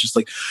 And I was just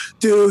like,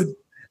 dude,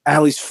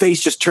 Allie's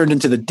face just turned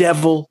into the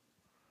devil.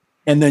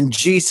 And then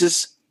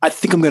Jesus I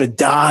think I'm going to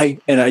die.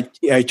 And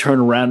I turn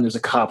around and there's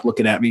a cop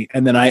looking at me.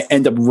 And then I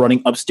end up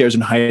running upstairs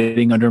and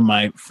hiding under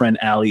my friend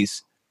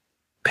Allie's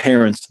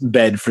parents'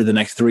 bed for the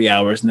next 3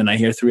 hours. And then I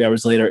hear 3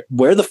 hours later,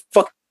 where the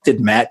fuck did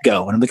Matt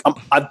go? And I'm like,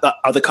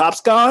 are the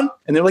cops gone?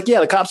 And they're like, yeah,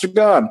 the cops are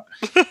gone.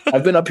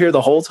 I've been up here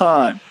the whole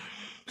time.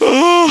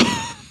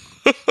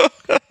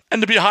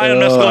 And to be high on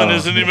mescaline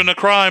isn't even a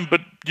crime,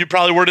 but you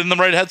probably weren't in the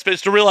right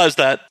headspace to realize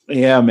that.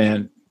 Yeah,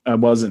 man. I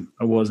wasn't.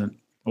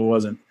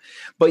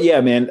 But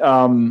yeah, man,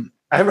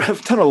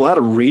 I've done a lot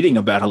of reading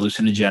about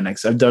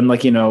hallucinogenics. I've done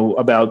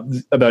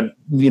about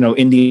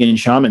Indian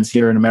shamans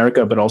here in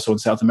America, but also in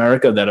South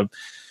America that have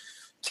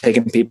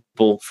taken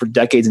people for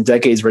decades and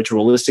decades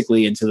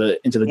ritualistically into the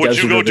desert. Would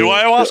you go do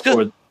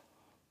ayahuasca?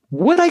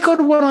 Would I go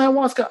to one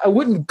ayahuasca? I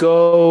wouldn't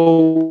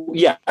go.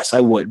 Yes,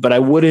 I would, but I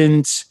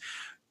wouldn't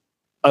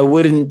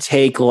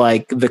take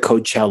like the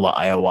Coachella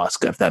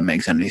ayahuasca, if that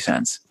makes any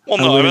sense. Well,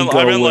 no, I mean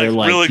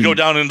really go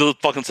down into the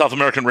fucking South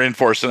American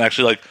rainforest and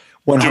actually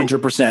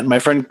 100%.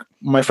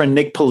 My friend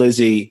Nick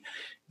Palizzi,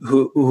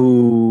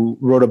 who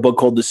wrote a book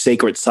called The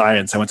Sacred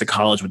Science. I went to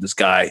college with this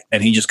guy,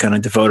 and he just kind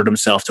of devoted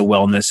himself to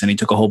wellness, and he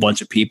took a whole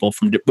bunch of people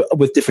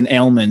with different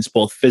ailments,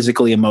 both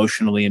physically,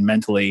 emotionally, and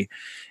mentally,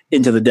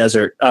 into the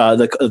desert,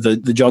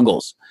 the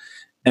jungles,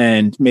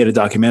 and made a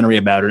documentary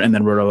about it, and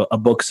then wrote a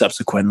book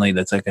subsequently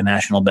that's like a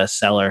national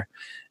bestseller.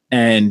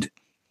 And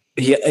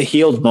he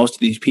healed most of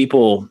these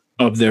people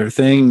of their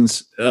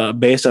things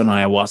based on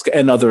ayahuasca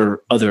and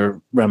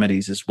other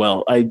remedies as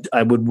well. I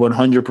would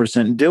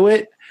 100% do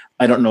it.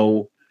 I don't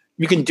know.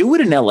 You can do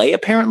it in LA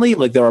apparently.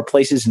 Like there are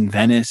places in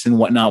Venice and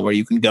whatnot where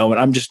you can go.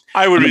 And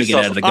I would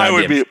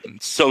be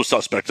so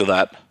suspect of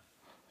that.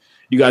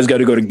 You guys got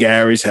to go to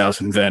Gary's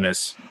house in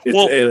Venice.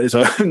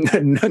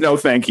 No,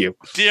 thank you.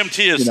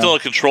 DMT is still a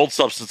controlled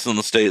substance in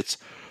the States.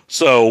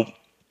 So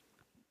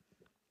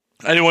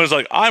anyone who's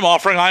like, I'm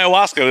offering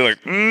ayahuasca, they're like,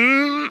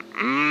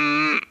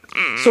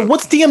 So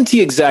what's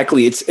DMT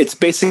exactly? It's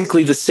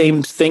basically the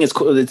same thing. It's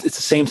the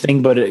same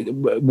thing, but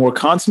more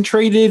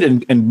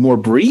concentrated and more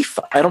brief.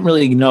 I don't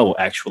really know,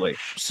 actually.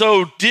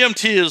 So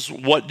DMT is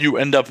what you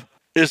end up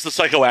is the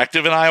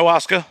psychoactive in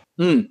ayahuasca.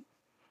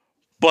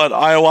 But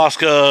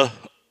ayahuasca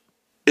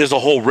is a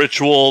whole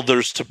ritual.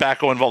 There's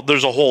tobacco involved.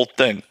 There's a whole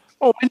thing.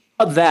 Oh, I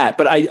know that,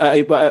 but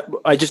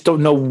I just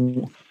don't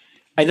know.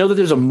 I know that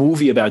there's a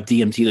movie about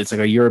DMT that's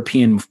like a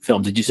European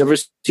film. Did you ever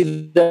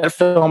see that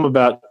film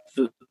about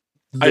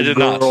the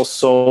girl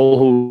soul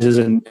who is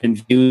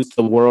infused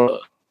the world?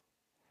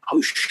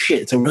 Oh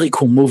shit! It's a really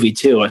cool movie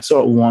too. I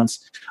saw it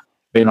once.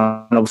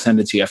 I'll send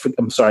it to you.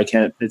 I'm sorry, I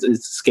can't. It's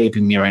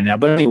escaping me right now.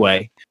 But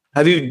anyway,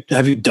 have you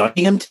done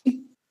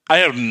DMT? I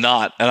have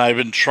not, and I've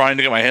been trying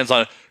to get my hands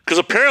on it because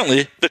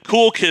apparently the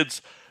cool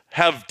kids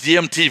have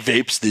DMT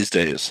vapes these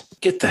days.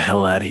 Get the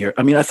hell out of here!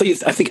 I mean, I think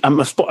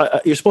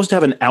you're supposed to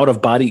have an out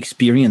of body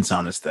experience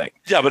on this thing.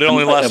 Yeah, but it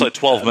only lasts like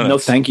 12 minutes. No,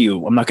 thank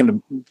you. I'm not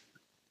going to.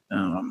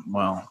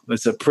 Well,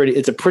 it's a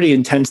pretty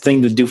intense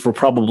thing to do for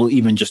probably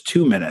even just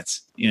 2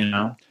 minutes. You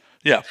know.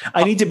 Yeah,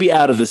 I need to be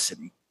out of the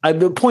city.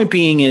 The point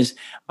being is,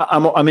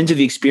 I'm into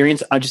the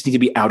experience. I just need to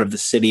be out of the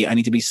city. I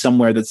need to be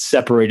somewhere that's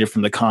separated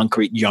from the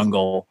concrete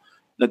jungle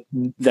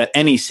that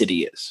any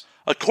city is.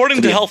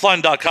 According to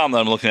Healthline.com that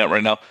I'm looking at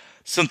right now,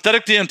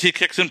 synthetic DMT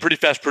kicks in pretty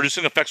fast,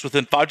 producing effects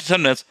within 5 to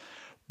 10 minutes.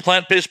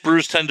 Plant-based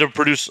brews tend to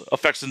produce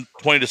effects in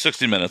 20 to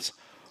 60 minutes.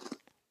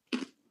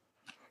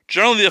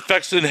 Generally, the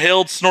effects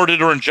inhaled,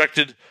 snorted, or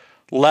injected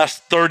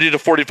last 30 to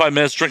 45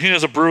 minutes. Drinking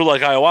as a brew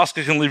like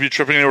ayahuasca can leave you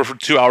tripping anywhere from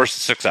 2 hours to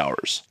 6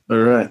 hours. All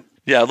right.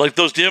 Yeah, like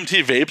those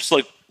DMT vapes,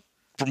 like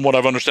from what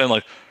I've understand,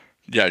 like,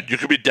 yeah, you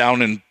could be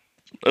down in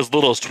as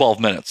little as 12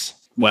 minutes.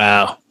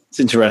 Wow. It's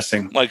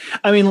interesting. Like,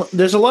 I mean,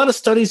 there's a lot of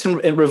studies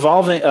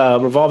revolving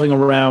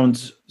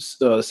around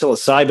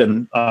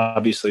psilocybin,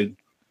 obviously,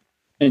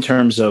 in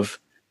terms of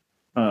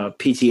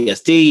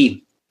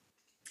PTSD,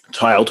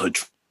 childhood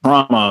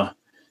trauma,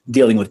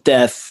 dealing with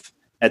death,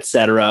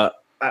 etc.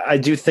 I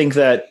do think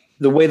that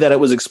the way that it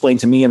was explained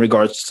to me in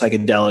regards to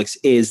psychedelics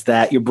is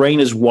that your brain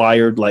is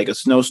wired like a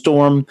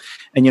snowstorm,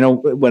 and you know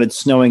when it's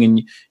snowing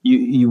and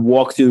you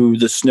walk through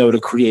the snow to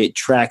create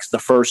tracks the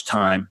first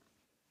time.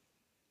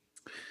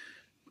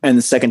 And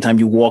the second time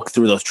you walk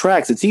through those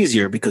tracks, it's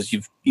easier because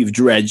you've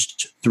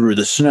dredged through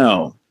the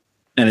snow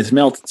and it's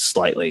melted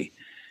slightly.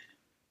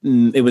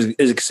 It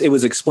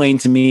was explained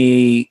to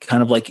me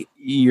kind of like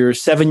you're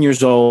 7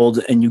 years old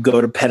and you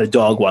go to pet a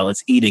dog while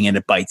it's eating and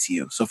it bites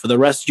you. So for the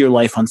rest of your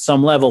life, on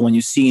some level, when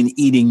you see an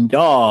eating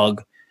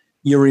dog,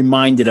 you're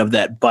reminded of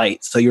that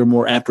bite. So you're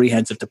more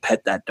apprehensive to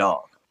pet that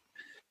dog.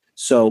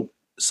 So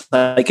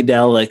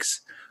psychedelics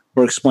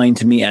were explained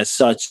to me as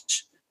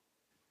such,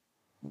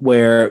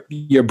 where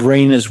your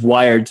brain is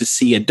wired to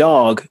see a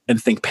dog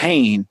and think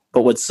pain,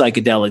 but what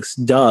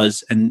psychedelics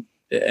does and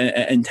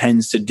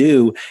tends to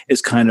do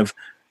is kind of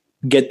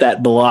get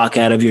that block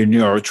out of your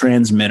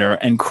neurotransmitter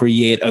and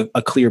create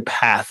a clear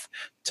path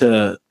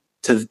to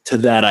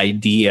that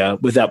idea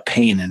without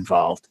pain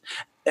involved.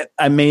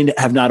 I may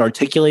have not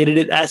articulated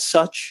it as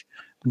such,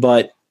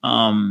 but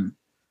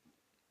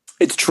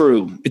It's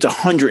true. It's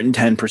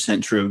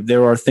 110% true.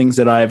 There are things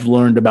that I've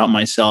learned about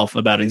myself,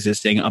 about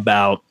existing,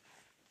 about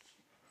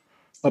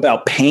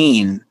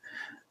pain,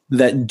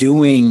 that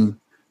doing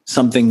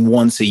something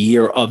once a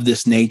year of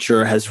this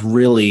nature has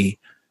really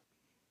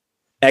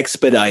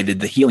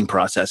expedited the healing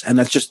process. And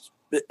that's just,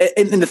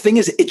 and the thing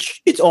is,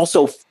 it's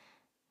also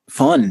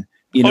fun.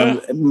 You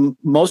know,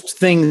 most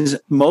things are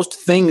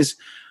most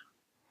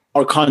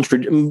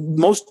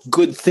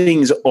good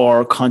things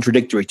are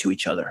contradictory to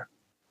each other.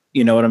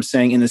 You know what I'm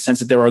saying? In the sense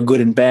that there are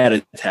good and bad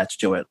attached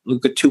to it.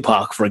 Look at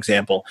Tupac, for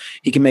example.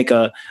 He can make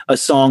a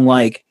song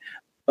like,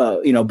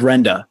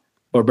 Brenda,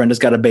 or Brenda's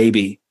Got a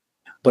Baby,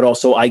 but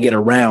also I Get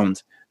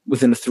Around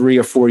within a 3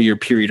 or 4 year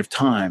period of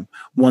time.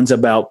 One's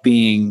about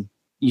being,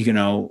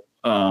 extremely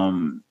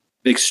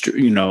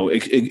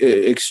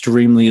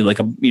like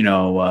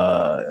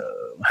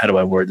how do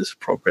I word this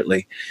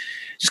appropriately?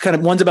 Just kind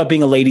of, one's about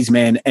being a ladies'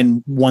 man,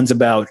 and one's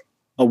about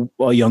a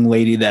young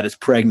lady that is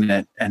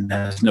pregnant and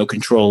has no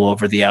control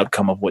over the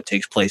outcome of what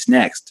takes place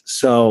next.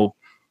 So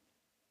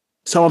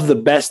some of the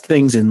best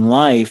things in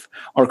life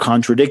are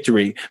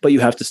contradictory, but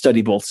you have to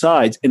study both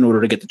sides in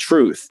order to get the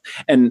truth.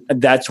 And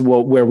that's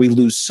where we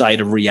lose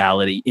sight of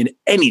reality in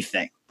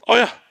anything. Oh,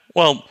 yeah.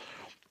 Well,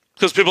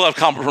 because people have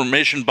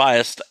confirmation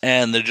bias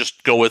and they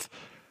just go with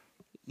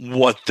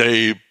what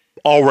they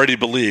already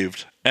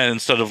believed, and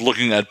instead of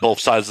looking at both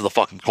sides of the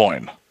fucking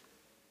coin.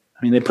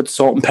 I mean, they put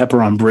salt and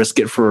pepper on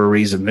brisket for a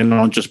reason. They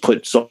don't just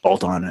put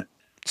salt on it.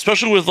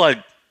 Especially with like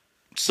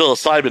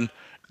psilocybin,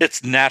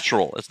 it's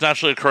natural. It's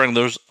naturally occurring.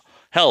 There's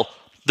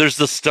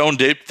the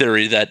stoned ape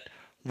theory that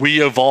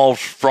we evolved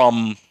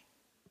from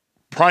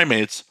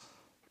primates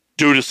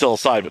due to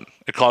psilocybin.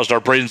 It caused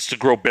our brains to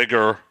grow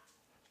bigger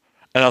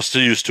and us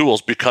to use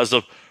tools because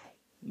of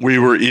we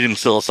were eating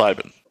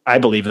psilocybin. I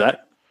believe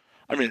that.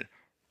 I mean,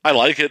 I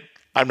like it.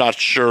 I'm not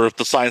sure if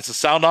the science is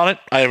sound on it.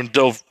 I haven't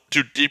dove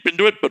too deep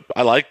into it, but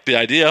I like the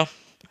idea.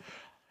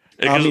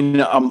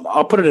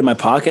 I'll put it in my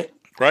pocket.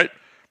 Right?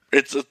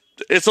 It's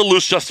a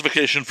loose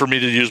justification for me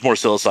to use more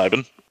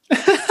psilocybin.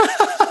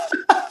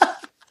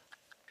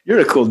 You're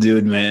a cool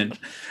dude, man.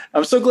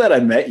 I'm so glad I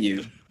met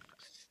you.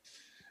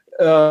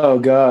 Oh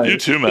God, you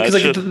too, man.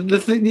 Like,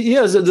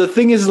 the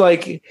thing is,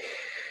 like,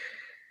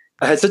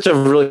 I had such a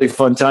really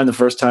fun time the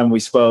first time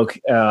we spoke,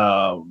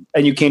 and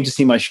you came to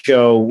see my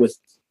show with.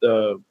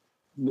 Who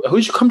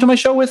did you come to my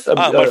show with?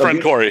 My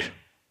friend Corey.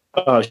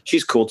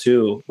 She's cool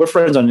too. We're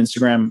friends on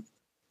Instagram,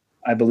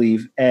 I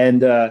believe,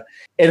 and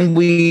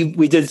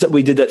we did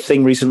that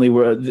thing recently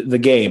where the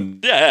game.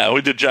 Yeah,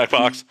 we did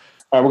Jackbox.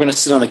 All right, we're gonna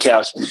sit on the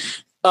couch.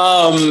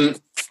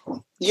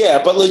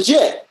 Yeah, but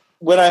legit,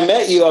 when I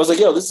met you, I was like,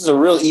 yo, this is a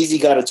real easy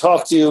guy to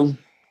talk to.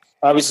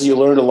 Obviously, you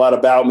learned a lot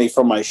about me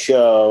from my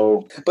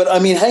show. But, I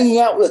mean, hanging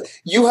out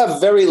with you have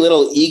very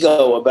little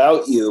ego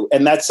about you.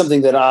 And that's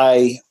something that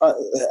I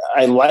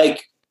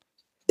like,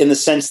 in the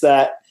sense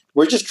that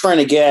we're just trying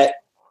to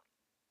get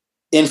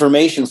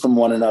information from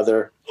one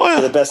another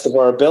to the best of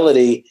our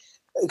ability,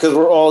 because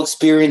we're all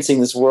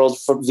experiencing this world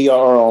via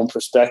our own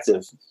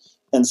perspective.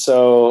 And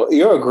so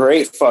you're a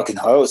great fucking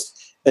host.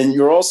 And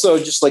you're also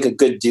just like a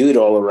good dude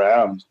all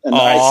around. And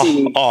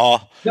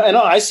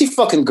I see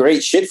fucking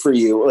great shit for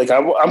you. Like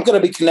I'm going to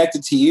be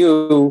connected to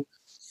you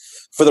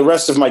for the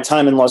rest of my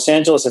time in Los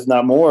Angeles, if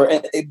not more,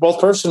 both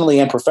personally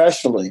and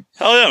professionally.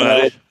 Hell yeah,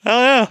 man.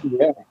 Hell yeah.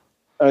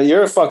 Yeah.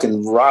 You're a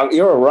fucking rock.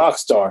 You're a rock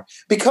star,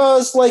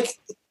 because like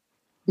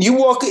you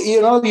walk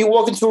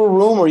into a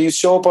room or you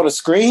show up on a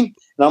screen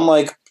and I'm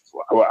like,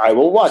 I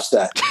will watch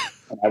that.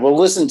 And I will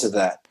listen to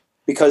that,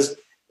 because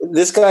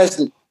this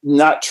guy's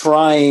not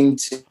trying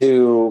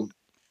to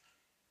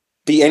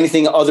be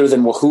anything other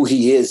than who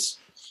he is,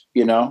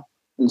 you know?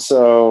 And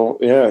so,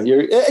 yeah,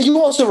 you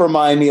also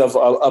remind me of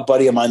a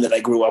buddy of mine that I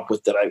grew up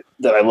with that I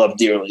love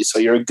dearly. So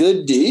you're a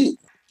good dude.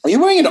 Are you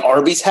wearing an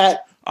Arby's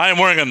hat? I am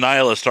wearing a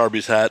Nihilist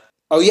Arby's hat.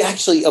 Oh, yeah,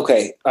 actually,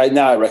 okay.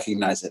 Now I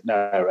recognize it.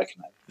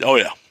 Oh,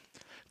 yeah.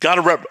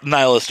 Gotta rep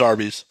Nihilist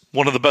Arby's.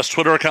 One of the best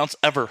Twitter accounts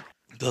ever.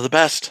 They're the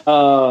best.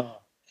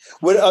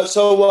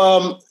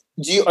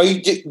 Do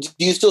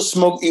you still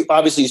smoke?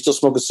 Obviously, you still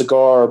smoke a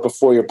cigar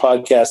before your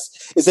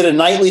podcast. Is it a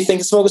nightly thing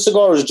to smoke a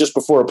cigar, or is it just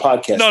before a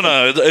podcast?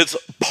 No. It's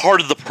part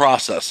of the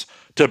process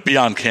to be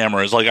on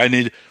camera. It's like I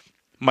need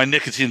my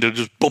nicotine to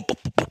just boom,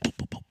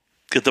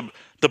 get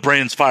the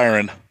brains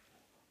firing.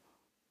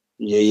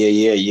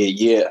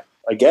 Yeah.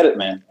 I get it,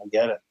 man. I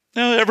get it.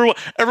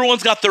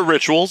 Everyone's got their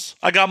rituals.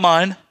 I got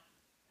mine.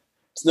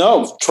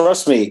 No,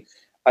 trust me,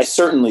 I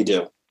certainly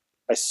do.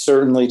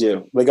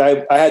 Like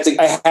I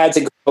had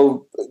to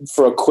go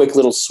for a quick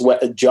little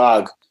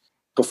jog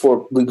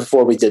before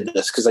we did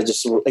this, because I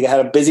had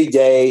a busy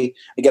day.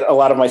 I get a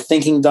lot of my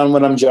thinking done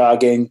when I'm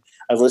jogging.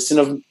 I listen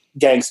to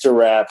gangster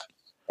rap,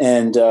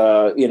 and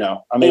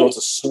I'm able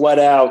to sweat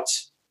out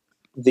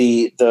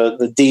the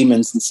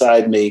demons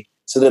inside me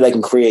so that I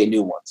can create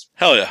new ones.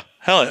 Hell yeah!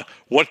 Hell yeah.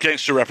 What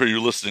gangster rap are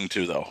you listening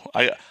to, though?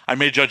 I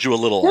may judge you a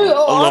little. Yeah, a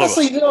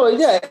honestly, little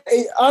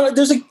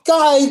there's a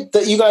guy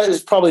that you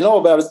guys probably know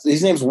about.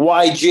 His name's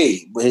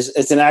YG.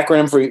 It's an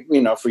acronym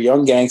for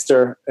Young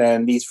Gangster,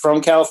 and he's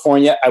from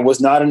California. I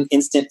was not an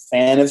instant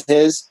fan of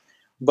his,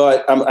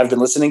 but I've been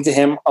listening to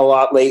him a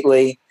lot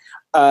lately.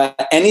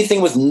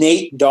 Anything with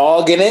Nate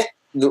Dogg in it,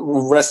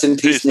 rest in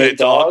peace, Nate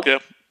Dogg. Yeah.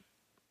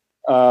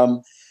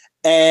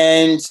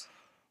 And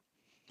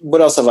what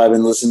else have I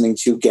been listening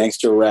to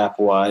gangster rap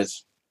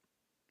wise?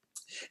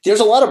 There's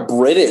a lot of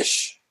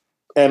British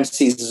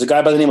MCs. There's a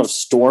guy by the name of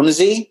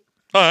Stormzy.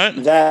 All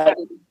right. That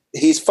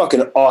he's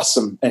fucking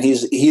awesome, and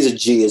he's a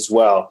G as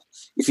well.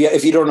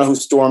 If you don't know who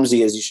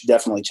Stormzy is, you should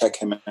definitely check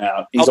him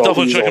out. I'll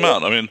definitely check him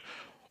out. I mean,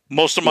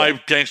 most of my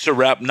gangster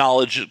rap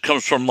knowledge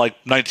comes from like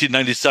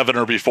 1997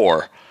 or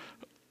before.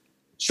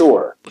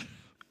 Sure,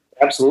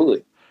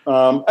 absolutely.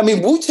 I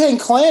mean, Wu-Tang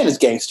Clan is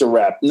gangster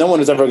rap. No one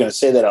is ever going to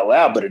say that out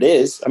loud, but it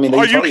is. I mean,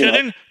 are you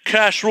kidding?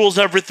 Cash rules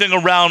everything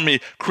around me.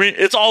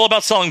 It's all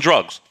about selling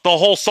drugs. The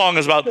whole song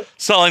is about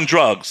selling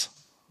drugs.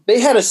 They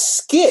had a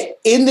skit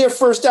in their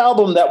first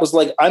album that was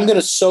like, "I'm going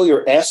to sew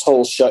your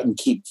asshole shut and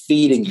keep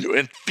feeding you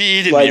and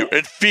feeding you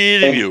and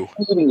feeding you."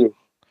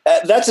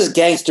 That's as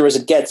gangster as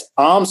it gets.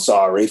 I'm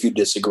sorry if you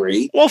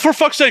disagree. Well, for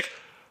fuck's sake,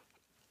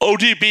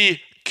 ODB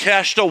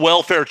cashed a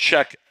welfare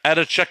check at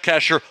a check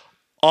casher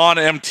on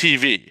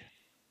MTV.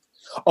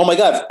 Oh my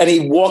God. And he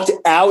walked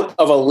out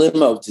of a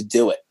limo to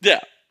do it. Yeah.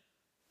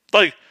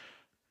 Like,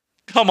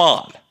 come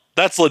on.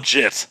 That's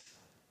legit.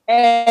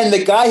 And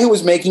the guy who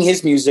was making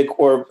his music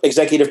or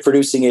executive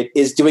producing it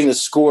is doing the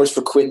scores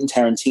for Quentin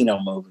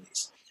Tarantino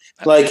movies.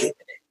 Like,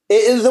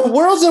 the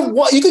world's a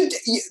what you could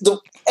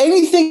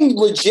anything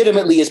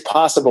legitimately is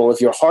possible if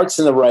your heart's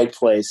in the right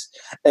place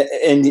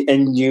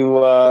and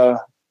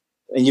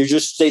you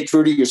just stay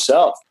true to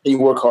yourself and you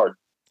work hard.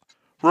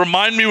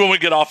 Remind me when we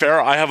get off air.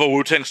 I have a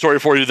Wu-Tang story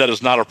for you that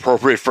is not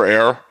appropriate for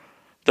air.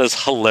 That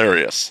is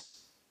hilarious.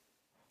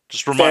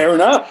 Just Fair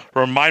enough.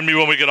 Remind me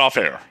when we get off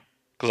air,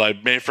 because I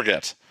may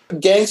forget.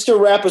 Gangster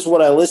rap is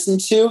what I listen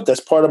to. That's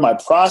part of my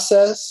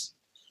process.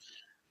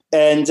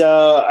 And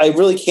I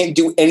really can't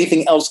do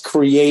anything else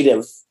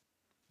creative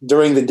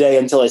during the day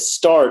until I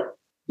start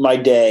my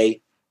day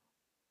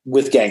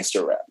with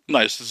gangster rap.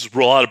 Nice. This is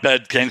roll out of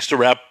bed, gangster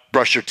rap,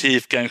 brush your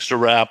teeth, gangster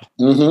rap.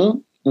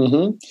 Mm-hmm.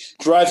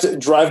 Mm-hmm.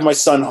 Drive my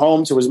son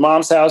home to his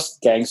mom's house,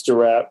 gangster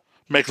rap.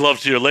 Make love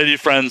to your lady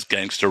friends,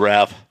 gangster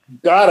rap.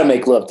 Gotta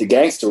make love to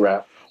gangster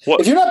rap.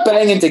 What? If you're not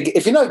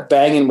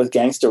banging with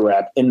gangster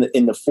rap in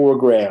the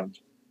foreground,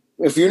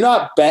 if you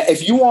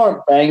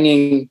aren't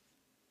banging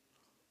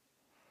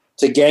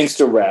to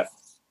gangster rap,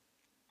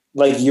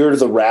 like you're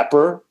the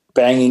rapper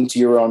banging to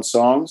your own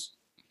songs,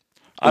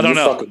 I don't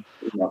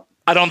know.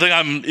 I don't think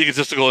I'm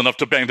egotistical enough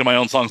to bang to my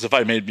own songs if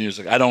I made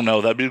music. I don't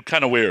know. That'd be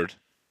kind of weird.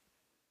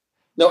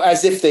 No,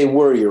 as if they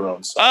were your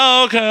own songs.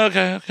 Oh,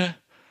 okay.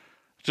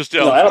 Just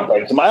no, I don't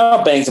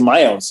bang to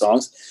my own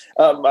songs.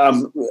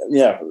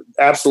 Yeah,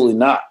 absolutely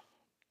not.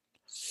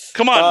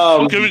 Come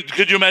on,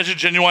 could you imagine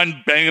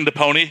Genuine banging the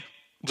pony?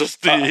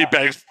 He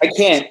bangs. I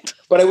can't,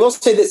 but I will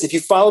say this: if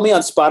you follow me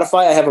on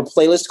Spotify, I have a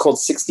playlist called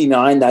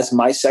 69. That's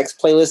my sex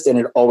playlist, and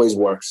it always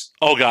works.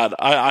 Oh God,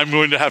 I'm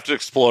going to have to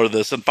explore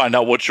this and find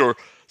out what your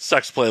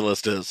sex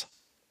playlist is.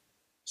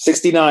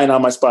 69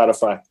 on my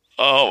Spotify.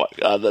 Oh my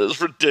God, that is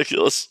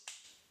ridiculous.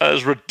 That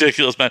is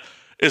ridiculous, man.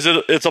 It's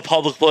a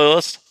public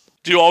playlist?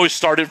 Do you always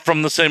start it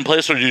from the same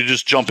place, or do you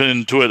just jump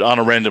into it on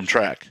a random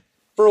track?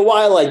 For a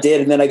while I did,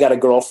 and then I got a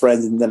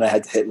girlfriend, and then I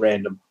had to hit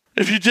random.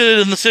 If you did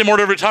it in the same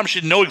order every time,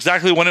 she'd know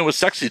exactly when it was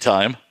sexy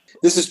time.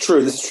 This is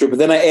true. But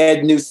then I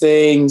add new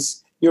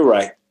things. You're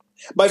right.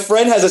 My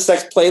friend has a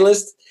sex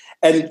playlist,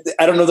 and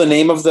I don't know the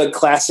name of the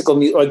classical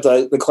or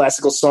the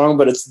classical song,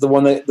 but it's the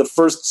one that the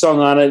first song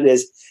on it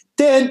is.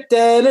 Dun,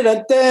 dun, dun,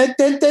 dun, dun,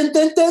 dun, dun,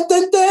 dun, dun,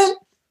 dun, dun.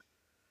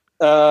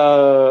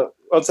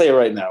 I'll tell you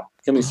right now.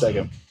 Give me a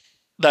second.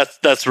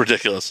 That's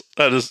ridiculous.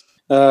 That is.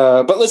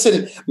 But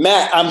listen,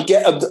 Matt,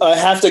 I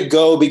have to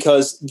go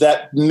because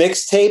that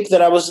mixtape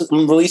that I was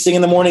releasing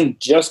in the morning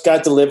just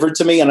got delivered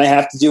to me, and I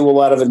have to do a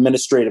lot of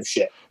administrative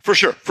shit. For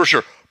sure.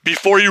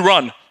 Before you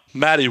run,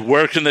 Maddie,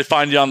 where can they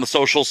find you on the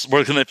socials?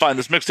 Where can they find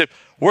this mixtape?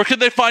 Where can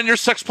they find your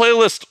sex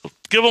playlist?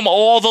 Give them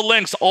all the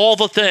links, all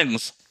the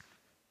things.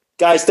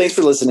 Guys, thanks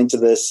for listening to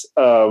this.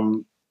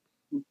 You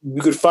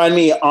could find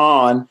me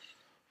on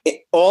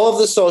all of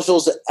the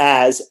socials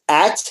as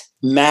at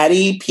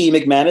Matty P.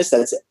 McManus.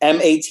 That's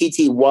Matty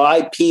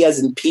P as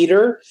in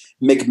Peter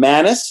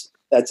McManus.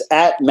 That's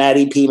at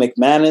Matty P.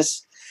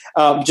 McManus.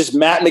 Just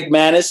Matt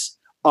McManus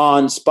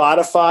on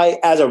Spotify.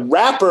 As a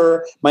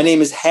rapper, my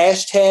name is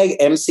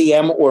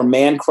 #MCM or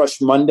Man Crush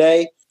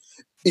Monday.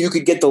 You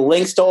could get the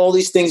links to all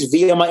these things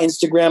via my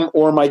Instagram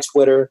or my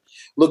Twitter.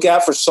 Look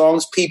out for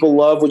Songs People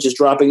Love, which is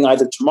dropping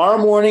either tomorrow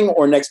morning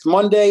or next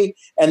Monday,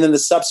 and then the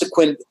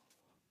subsequent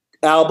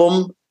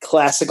album,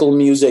 Classical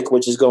Music,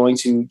 which is going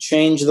to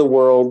change the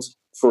world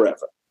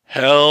forever.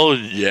 Hell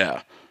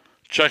yeah.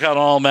 Check out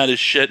all Matt's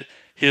shit.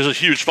 He has a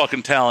huge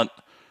fucking talent.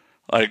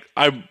 Like,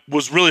 I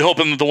was really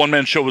hoping that the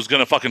one-man show was going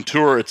to fucking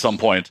tour at some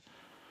point.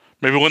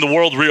 Maybe when the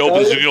world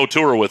reopens, you can go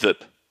tour with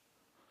it.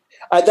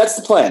 That's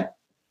the plan.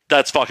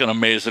 That's fucking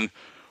amazing.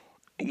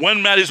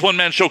 When Maddie's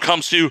one-man show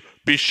comes to you,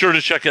 be sure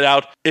to check it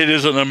out. It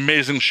is an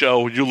amazing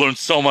show. You learn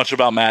so much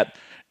about Matt.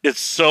 It's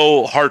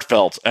so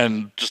heartfelt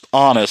and just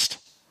honest.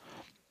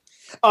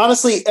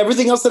 Honestly,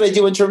 everything else that I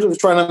do in terms of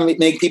trying to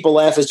make people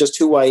laugh is just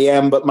who I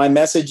am. But my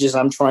message is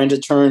I'm trying to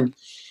turn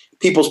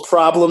people's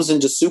problems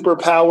into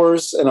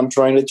superpowers, and I'm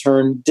trying to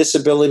turn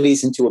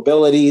disabilities into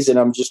abilities, and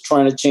I'm just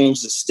trying to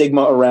change the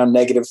stigma around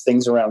negative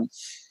things around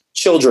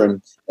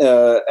children.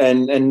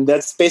 And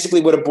that's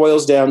basically what it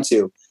boils down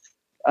to.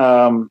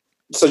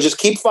 So just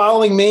keep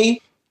following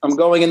me. I'm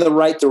going in the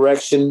right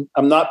direction.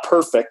 I'm not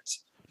perfect.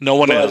 No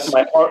one is.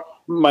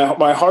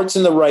 My heart's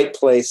in the right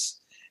place,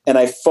 and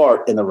I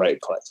fart in the right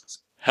place.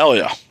 Hell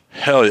yeah.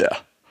 Hell yeah.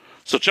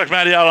 So check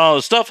Matty out on all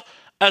his stuff.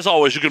 As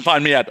always, you can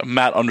find me at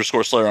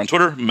Matt_Slayer on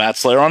Twitter, Matt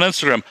Slayer on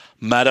Instagram,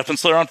 Matt F. and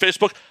Slayer on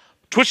Facebook,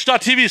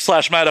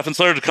 twitch.tv/Matt F. and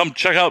Slayer to come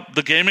check out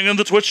the gaming and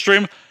the Twitch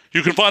stream.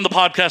 You can find the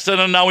podcast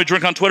at Now We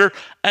Drink on Twitter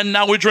and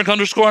Now We Drink _ on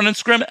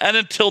Instagram. And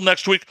until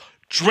next week,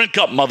 drink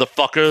up,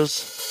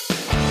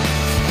 motherfuckers.